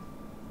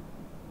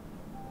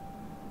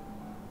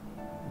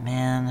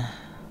 Man.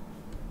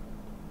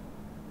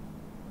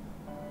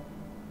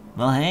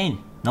 Well, hey,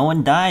 no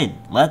one died.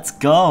 Let's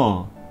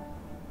go.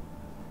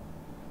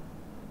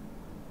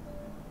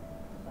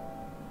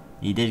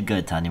 You did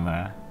good,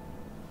 Tanimura.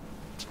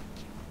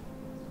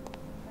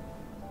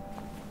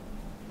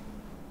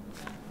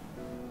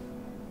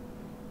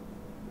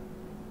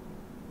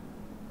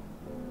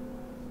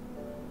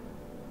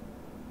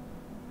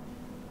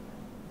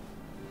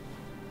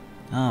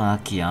 Oh,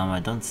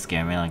 Akiyama, don't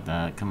scare me like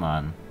that. Come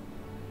on.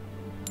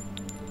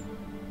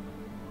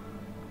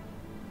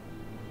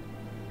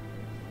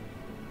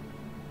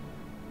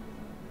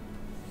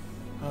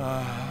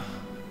 Ah,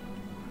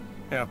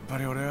 やっぱ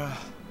り俺は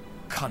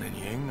金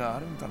に縁があ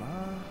るんだな。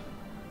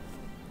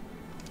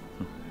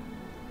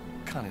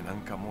金なん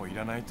かもうい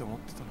らないと思っ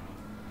てたら、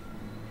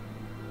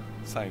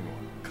最後は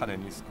金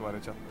に救われ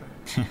ちゃっ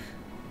たよ。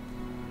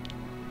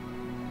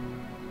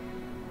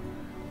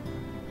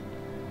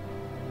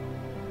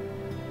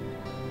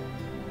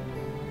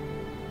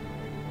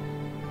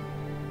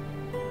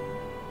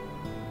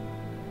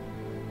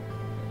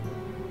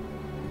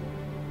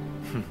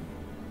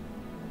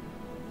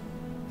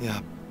や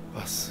っ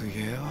ぱすげ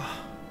えよ、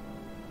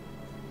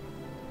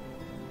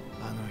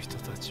あの人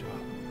たちは。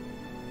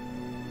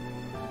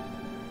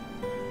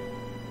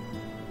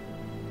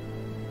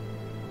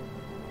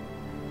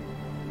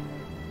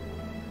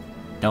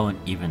Don't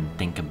even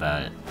think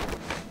about it.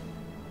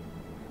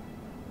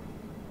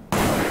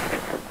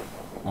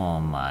 Oh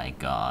my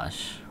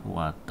gosh.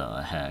 What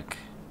the heck?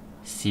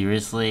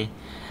 Seriously?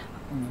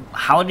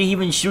 How did he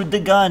even shoot the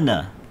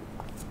gun?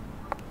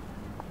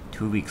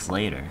 2 weeks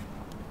later.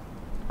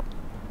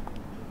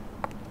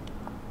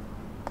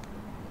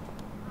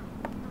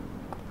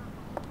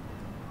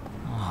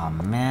 Oh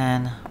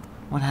man.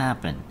 What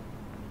happened?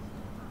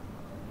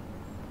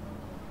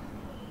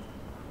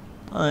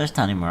 Oh, there's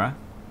Tanimura.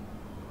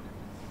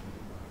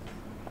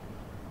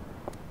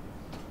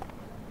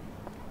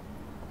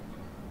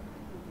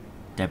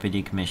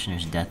 Deputy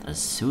Commissioner's death a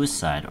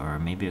suicide or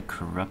maybe a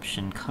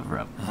corruption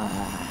cover-up.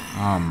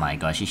 Oh my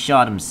gosh, he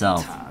shot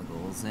himself.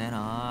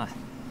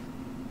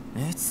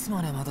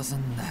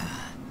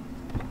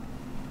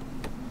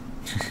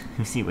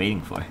 Who's he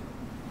waiting for?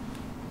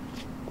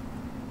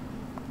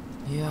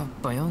 やっ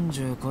ぱ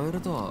40超える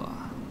と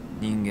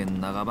人間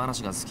長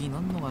話が好きに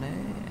なるのかね。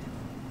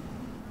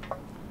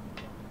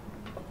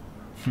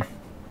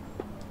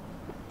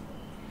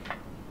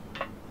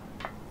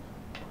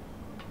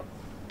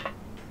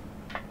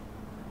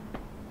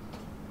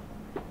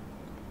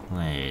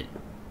Wait,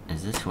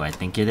 is this who I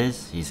think it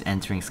is? He's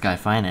entering Sky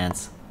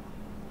Finance.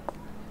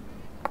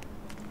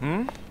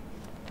 ん？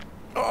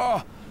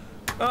あ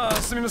あ、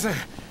すみません。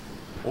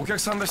お客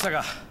さんでした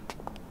が。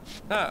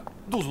あ、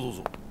どうぞどう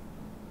ぞ。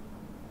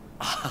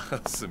あ、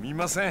すみ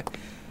ません。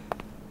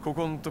こ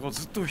こんとこ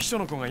ずっと秘書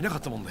の子がいなかっ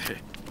たもんで、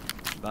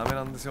ダメ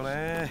なんですよ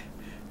ね。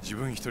自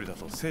分一人だ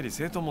と整理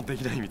整頓もで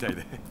きないみたい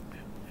で。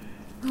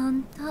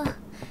本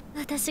当、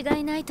私が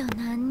いないと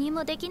何に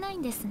もできない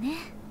んですね、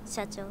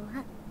社長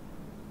は。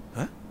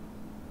え？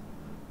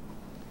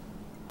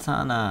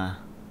タ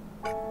ナ。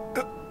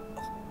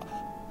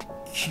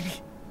君。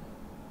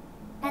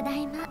ただ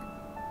いま、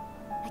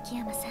秋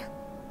山さん。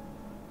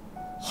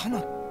花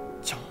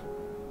ちゃん。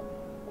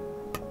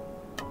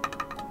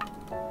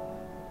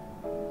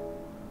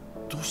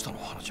どうしたの、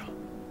花ちゃん。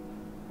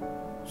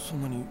そ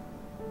んなに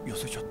痩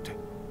せちゃって。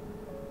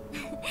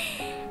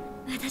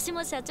私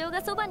も社長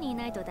がそばにい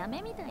ないとダ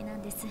メみたいな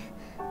んです。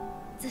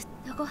ずっ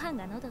とご飯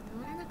が喉通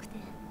らなくて。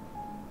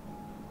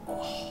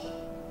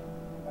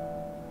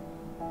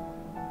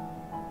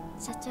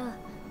社長、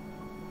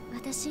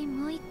私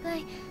もう一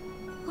回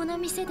この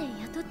店で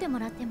雇っても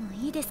らっても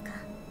いいですか？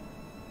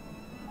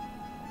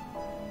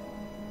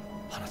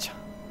花ちゃん。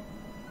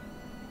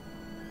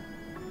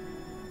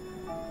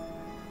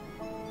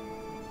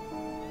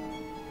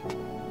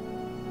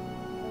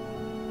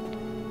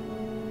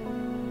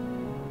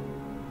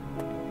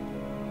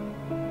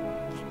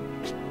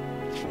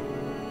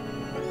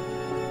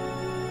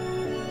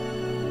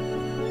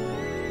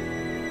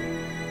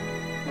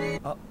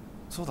あ、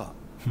そうだ。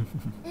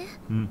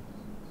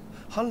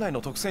本来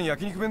の特選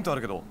焼肉弁当あ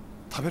るけど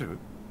食べる？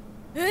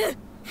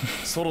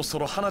そろそ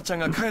ろ花ちゃん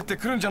が帰って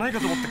くるんじゃないか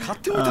と思って買っ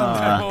ておいたん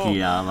だよ。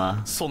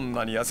AKIYAMA。そん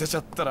なに痩せちゃ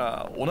った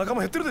らお腹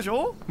も減ってるでし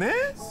ょね。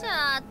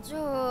社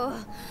長、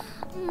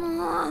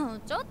も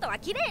うちょっとは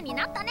綺麗に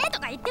なったねと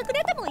か言ってく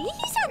れてもいいじ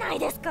ゃない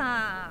ですか。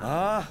あ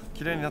あ、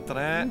綺麗になった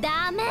ね。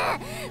ダメ、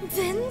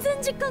全然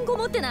実感こ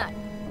もってない。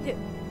で、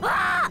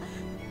ああ、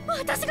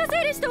私が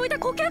整理しておいた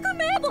顧客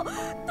名簿、ど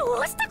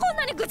うしてこん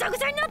なにぐちゃぐ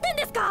ちゃになってん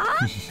ですか？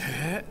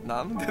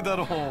なんでだ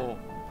ろう。も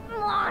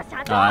う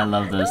社長、I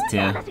love those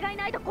too. 私がい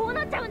ないとこう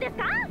なっちゃうんです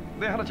か？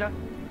で、花ちゃん、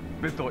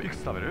弁当いく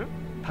つ食べる？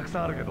たく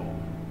さんあるけど。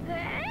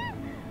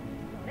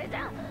それじ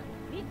ゃあ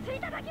3つい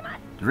ただきま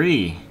す。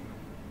3.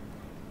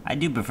 I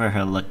do prefer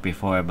her look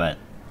before, but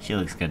she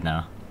looks good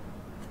now.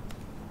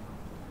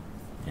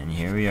 And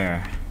here we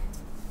are.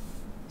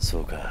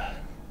 そうか。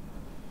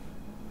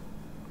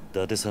伊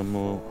達さん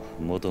も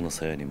元の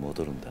鞘に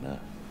戻るんだな。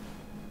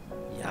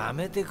や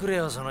めてくれ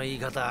よ、その言い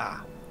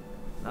方。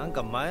なん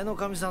か前の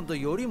神さんと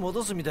より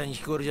戻すみたいに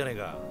聞こえるじゃねえ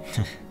か。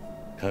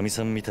神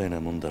さんみたい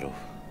なもんだろ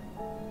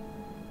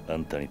う。あ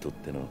んたにとっ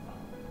ての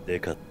デ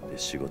カって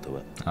仕事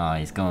は。Oh,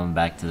 he's going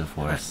back to the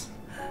force.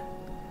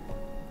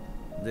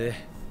 で、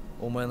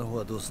お前の方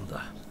はどうすん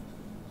だ？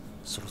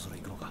そろそろ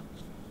行くのか？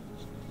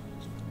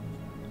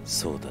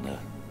そうだな。ち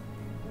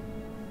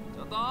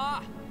ょっと、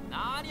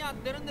何やっ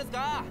てるんです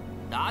か？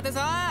伊達さん。 何やってんだよ、この野郎。 何やってるんですか？ 何やってんだよ、この野郎。 伊達さん。 何やってんだよ、この野郎。 伊達さん。 何やってんだよ、この野郎。 伊達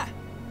さ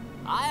ん。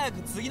早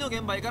く次の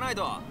現場行かない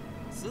と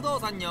須藤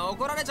さんに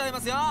怒られちゃいま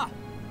すよ。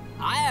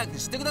早く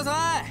してくだ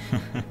さい。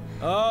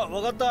ああ、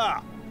分かっ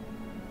た。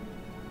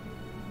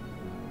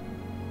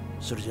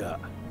それじゃ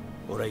あ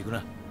俺は行くな。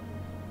あ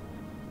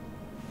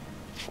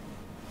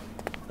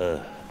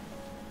あ、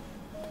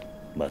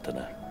また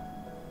な。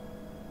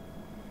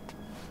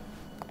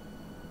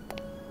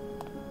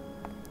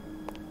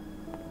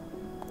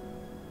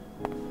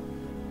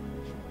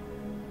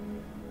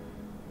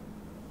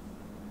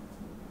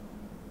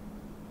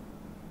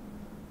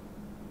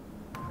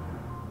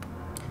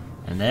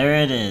And there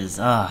it is.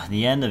 Ah,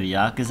 the end of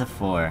Yakuza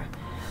 4.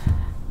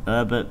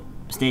 But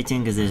stay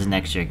tuned because there's an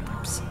extra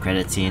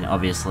credit scene,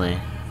 obviously,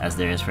 as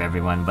there is for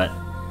everyone. But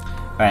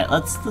alright,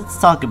 let's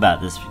talk about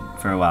this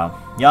for a while.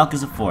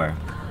 Yakuza 4.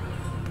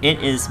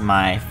 It is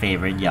my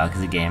favorite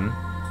Yakuza game,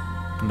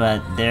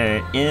 but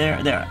there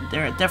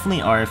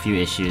definitely are a few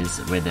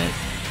issues with it.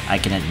 I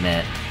can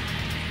admit.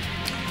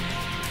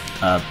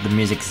 The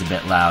music is a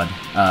bit loud.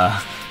 I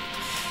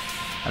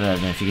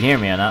don't know if you can hear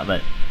me or not,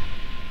 but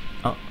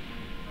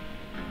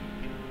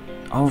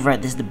oh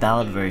right, this is the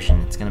ballad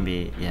version. It's gonna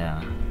be,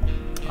 yeah.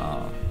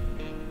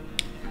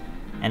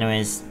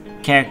 Anyways,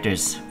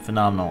 characters,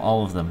 phenomenal,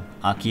 all of them.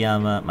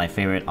 Akiyama, my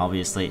favorite,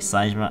 obviously.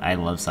 Saejima, I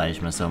love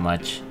Saejima so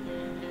much.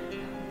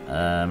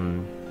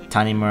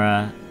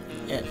 Tanimura,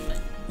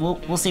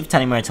 we'll save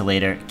Tanimura till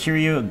later.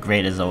 Kiryu,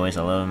 great as always,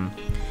 I love him.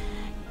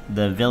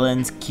 The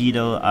villains,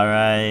 Kido,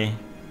 Arai,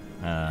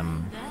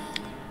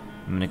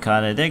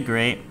 Munakata, they're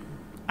great.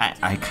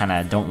 I kind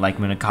of don't like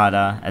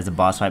Munakata as a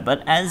boss fight,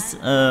 but as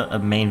a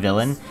main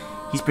villain,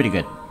 he's pretty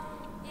good.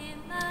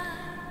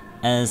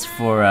 As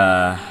for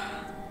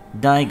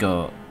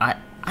Daigo, I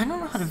don't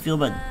know how to feel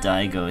about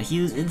Daigo.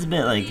 It's a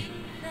bit like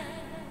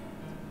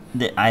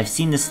I've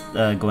seen this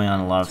going on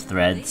a lot of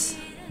threads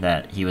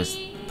that he was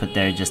put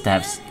there just to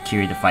have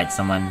Kiryu to fight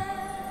someone,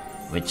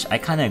 which I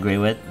kind of agree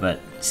with,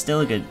 but still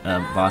a good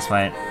boss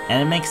fight.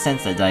 And it makes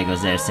sense that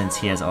Daigo's there since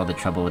he has all the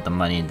trouble with the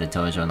money and the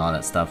Tojo and all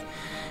that stuff.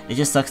 It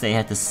just sucks that he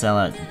had to sell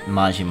out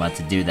Majima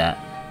to do that.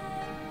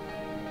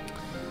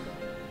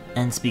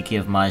 And speaking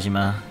of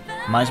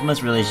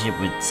Majima's relationship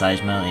with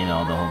Saejima, you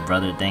know, the whole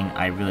brother thing,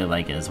 I really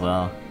like it as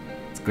well.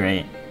 It's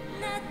great.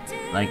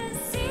 Like,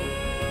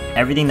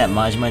 everything that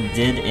Majima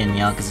did in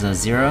Yakuza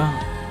 0,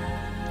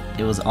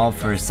 it was all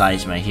for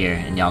Saejima here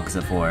in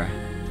Yakuza 4.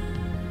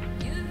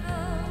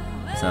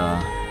 So,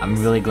 I'm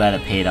really glad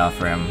it paid off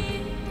for him.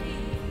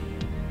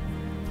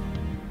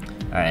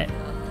 Alright.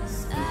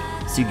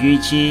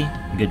 Sugiuchi,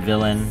 good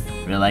villain,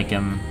 really like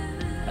him.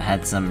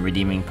 Had some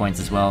redeeming points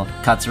as well.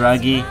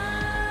 Katsuragi,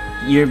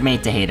 you're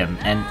made to hate him.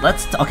 And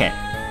okay.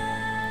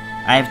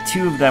 I have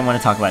two that I want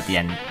to talk about at the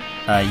end.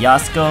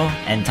 Yasuko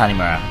and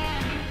Tanimura.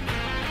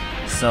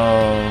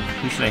 So,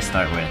 who should I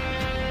start with?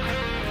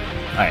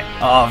 Alright,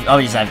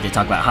 obviously I have to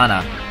talk about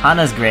Hana.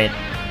 Hana's great.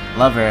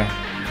 Love her.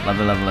 Love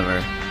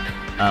her.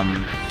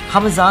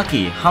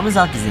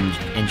 Hamazaki's an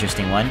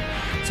interesting one.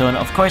 So, and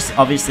of course,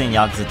 obviously in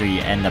Yakuza 3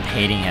 you end up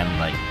hating him,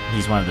 like,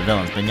 he's one of the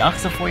villains. But in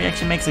Yakuza 4 he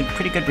actually makes a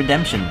pretty good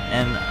redemption,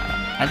 and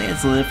I think it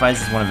solidifies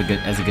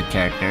as a good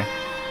character.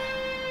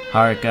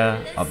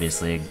 Haruka,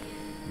 obviously,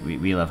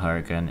 we love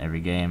Haruka in every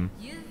game.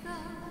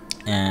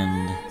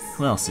 And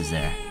who else is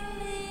there?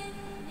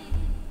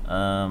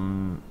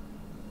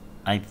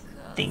 I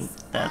think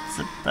that's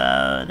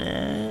about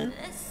it.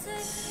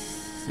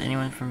 Is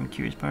anyone from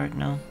Kiryu's part?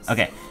 No?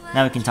 Okay,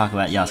 now we can talk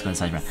about Yasuko and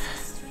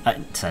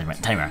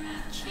Tanimura.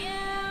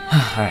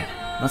 Alright,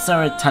 let's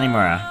start with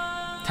Tanimura.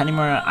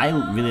 Tanimura, I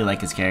really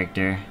like his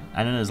character.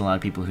 I know there's a lot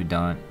of people who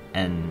don't,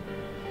 and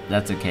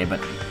that's okay, but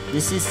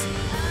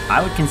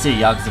I would consider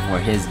Yakuza 4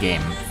 his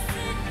game,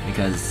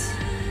 because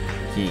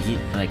he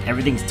like,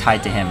 everything's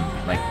tied to him.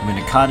 Like,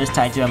 Munakata's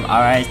tied to him,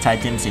 Arai is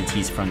tied to him since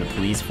he's from the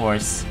police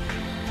force,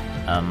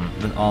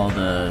 with all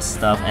the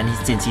stuff, and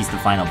since he's the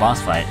final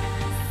boss fight,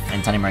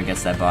 and Tanimura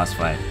gets that boss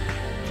fight,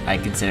 I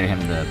consider him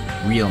the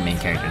real main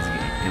character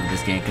of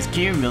this game, because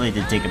Kiryu really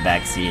did take a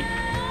backseat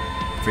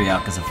for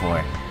Yakuza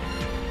 4,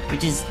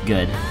 which is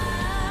good.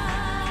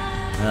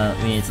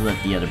 We need to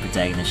let the other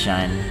protagonists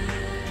shine.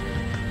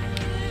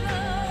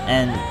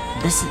 And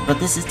this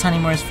is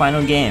Tanimura's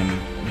final game,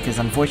 because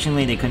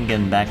unfortunately they couldn't get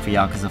him back for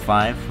Yakuza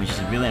 5, which is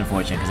really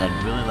unfortunate because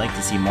I'd really like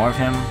to see more of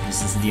him.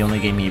 This is the only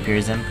game he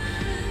appears in.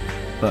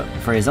 But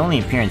for his only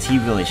appearance, he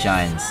really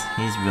shines.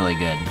 He's really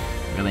good.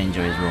 Really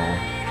enjoy his role.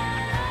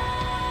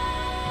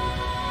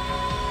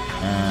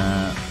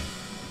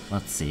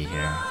 Let's see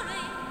here.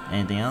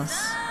 Anything else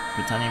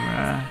for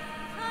Tanimura?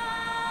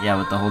 Yeah,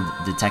 with the whole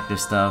detective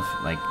stuff,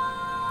 like,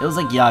 it was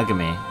like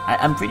Yagami.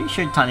 I'm pretty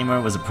sure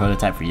Tanimura was a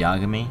prototype for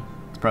Yagami.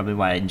 It's probably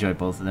why I enjoy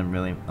both of them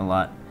really a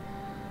lot.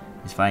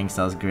 His fighting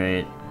style's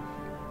great.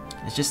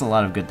 It's just a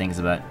lot of good things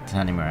about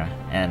Tanimura,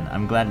 and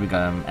I'm glad we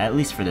got him, at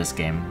least for this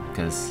game,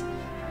 because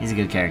he's a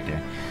good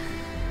character.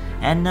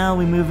 And now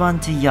we move on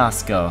to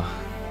Yasuko.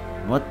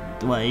 What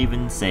do I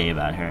even say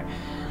about her?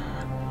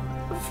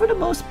 For the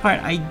most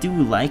part, I do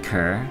like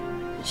her.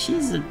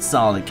 She's a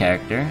solid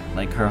character.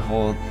 Like, her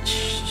whole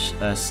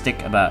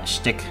shtick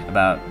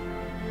about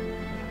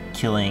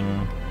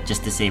killing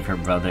just to save her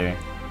brother.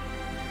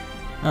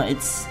 No,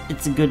 it's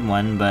a good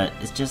one, but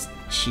it's just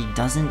she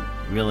doesn't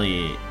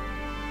really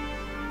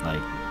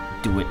like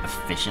do it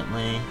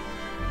efficiently.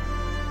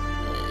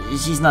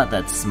 She's not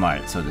that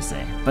smart, so to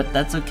say, but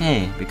that's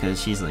okay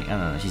because she's like, I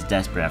don't know, she's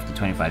desperate after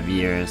 25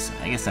 years.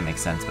 I guess that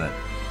makes sense, but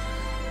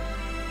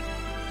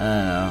I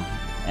don't know.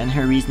 And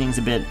her reasoning's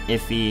a bit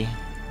iffy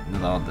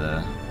with all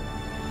the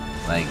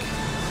like,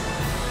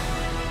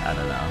 I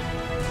don't know.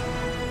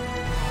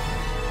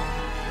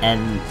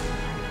 And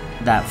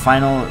that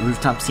final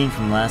rooftop scene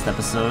from the last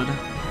episode,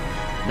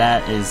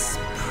 that is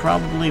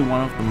probably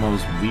one of the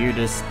most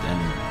weirdest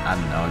and, I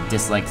don't know,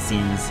 disliked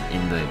scenes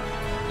in the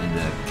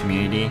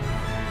community.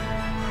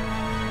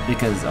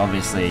 Because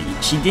obviously,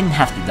 she didn't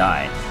have to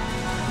die.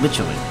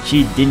 Literally,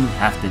 she didn't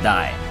have to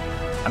die.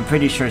 I'm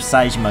pretty sure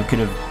Saejima could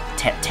have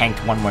tanked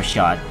one more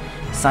shot.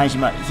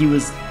 Saejima,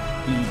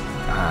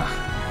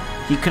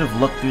 he could have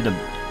looked through the...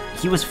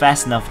 He was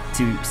fast enough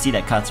to see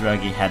that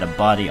Katsuragi had a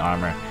body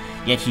armor,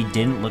 yet he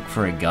didn't look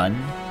for a gun,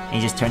 and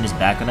he just turned his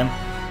back on him.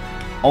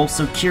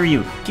 Also,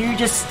 Kiryu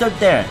just stood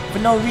there for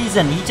no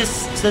reason. He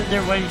just stood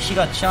there while she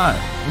got shot,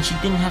 and she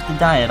didn't have to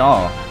die at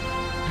all.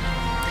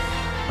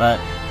 But,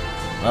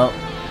 well,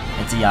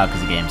 it's a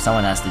Yakuza game.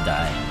 Someone has to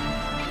die.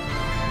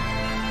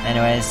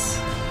 Anyways,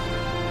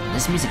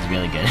 this music's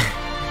really good.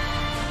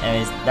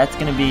 Anyways, that's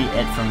gonna be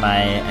it for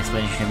my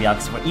explanation of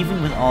Yakuza 4.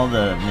 Even with all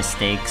the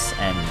mistakes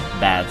and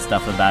bad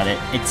stuff about it,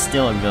 it's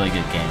still a really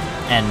good game.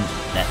 And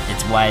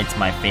it's why it's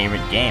my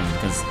favorite game,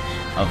 because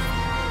of,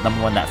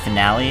 number one, that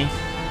finale.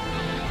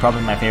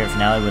 Probably my favorite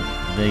finale with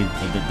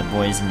the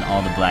boys in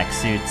all the black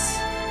suits.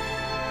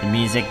 The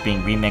music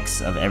being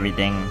remix of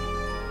everything.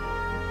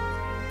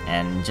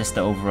 And just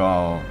the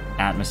overall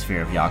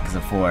atmosphere of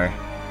Yakuza 4.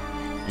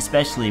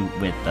 Especially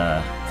with,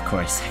 of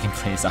course, I can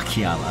play as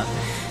AKIYAMA.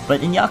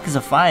 But in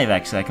Yakuza 5,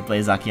 actually, I can play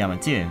as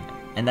AKIYAMA too.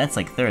 And that's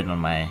like third on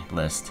my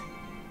list.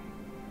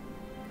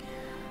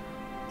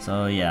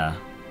 So yeah.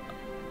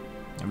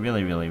 I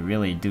really, really,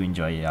 really do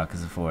enjoy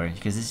Yakuza 4.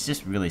 Because it's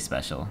just really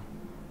special.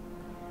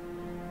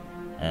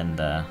 And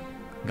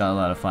got a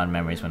lot of fond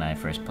memories when I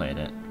first played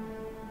it.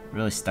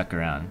 Really stuck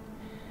around.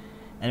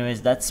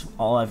 Anyways, that's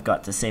all I've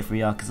got to say for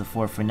Yakuza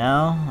 4 for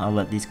now. I'll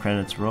let these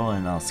credits roll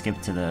and I'll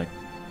skip to the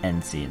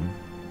end scene.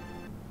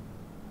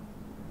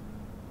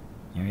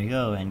 Here we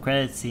go, end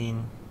credit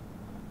scene.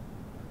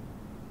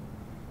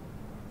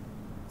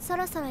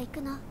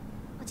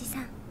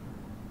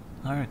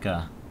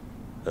 Haruka.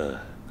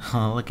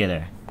 Oh, look at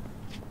her.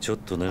 ちょっ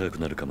と長く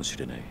なるかもし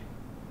れない。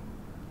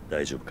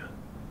大丈夫か？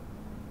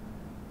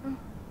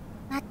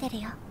待って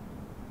るよ。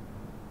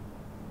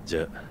じ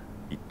ゃあ、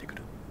行ってく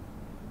る。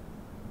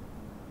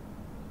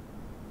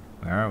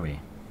Where are we?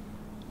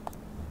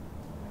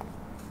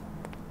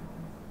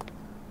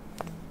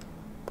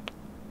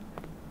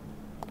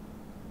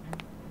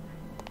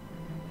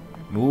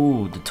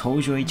 Ooh, the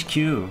Tojo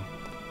HQ.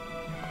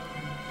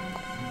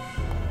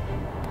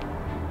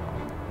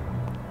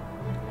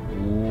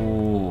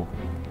 Ooh.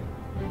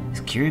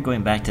 Is Kiryu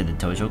going back to the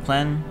Tojo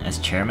Clan as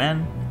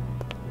chairman?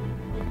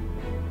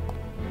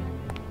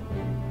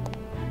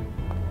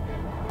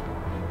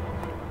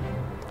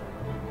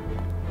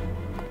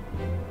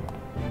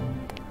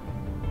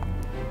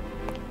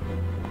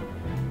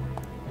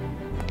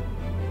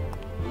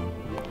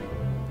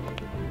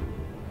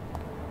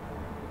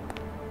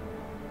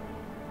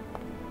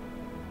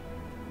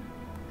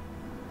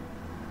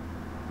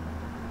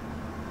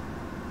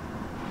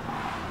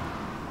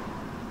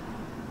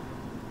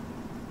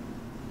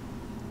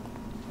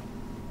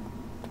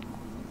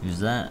 Who's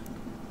that?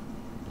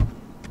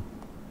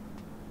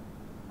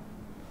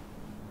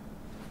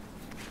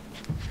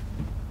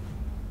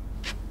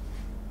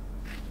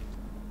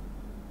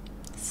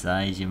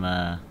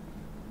 Saejima. "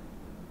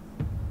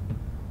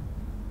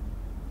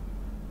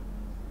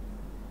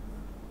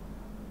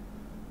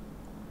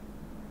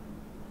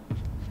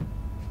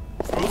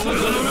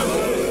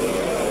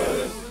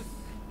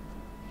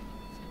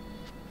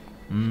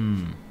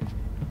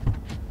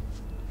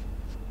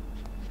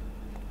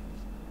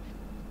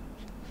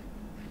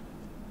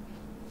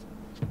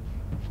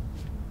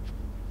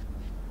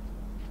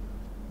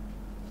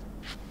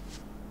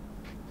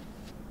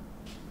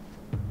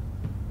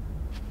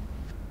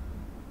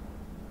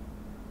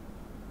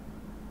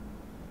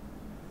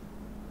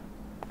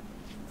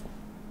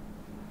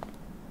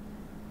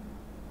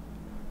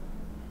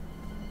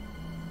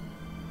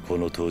こ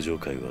の登場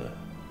会は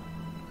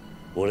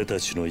俺た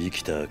ちの生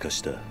きた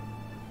証だ。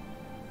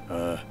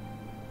ああ、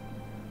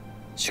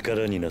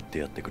力になって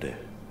やってくれ。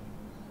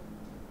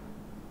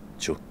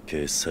直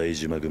系冴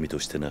島組と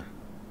してな。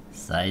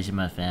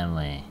Saejima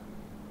family.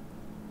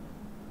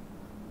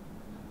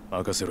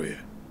 任せろや。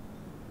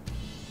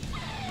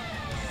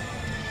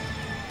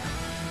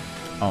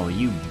Oh,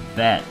 you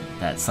bet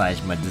that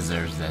Saejima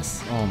deserves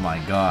this. Oh my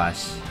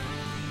gosh.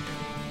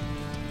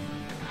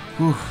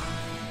 Whew.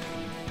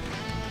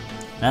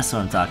 That's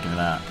what I'm talking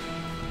about.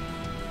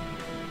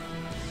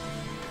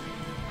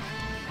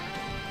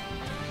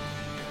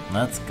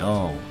 Let's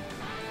go.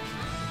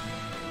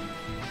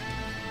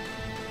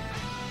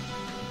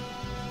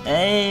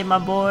 Hey, my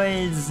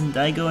boys,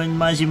 Daigo and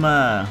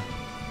Majima.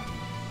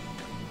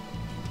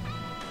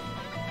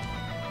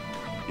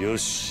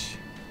 Yoshi.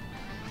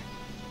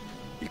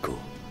 Iko.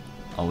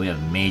 Oh, we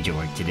have major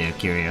work to do,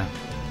 Kiryu.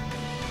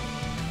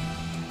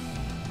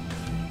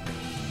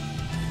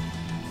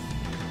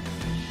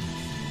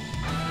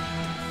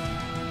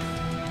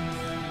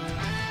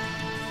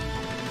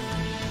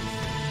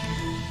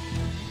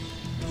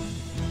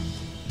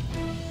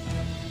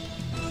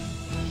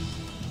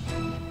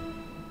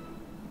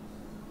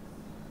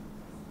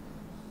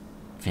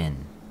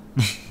 Finn.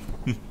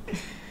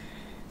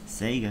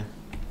 Sega.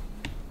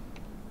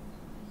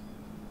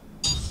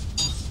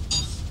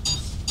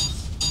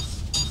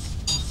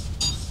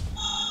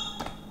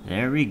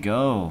 There we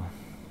go.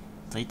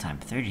 Playtime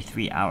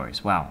 33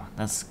 hours. Wow,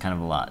 that's kind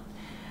of a lot.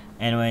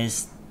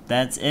 Anyways,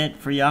 that's it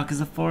for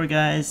Yakuza 4,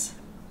 guys.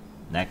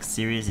 Next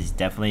series is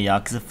definitely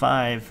Yakuza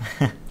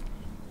 5.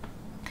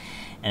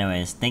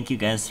 Anyways, thank you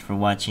guys for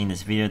watching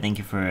this video. Thank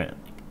you for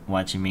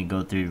watching me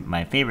go through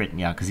my favorite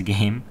Yakuza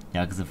game,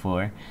 Yakuza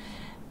 4.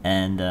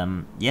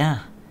 And yeah,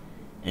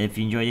 if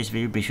you enjoyed this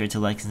video, be sure to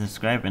like and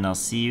subscribe, and I'll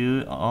see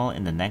you all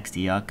in the next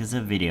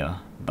Yakuza video.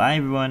 Bye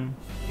everyone!